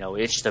 actually.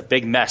 It's just a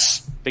big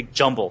mess, big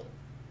jumble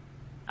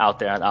out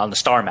there on the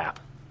star map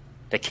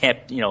that can't,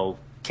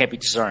 can't be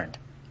discerned,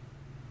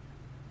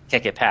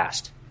 can't get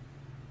past.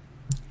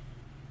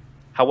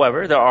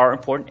 However, there are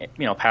important,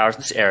 powers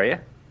in this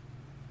area,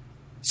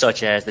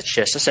 such as the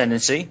Chiss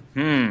Ascendancy.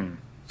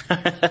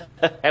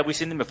 Have we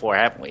seen them before,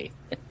 haven't we?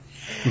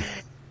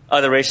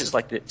 Other races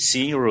like the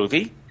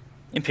Ruvi,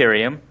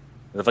 Imperium,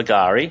 the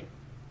Vagari,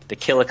 the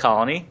Killik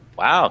Colony.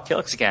 Wow,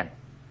 Killiks again.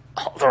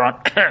 Hold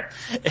on.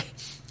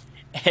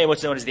 And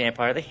what's known as the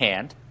Empire of the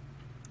Hand.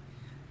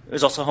 It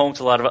was also home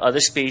to a lot of other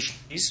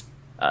species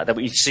that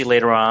we see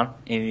later on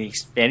in the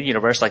expanded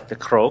universe, like the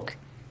Kroak,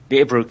 the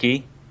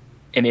Ibruki,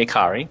 and the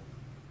Ikari.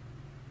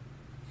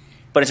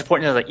 But it's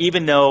important to know that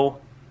even though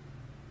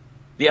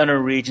the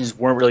unknown regions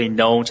weren't really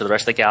known to the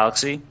rest of the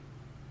galaxy,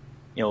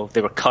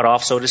 they were cut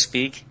off, so to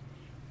speak,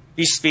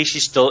 these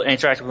species still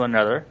interacted with one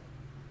another,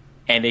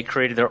 and they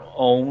created their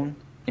own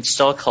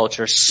installed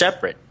culture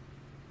separate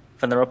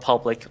from the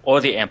Republic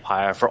or the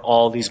Empire for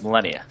all these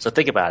millennia. So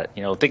think about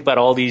it. Think about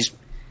all these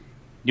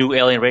new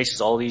alien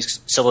races, all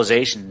these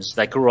civilizations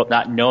that grew up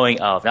not knowing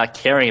of, not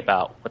caring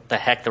about what the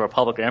heck the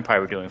Republic or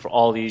Empire were doing for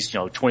all these,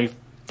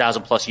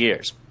 20,000 plus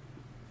years.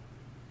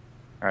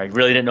 All right,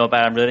 really didn't know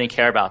about them, really didn't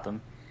care about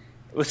them,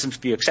 with some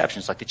few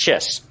exceptions, like the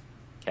Chiss.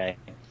 Okay.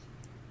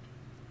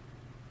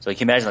 So you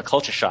can imagine the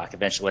culture shock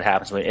eventually what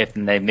happens if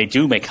they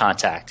do make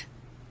contact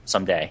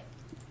someday.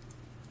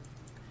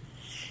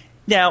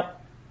 Now,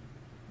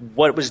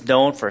 what was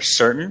known for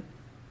certain,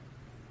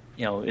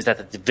 is that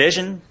the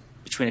division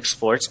between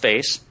explored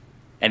space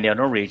and the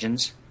unknown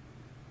regions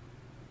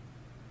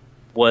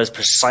was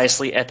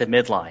precisely at the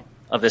midline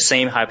of the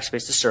same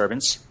hyperspace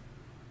disturbance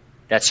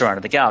that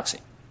surrounded the galaxy.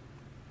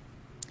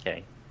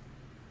 Okay.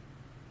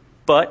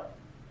 But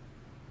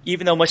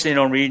even though much of the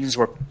unknown regions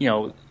were,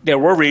 there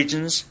were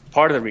regions,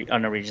 part of the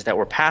unknown regions that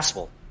were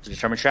passable to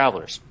determined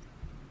travelers.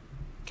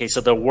 Okay,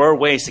 so there were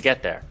ways to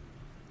get there.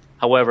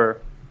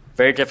 However,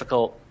 very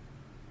difficult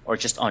or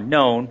just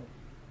unknown.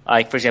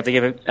 Like, for example, to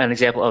give an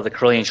example of the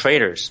Corellian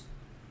traders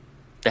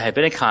that had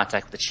been in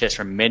contact with the Chiss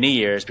for many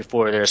years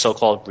before their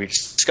so-called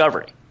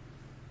rediscovery.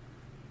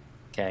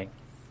 Okay.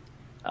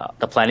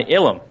 The planet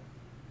Ilum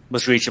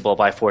was reachable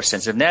by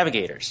Force-sensitive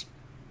navigators.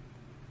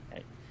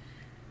 Okay.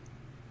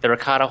 The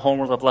Rakata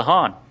homeworld of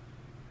Lahan,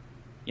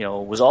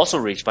 was also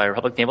reached by a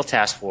Republic Naval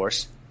Task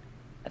Force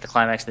at the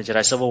climax of the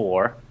Jedi Civil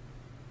War,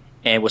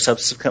 and was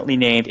subsequently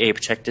named a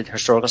protected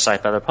historical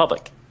site by the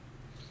Republic.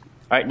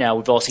 All right, now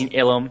we've all seen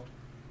Ilum,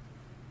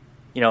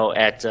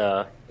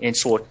 in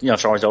Star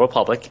Wars: The Old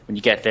Republic. When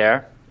you get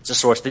there, it's a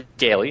source of the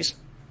dailies.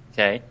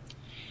 Okay,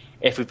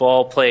 if we've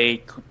all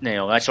played,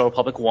 Star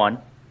Republic 1,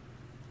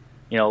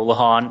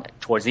 Lahan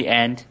towards the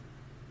end,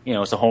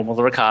 it's the home of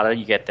the Rakata.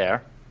 You get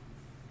there,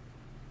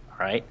 all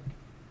right,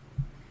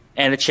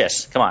 and the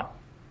Chiss. Come on,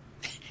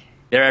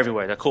 they're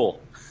everywhere. They're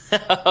cool.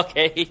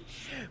 Okay,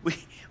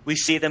 we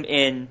see them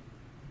in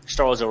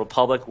Star Wars: The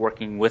Republic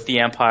working with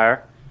the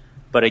Empire,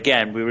 but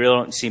again, we really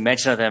don't see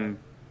mention of them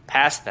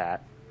past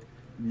that.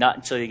 Not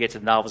until you get to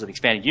the novels of the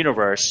expanded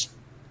universe,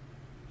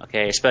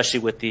 okay,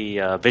 especially with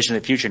the Vision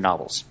of the Future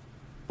novels,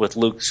 with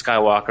Luke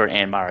Skywalker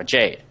and Mara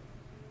Jade.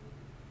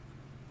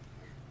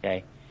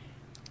 Okay.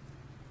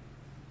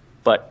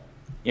 But,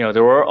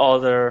 there were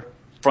other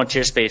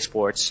frontier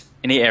spaceports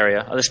in the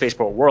area, other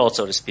spaceport worlds,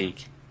 so to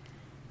speak,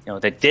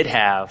 that did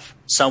have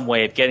some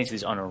way of getting to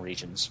these unknown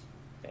regions.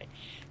 Okay.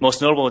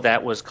 Most notable of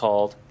that was the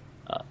world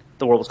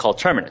was called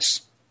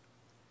Terminus.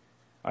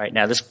 All right,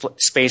 now this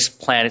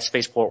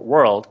spaceport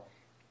world,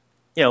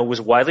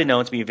 was widely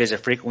known to be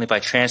visited frequently by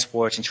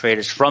transports and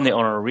traders from the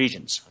unknown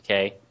regions.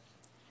 Okay,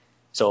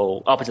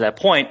 so up until that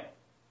point,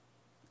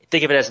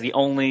 think of it as the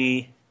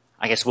only,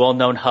 I guess,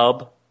 well-known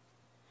hub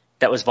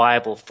that was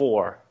viable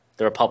for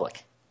the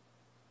Republic.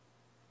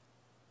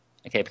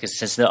 Okay, because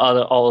since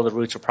all of the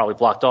routes were probably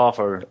blocked off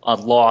or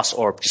lost,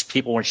 or just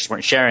people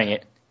weren't sharing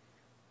it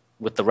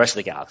with the rest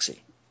of the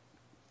galaxy.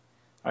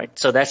 All right,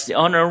 so that's the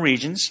unknown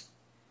regions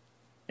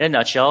in a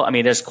nutshell. I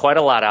mean, there's quite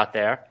a lot out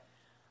there.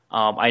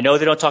 I know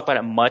they don't talk about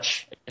it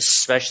much,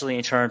 especially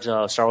in terms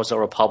of Star Wars: The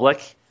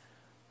Republic.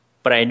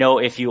 But I know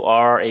if you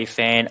are a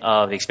fan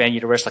of the expanded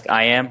universe, like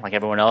I am, like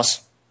everyone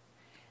else,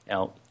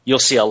 you'll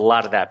see a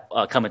lot of that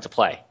come into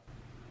play.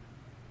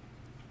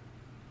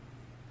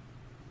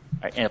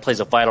 Right, and it plays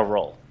a vital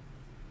role.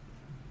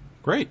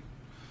 Great.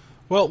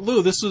 Well,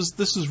 Lou, this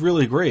is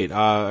really great.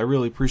 I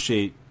really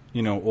appreciate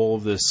all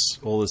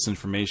this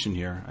information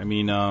here. I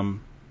mean,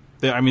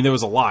 there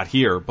was a lot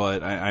here,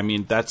 but I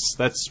mean that's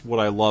what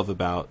I love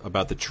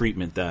about the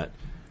treatment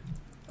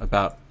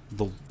about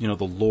the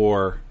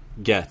lore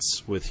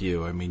gets with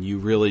you. I mean, you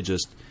really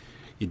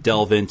you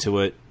delve into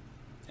it,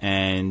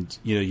 and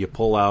you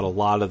pull out a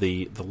lot of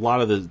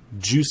the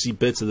juicy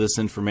bits of this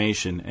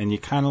information, and you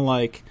kind of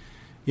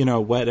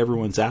whet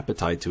everyone's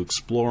appetite to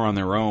explore on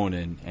their own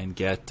and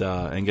get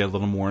a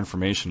little more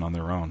information on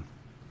their own.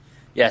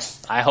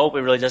 Yes, I hope it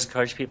really does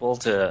encourage people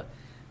to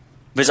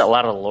visit a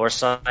lot of the lore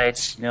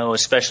sites,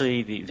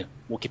 especially the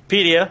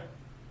Wikipedia,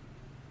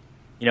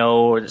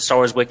 or the Star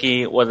Wars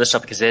Wiki, or the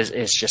stuff, because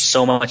there's just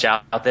so much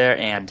out there,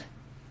 and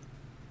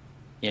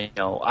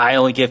I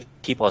only give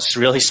people a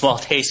really small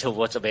taste of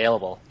what's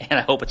available, and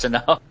I hope it's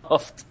enough.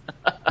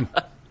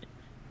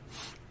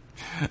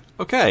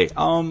 Okay,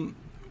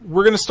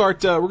 we're gonna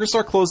start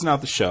closing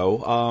out the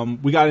show.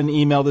 We got an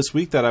email this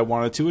week that I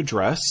wanted to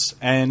address,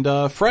 and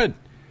Fred,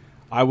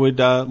 I would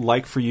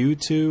like for you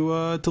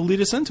to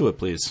lead us into it,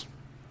 please.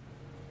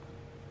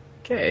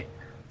 Okay,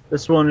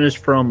 this one is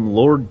from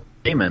Lord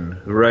Damon,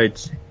 who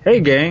writes,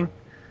 "Hey gang,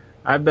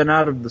 I've been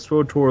out of the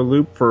SWTOR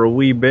loop for a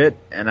wee bit,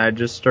 and I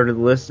just started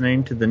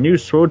listening to the new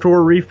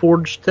SWTOR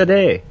Reforged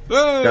today.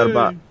 Hey! Got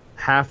about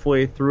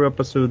halfway through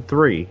episode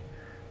 3.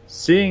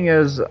 Seeing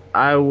as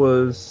I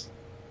was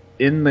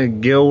in the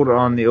guild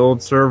on the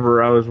old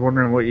server, I was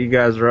wondering what you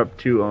guys are up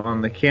to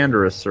on the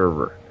Canderous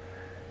server.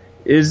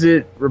 Is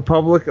it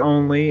Republic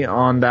only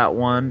on that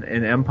one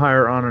and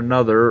Empire on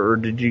another, or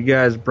did you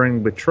guys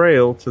bring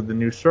Betrayal to the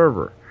new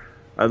server?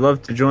 I'd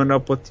love to join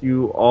up with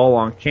you all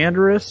on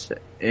Canderous,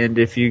 and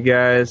if you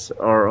guys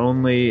are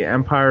only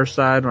Empire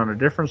side on a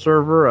different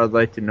server, I'd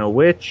like to know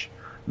which.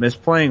 Miss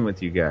playing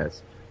with you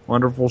guys.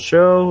 Wonderful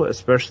show,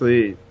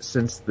 especially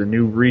since the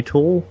new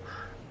retool.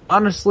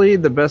 Honestly,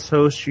 the best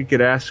host you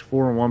could ask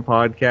for in one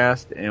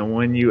podcast, and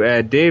when you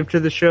add Dave to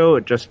the show,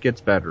 it just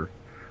gets better."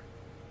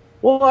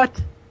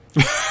 What?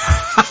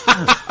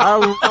 I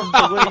love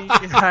the way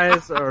you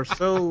guys are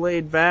so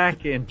laid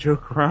back and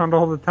joke around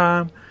all the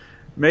time.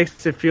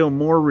 Makes it feel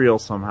more real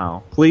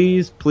somehow.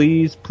 Please,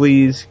 please,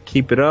 please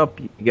keep it up.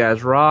 You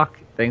guys rock.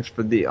 Thanks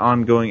for the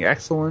ongoing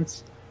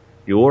excellence.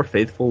 Your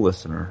faithful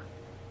listener,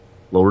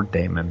 Lord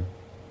Damon.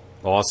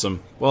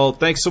 Awesome. Well,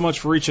 thanks so much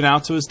for reaching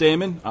out to us,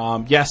 Damon.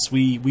 Yes,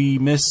 we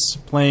miss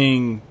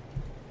playing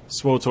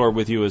SWTOR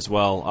with you as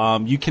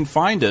well. You can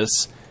find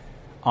us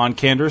on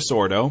Canderous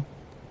Ordo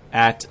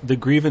at the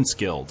Grievance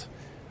Guild.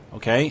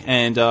 Okay,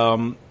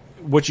 and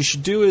what you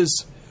should do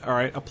is, all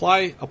right,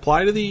 apply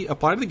to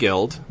the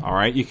guild. All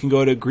right, you can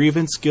go to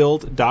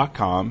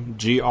grievanceguild.com,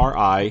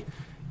 GRIEVANCE,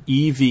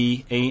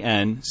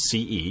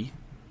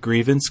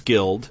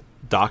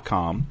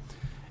 grievanceguild.com,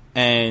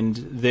 and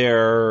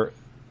their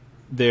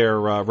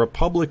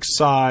Republic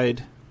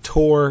side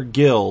Tor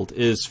guild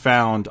is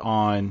found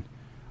on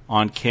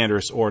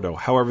Canderous Ordo.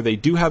 However, they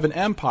do have an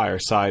Empire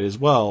side as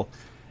well,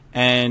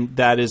 and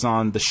that is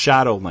on the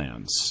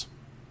Shadowlands.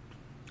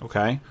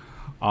 Okay.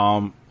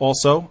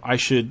 Also, I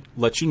should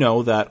let you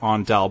know that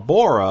on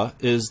Dalbora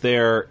is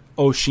their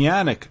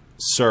Oceanic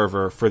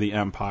server for the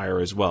Empire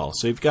as well.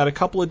 So you've got a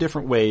couple of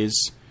different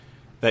ways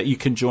that you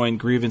can join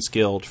Grievance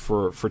Guild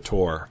for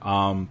Tor.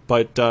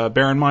 But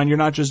bear in mind, you're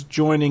not just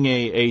joining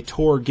a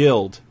Tor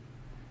guild.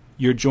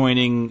 You're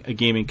joining a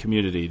gaming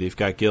community. They've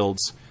got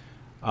guilds.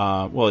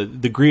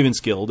 The Grievance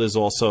Guild is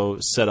also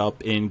set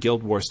up in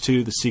Guild Wars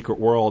 2, The Secret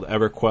World,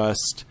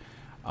 EverQuest,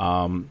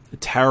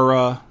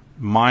 Terra,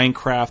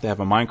 Minecraft. They have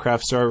a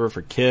Minecraft server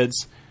for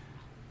kids,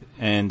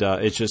 and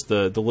it's just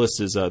the list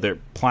is their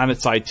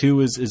PlanetSide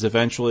 2 is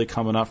eventually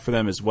coming up for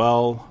them as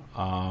well.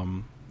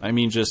 I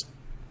mean, just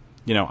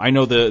I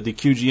know the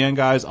QGN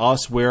guys,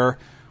 us, we're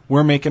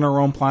making our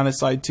own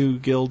PlanetSide 2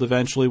 guild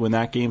eventually when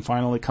that game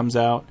finally comes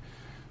out.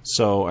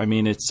 So I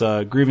mean, it's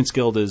Grievance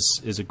Guild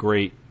is a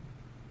great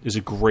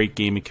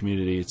gaming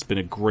community. It's been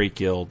a great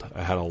guild.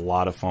 I had a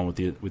lot of fun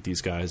with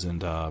these guys, and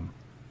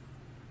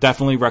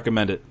definitely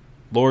recommend it.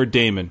 Lord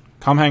Damon,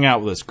 come hang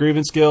out with us.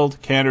 Grievance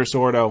Guild, Canderous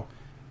Ordo.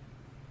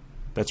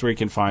 That's where you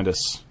can find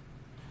us.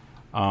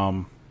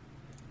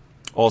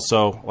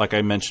 Also, like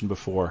I mentioned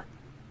before,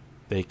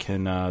 they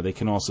can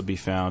also be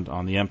found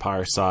on the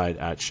Empire side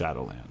at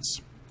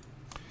Shadowlands.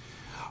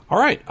 All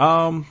right,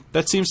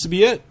 that seems to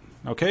be it.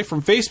 Okay,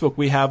 from Facebook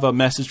we have a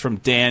message from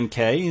Dan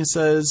K. He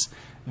says,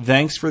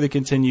 "Thanks for the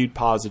continued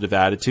positive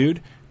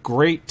attitude.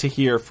 Great to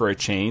hear for a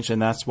change,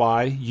 and that's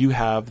why you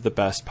have the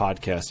best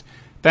podcast."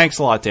 Thanks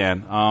a lot,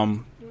 Dan.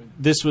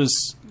 This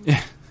was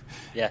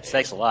Yes,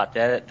 thanks a lot.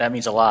 That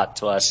means a lot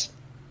to us.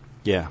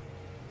 Yeah,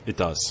 it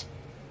does.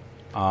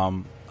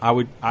 I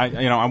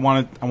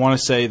want to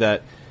say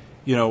that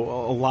a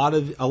lot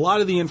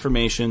of the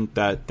information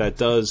that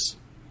does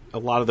a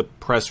lot of the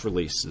press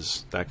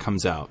releases that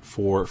comes out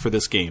for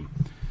this game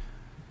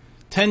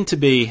tend to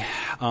be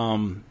a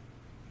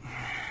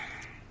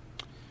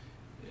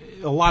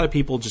lot of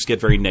people just get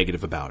very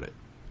negative about it.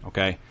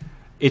 Okay.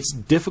 It's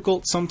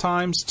difficult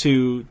sometimes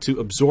to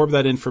absorb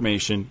that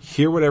information,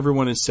 hear what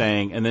everyone is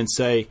saying, and then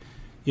say,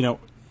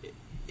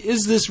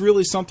 is this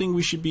really something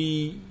we should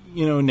be,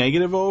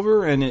 negative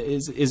over? And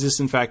is this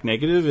in fact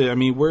negative? I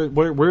mean,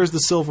 where's the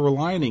silver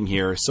lining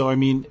here? So, I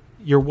mean,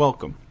 you're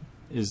welcome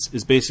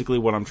is basically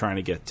what I'm trying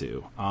to get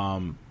to.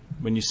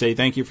 When you say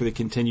thank you for the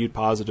continued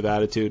positive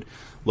attitude,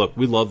 look,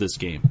 we love this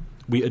game.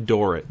 We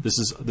adore it. This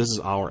is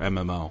our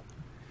MMO.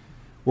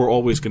 We're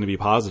always going to be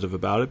positive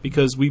about it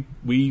because we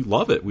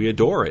love it, we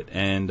adore it,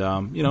 and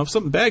if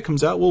something bad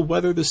comes out, we'll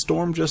weather the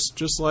storm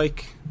just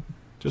like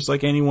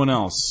anyone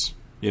else.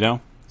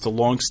 It's a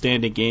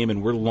long-standing game,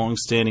 and we're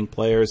long-standing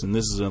players, and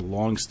this is a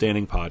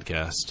long-standing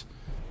podcast,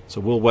 so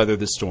we'll weather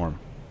the storm.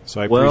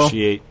 So I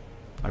appreciate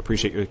I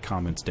appreciate your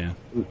comments, Dan.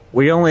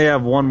 We only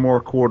have one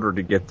more quarter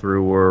to get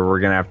through where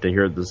we're going to have to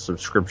hear the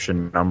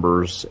subscription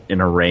numbers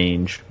in a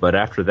range. But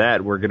after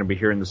that, we're going to be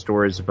hearing the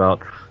stories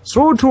about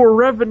SWTOR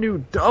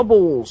revenue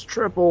doubles,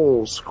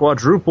 triples,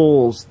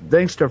 quadruples,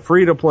 thanks to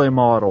free-to-play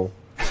model.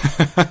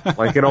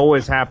 Like it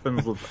always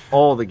happens with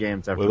all the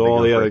games after with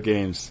all the other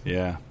games.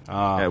 Yeah.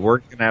 Yeah, we're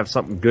going to have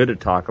something good to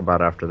talk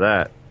about after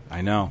that.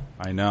 I know.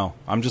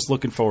 I'm just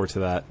looking forward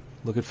to that.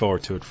 Looking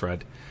forward to it,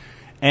 Fred.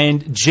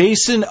 And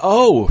Jason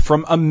O.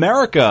 from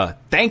America,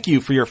 thank you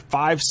for your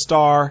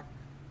 5-star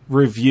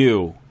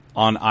review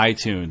on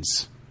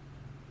iTunes.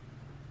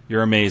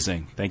 You're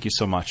amazing. Thank you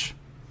so much.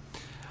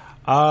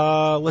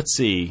 Let's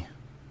see.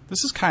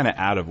 This is kind of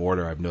out of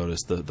order, I've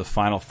noticed, the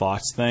final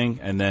thoughts thing,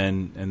 and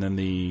then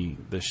the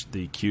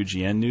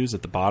QGN news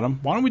at the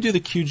bottom. Why don't we do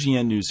the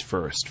QGN news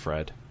first,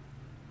 Fred?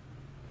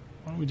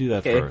 Why don't we do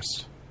that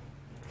first?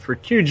 For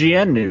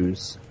QGN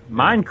news,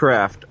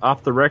 Minecraft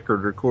Off the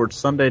Record records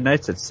Sunday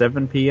nights at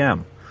 7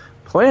 p.m.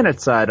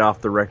 PlanetSide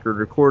Off the Record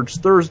records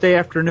Thursday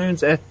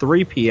afternoons at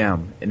 3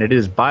 p.m. And it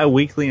is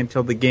bi-weekly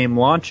until the game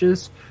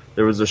launches.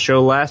 There was a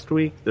show last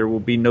week. There will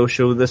be no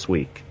show this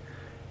week.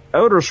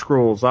 Elder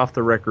Scrolls Off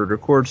the Record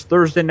records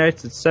Thursday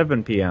nights at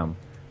 7 p.m.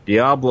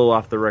 Diablo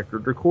Off the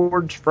Record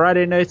records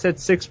Friday nights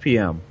at 6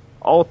 p.m.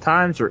 All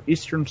times are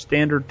Eastern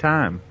Standard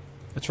Time.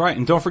 That's right.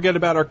 And don't forget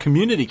about our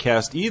community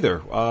cast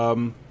either.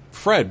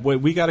 Fred,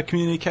 we got a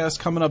community cast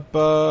coming up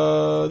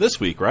this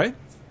week, right?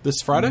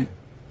 This Friday?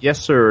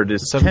 Yes, sir. It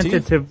is 17th?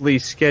 tentatively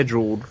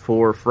scheduled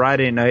for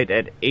Friday night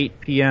at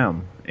 8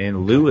 p.m.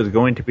 And Lou is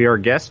going to be our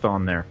guest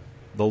on there.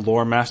 The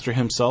lore master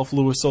himself,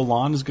 Louis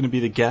Solon, is going to be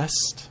the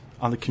guest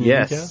on the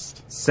community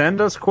cast?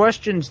 Send us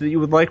questions that you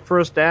would like for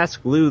us to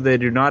ask Lou. They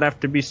do not have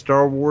to be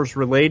Star Wars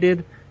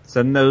related.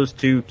 Send those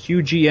to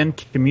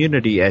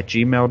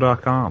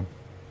qgncommunity@gmail.com.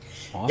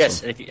 Awesome.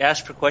 Yes, and if you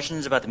ask for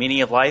questions about the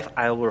meaning of life,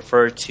 I will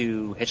refer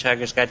to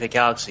Hitchhiker's Guide to the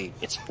Galaxy.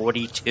 It's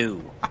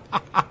 42.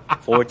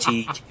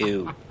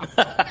 42.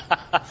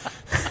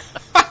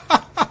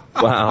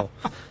 Wow.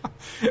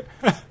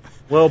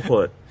 Well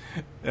put.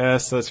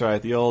 Yes, that's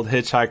right. The old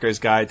Hitchhiker's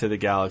Guide to the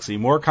Galaxy.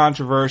 More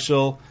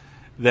controversial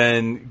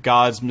than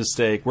God's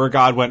Mistake, Where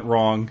God Went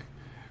Wrong.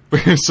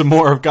 Some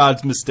more of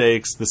God's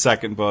Mistakes, the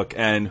second book,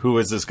 and Who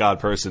Is This God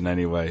Person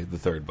Anyway, the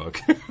third book.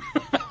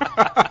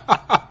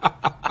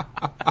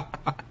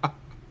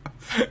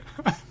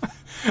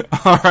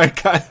 All right,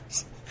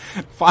 guys.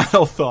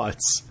 Final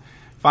thoughts.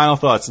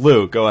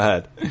 Lou, go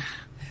ahead.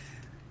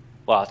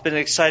 Well, it's been an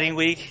exciting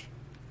week.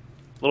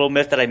 Little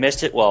myth that I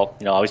missed it. Well,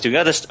 I was doing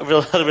other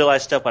real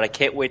life stuff, but I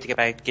can't wait to get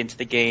back into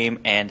the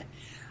game. And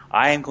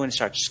I am going to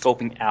start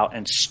scoping out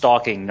and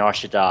stalking Nar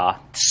Shaddaa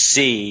to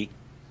see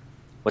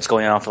what's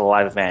going on for the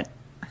live event.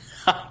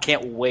 I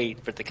can't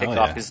wait for it to kick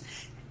off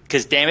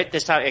because damn it,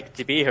 this time I get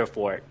to be here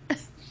for it.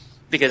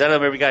 Because I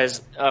don't remember you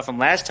guys from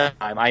last time.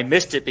 I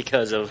missed it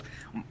because of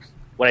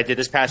what I did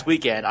this past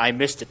weekend. I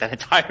missed it that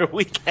entire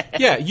weekend.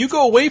 Yeah, you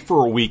go away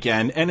for a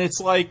weekend, and it's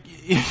like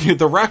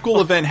the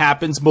Rakul event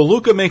happens,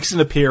 Maluka makes an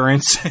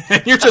appearance,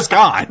 and you're just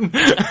gone.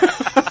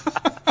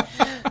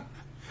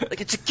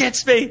 Like, it's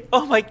against me.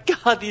 Oh my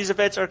God, these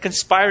events are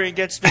conspiring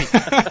against me.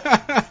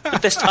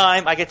 But this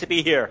time, I get to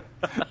be here.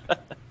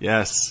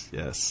 Yes.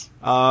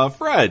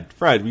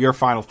 Fred, your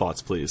final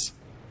thoughts, please.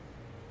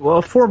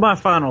 Well, for my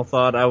final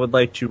thought, I would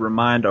like to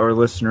remind our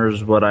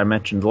listeners what I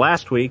mentioned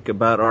last week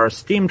about our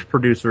esteemed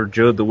producer,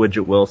 Joe the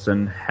Widget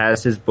Wilson,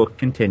 has his book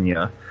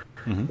Continua,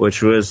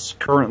 which was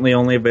currently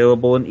only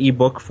available in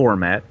ebook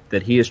format,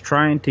 that he is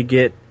trying to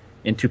get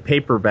into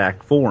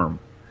paperback form.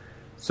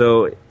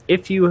 So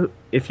if you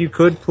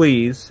could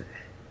please,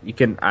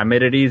 I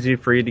made it easy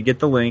for you to get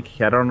the link.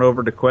 Head on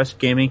over to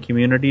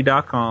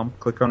questgamingcommunity.com,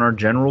 click on our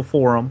general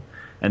forum,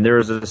 and there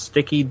is a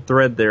sticky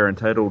thread there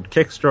entitled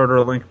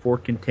Kickstarter link for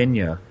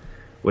Continua,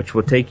 which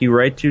will take you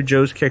right to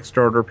Joe's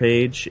Kickstarter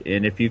page.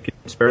 And if you can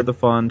spare the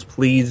funds,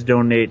 please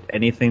donate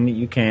anything that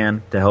you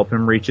can to help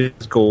him reach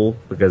his goal,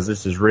 because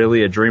this is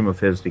really a dream of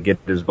his to get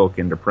his book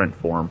into print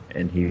form,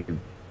 and he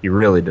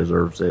really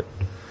deserves it.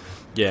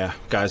 Yeah,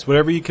 guys,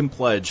 whatever you can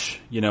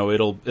pledge,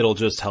 it'll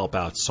just help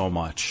out so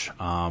much.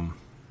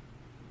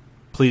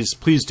 Please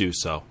do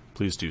so.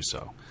 Please do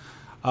so.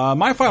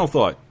 My final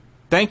thought.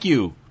 Thank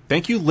you,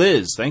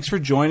 Liz. Thanks for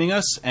joining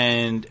us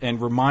and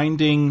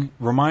reminding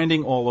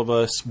all of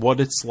us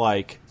what it's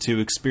like to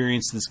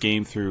experience this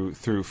game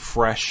through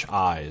fresh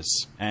eyes.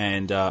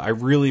 And I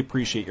really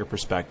appreciate your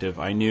perspective.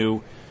 I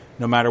knew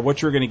no matter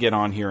what you were going to get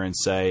on here and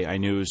say, I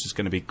knew it was just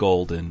going to be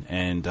golden.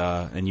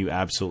 And you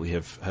absolutely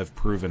have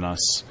proven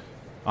us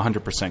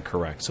 100%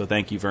 correct. So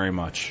thank you very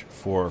much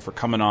for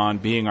coming on,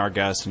 being our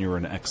guest, and you were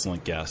an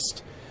excellent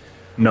guest.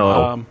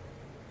 No.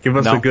 Give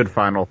us a good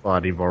final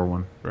thought,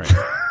 Evorwin. Right.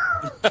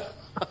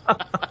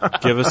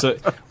 Give us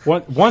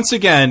once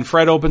again,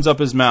 Fred opens up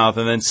his mouth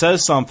and then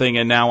says something,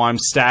 and now I'm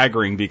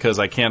staggering because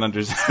I can't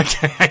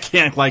understand. I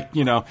can't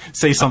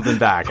say something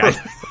back.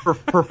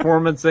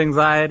 Performance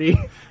anxiety.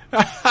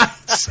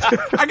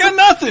 I got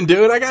nothing,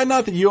 dude. I got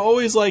nothing. You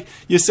always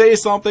you say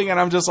something, and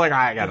I'm just like,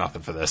 I got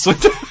nothing for this.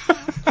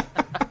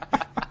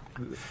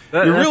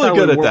 You're really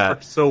good at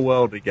that. So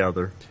well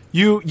together.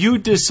 You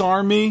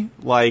disarm me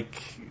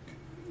like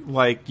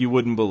you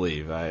wouldn't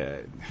believe.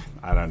 I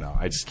don't know.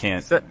 I just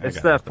can't.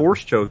 It's that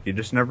force choke. You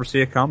just never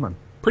see it coming.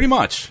 Pretty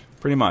much.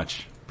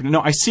 But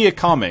no, I see it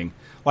coming.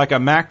 Like a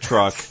Mack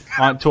truck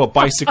onto a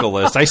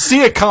bicyclist. I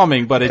see it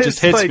coming, but it just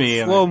hits like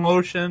me. Slow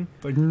motion.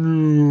 Like,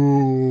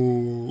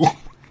 no.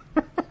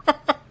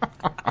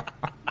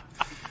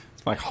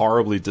 It's my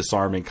horribly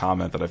disarming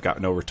comment that I've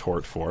got no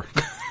retort for.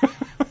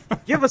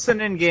 Give us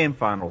an in-game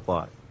final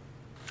thought.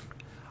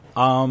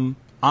 I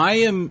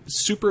am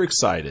super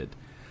excited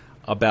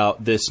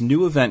about this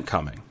new event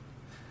coming.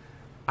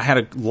 I had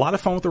a lot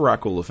of fun with the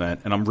Rackle event,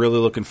 and I'm really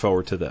looking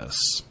forward to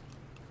this.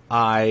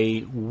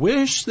 I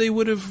wish they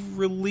would have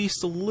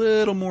released a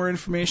little more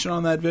information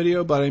on that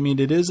video, but I mean,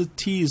 it is a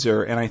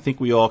teaser, and I think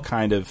we all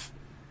kind of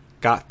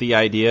got the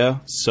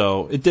idea,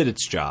 so it did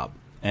its job,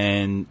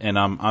 and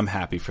I'm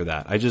happy for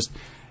that. I'm just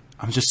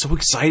so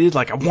excited.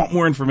 Like, I want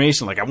more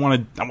information. Like, I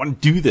want to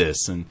do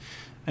this, and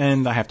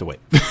I have to wait.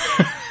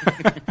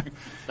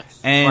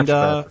 And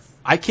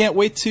I can't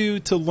wait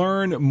to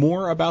learn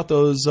more about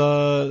those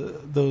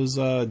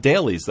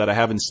dailies that I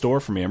have in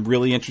store for me. I'm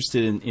really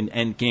interested in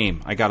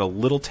Endgame. I got a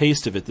little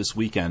taste of it this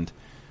weekend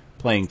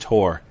playing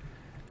Tor,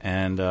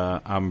 and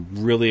I'm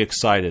really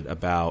excited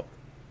about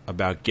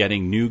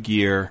getting new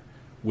gear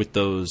with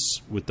those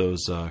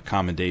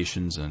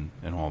commendations and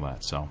all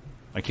that. So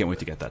I can't wait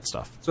to get that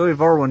stuff. So,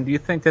 Varwin, do you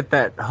think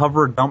that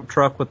hover dump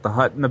truck with the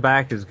hut in the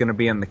back is going to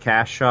be in the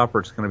cash shop, or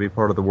it's going to be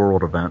part of the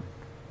World event?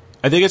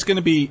 I think it's going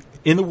to be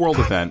in the World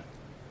event,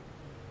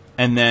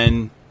 and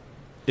then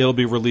it'll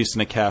be released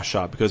in a cash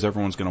shop because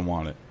everyone's going to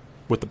want it.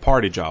 With the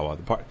Party Jawa.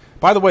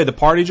 By the way, the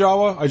Party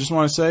Jawa, I just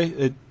want to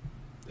say,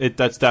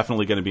 that's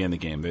definitely going to be in the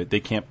game. They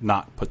can't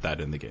not put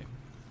that in the game.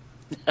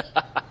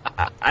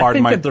 I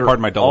think they're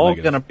all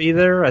going to be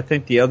there. I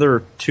think the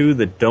other two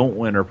that don't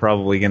win are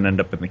probably going to end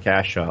up in the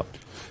cash shop.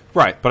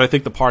 Right, but I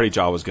think the Party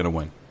Jawa is going to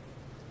win.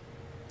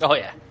 Oh,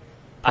 yeah.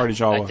 Party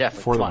Jawa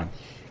for the win.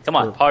 Come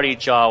on, Party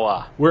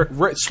Jawa.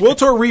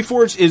 SWTOR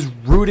Reforged is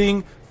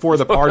rooting for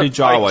the Party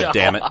Jawa,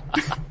 damn it.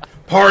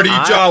 Party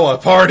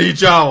Jawa.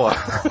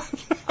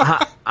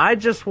 I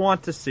just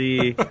want to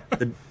see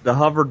the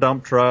hover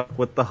dump truck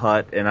with the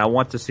hut, and I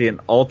want to see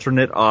an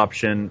alternate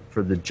option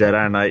for the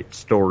Jedi Knight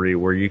story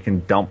where you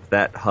can dump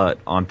that hut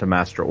onto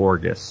Master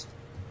Orgus.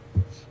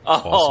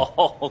 Oh,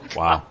 awesome.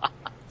 Wow.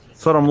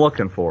 That's what I'm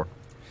looking for.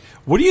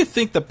 What do you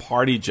think the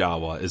Party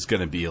Jawa is going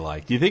to be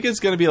like? Do you think it's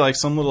going to be like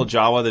some little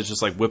Jawa that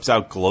just like whips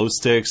out glow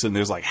sticks and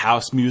there's like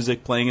house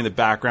music playing in the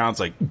background? It's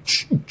like...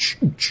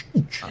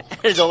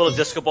 There's a little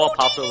disco ball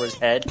pops over his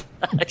head.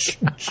 It's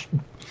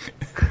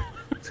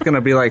going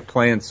to be like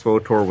playing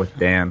SWTOR with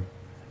Dan.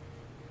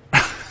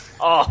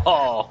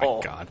 Oh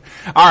my God.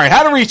 All right,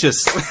 how to reach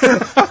us?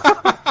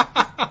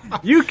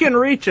 You can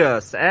reach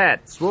us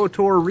at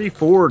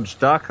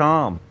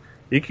SWTORReforged.com.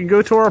 You can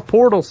go to our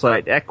portal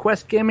site at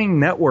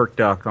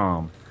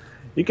QuestGamingNetwork.com.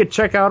 You can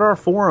check out our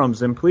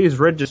forums and please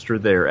register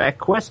there at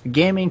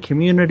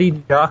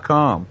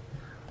QuestGamingCommunity.com.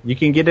 You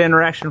can get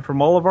interaction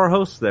from all of our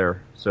hosts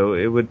there, so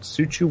it would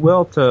suit you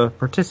well to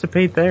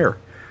participate there.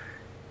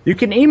 You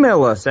can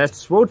email us at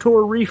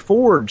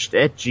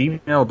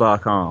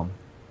SWTORReforged@gmail.com.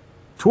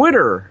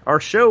 Twitter, our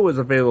show is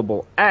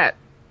available at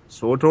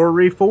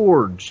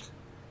SWTORReforged.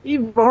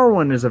 Eve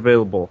Varwin is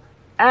available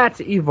at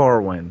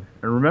Evarwin.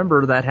 And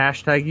remember that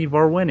hashtag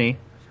Evarwinny.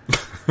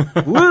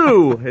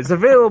 Lou is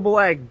available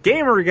at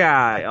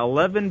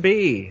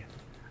GamerGuy11B.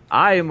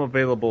 I am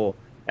available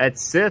at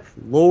Sith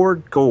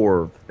Lord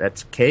Gorv.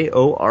 That's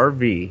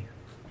Korv.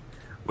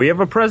 We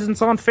have a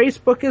presence on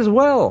Facebook as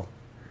well.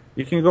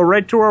 You can go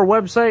right to our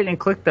website and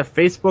click the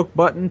Facebook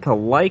button to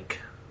like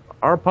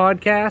our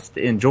podcast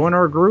and join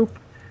our group.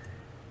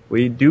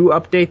 We do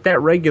update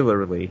that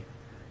regularly.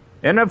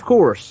 And of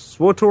course,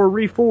 SWTOR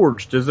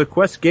Reforged is a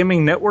Quest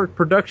Gaming Network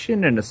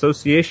production in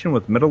association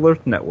with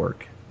Middle-earth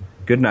Network.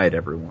 Good night,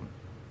 everyone.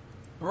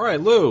 All right,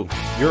 Lou,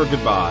 your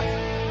goodbye.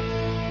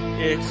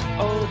 It's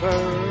over,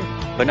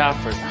 but not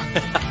for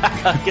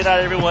Good night,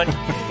 everyone.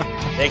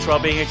 Thanks for all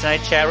being here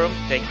tonight, chat room.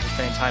 Thank you for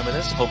spending time with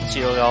us. Hope to see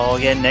you all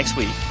again next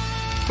week.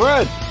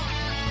 Fred.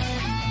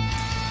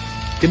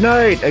 Good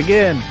night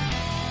again.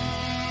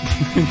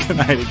 Good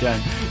night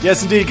again.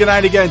 Yes, indeed. Good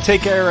night again.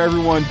 Take care,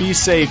 everyone. Be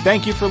safe.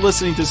 Thank you for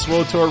listening to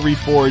SWTOR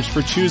Reforged,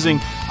 for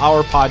choosing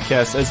our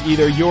podcast as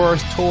either your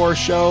Tor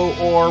show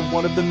or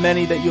one of the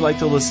many that you like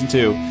to listen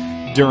to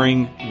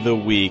during the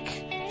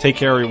week. Take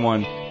care,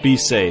 everyone. Be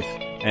safe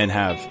and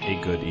have a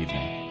good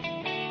evening.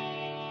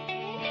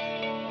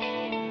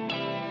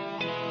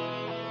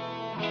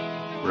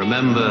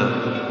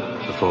 Remember,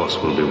 the Force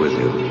will be with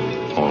you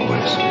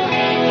always.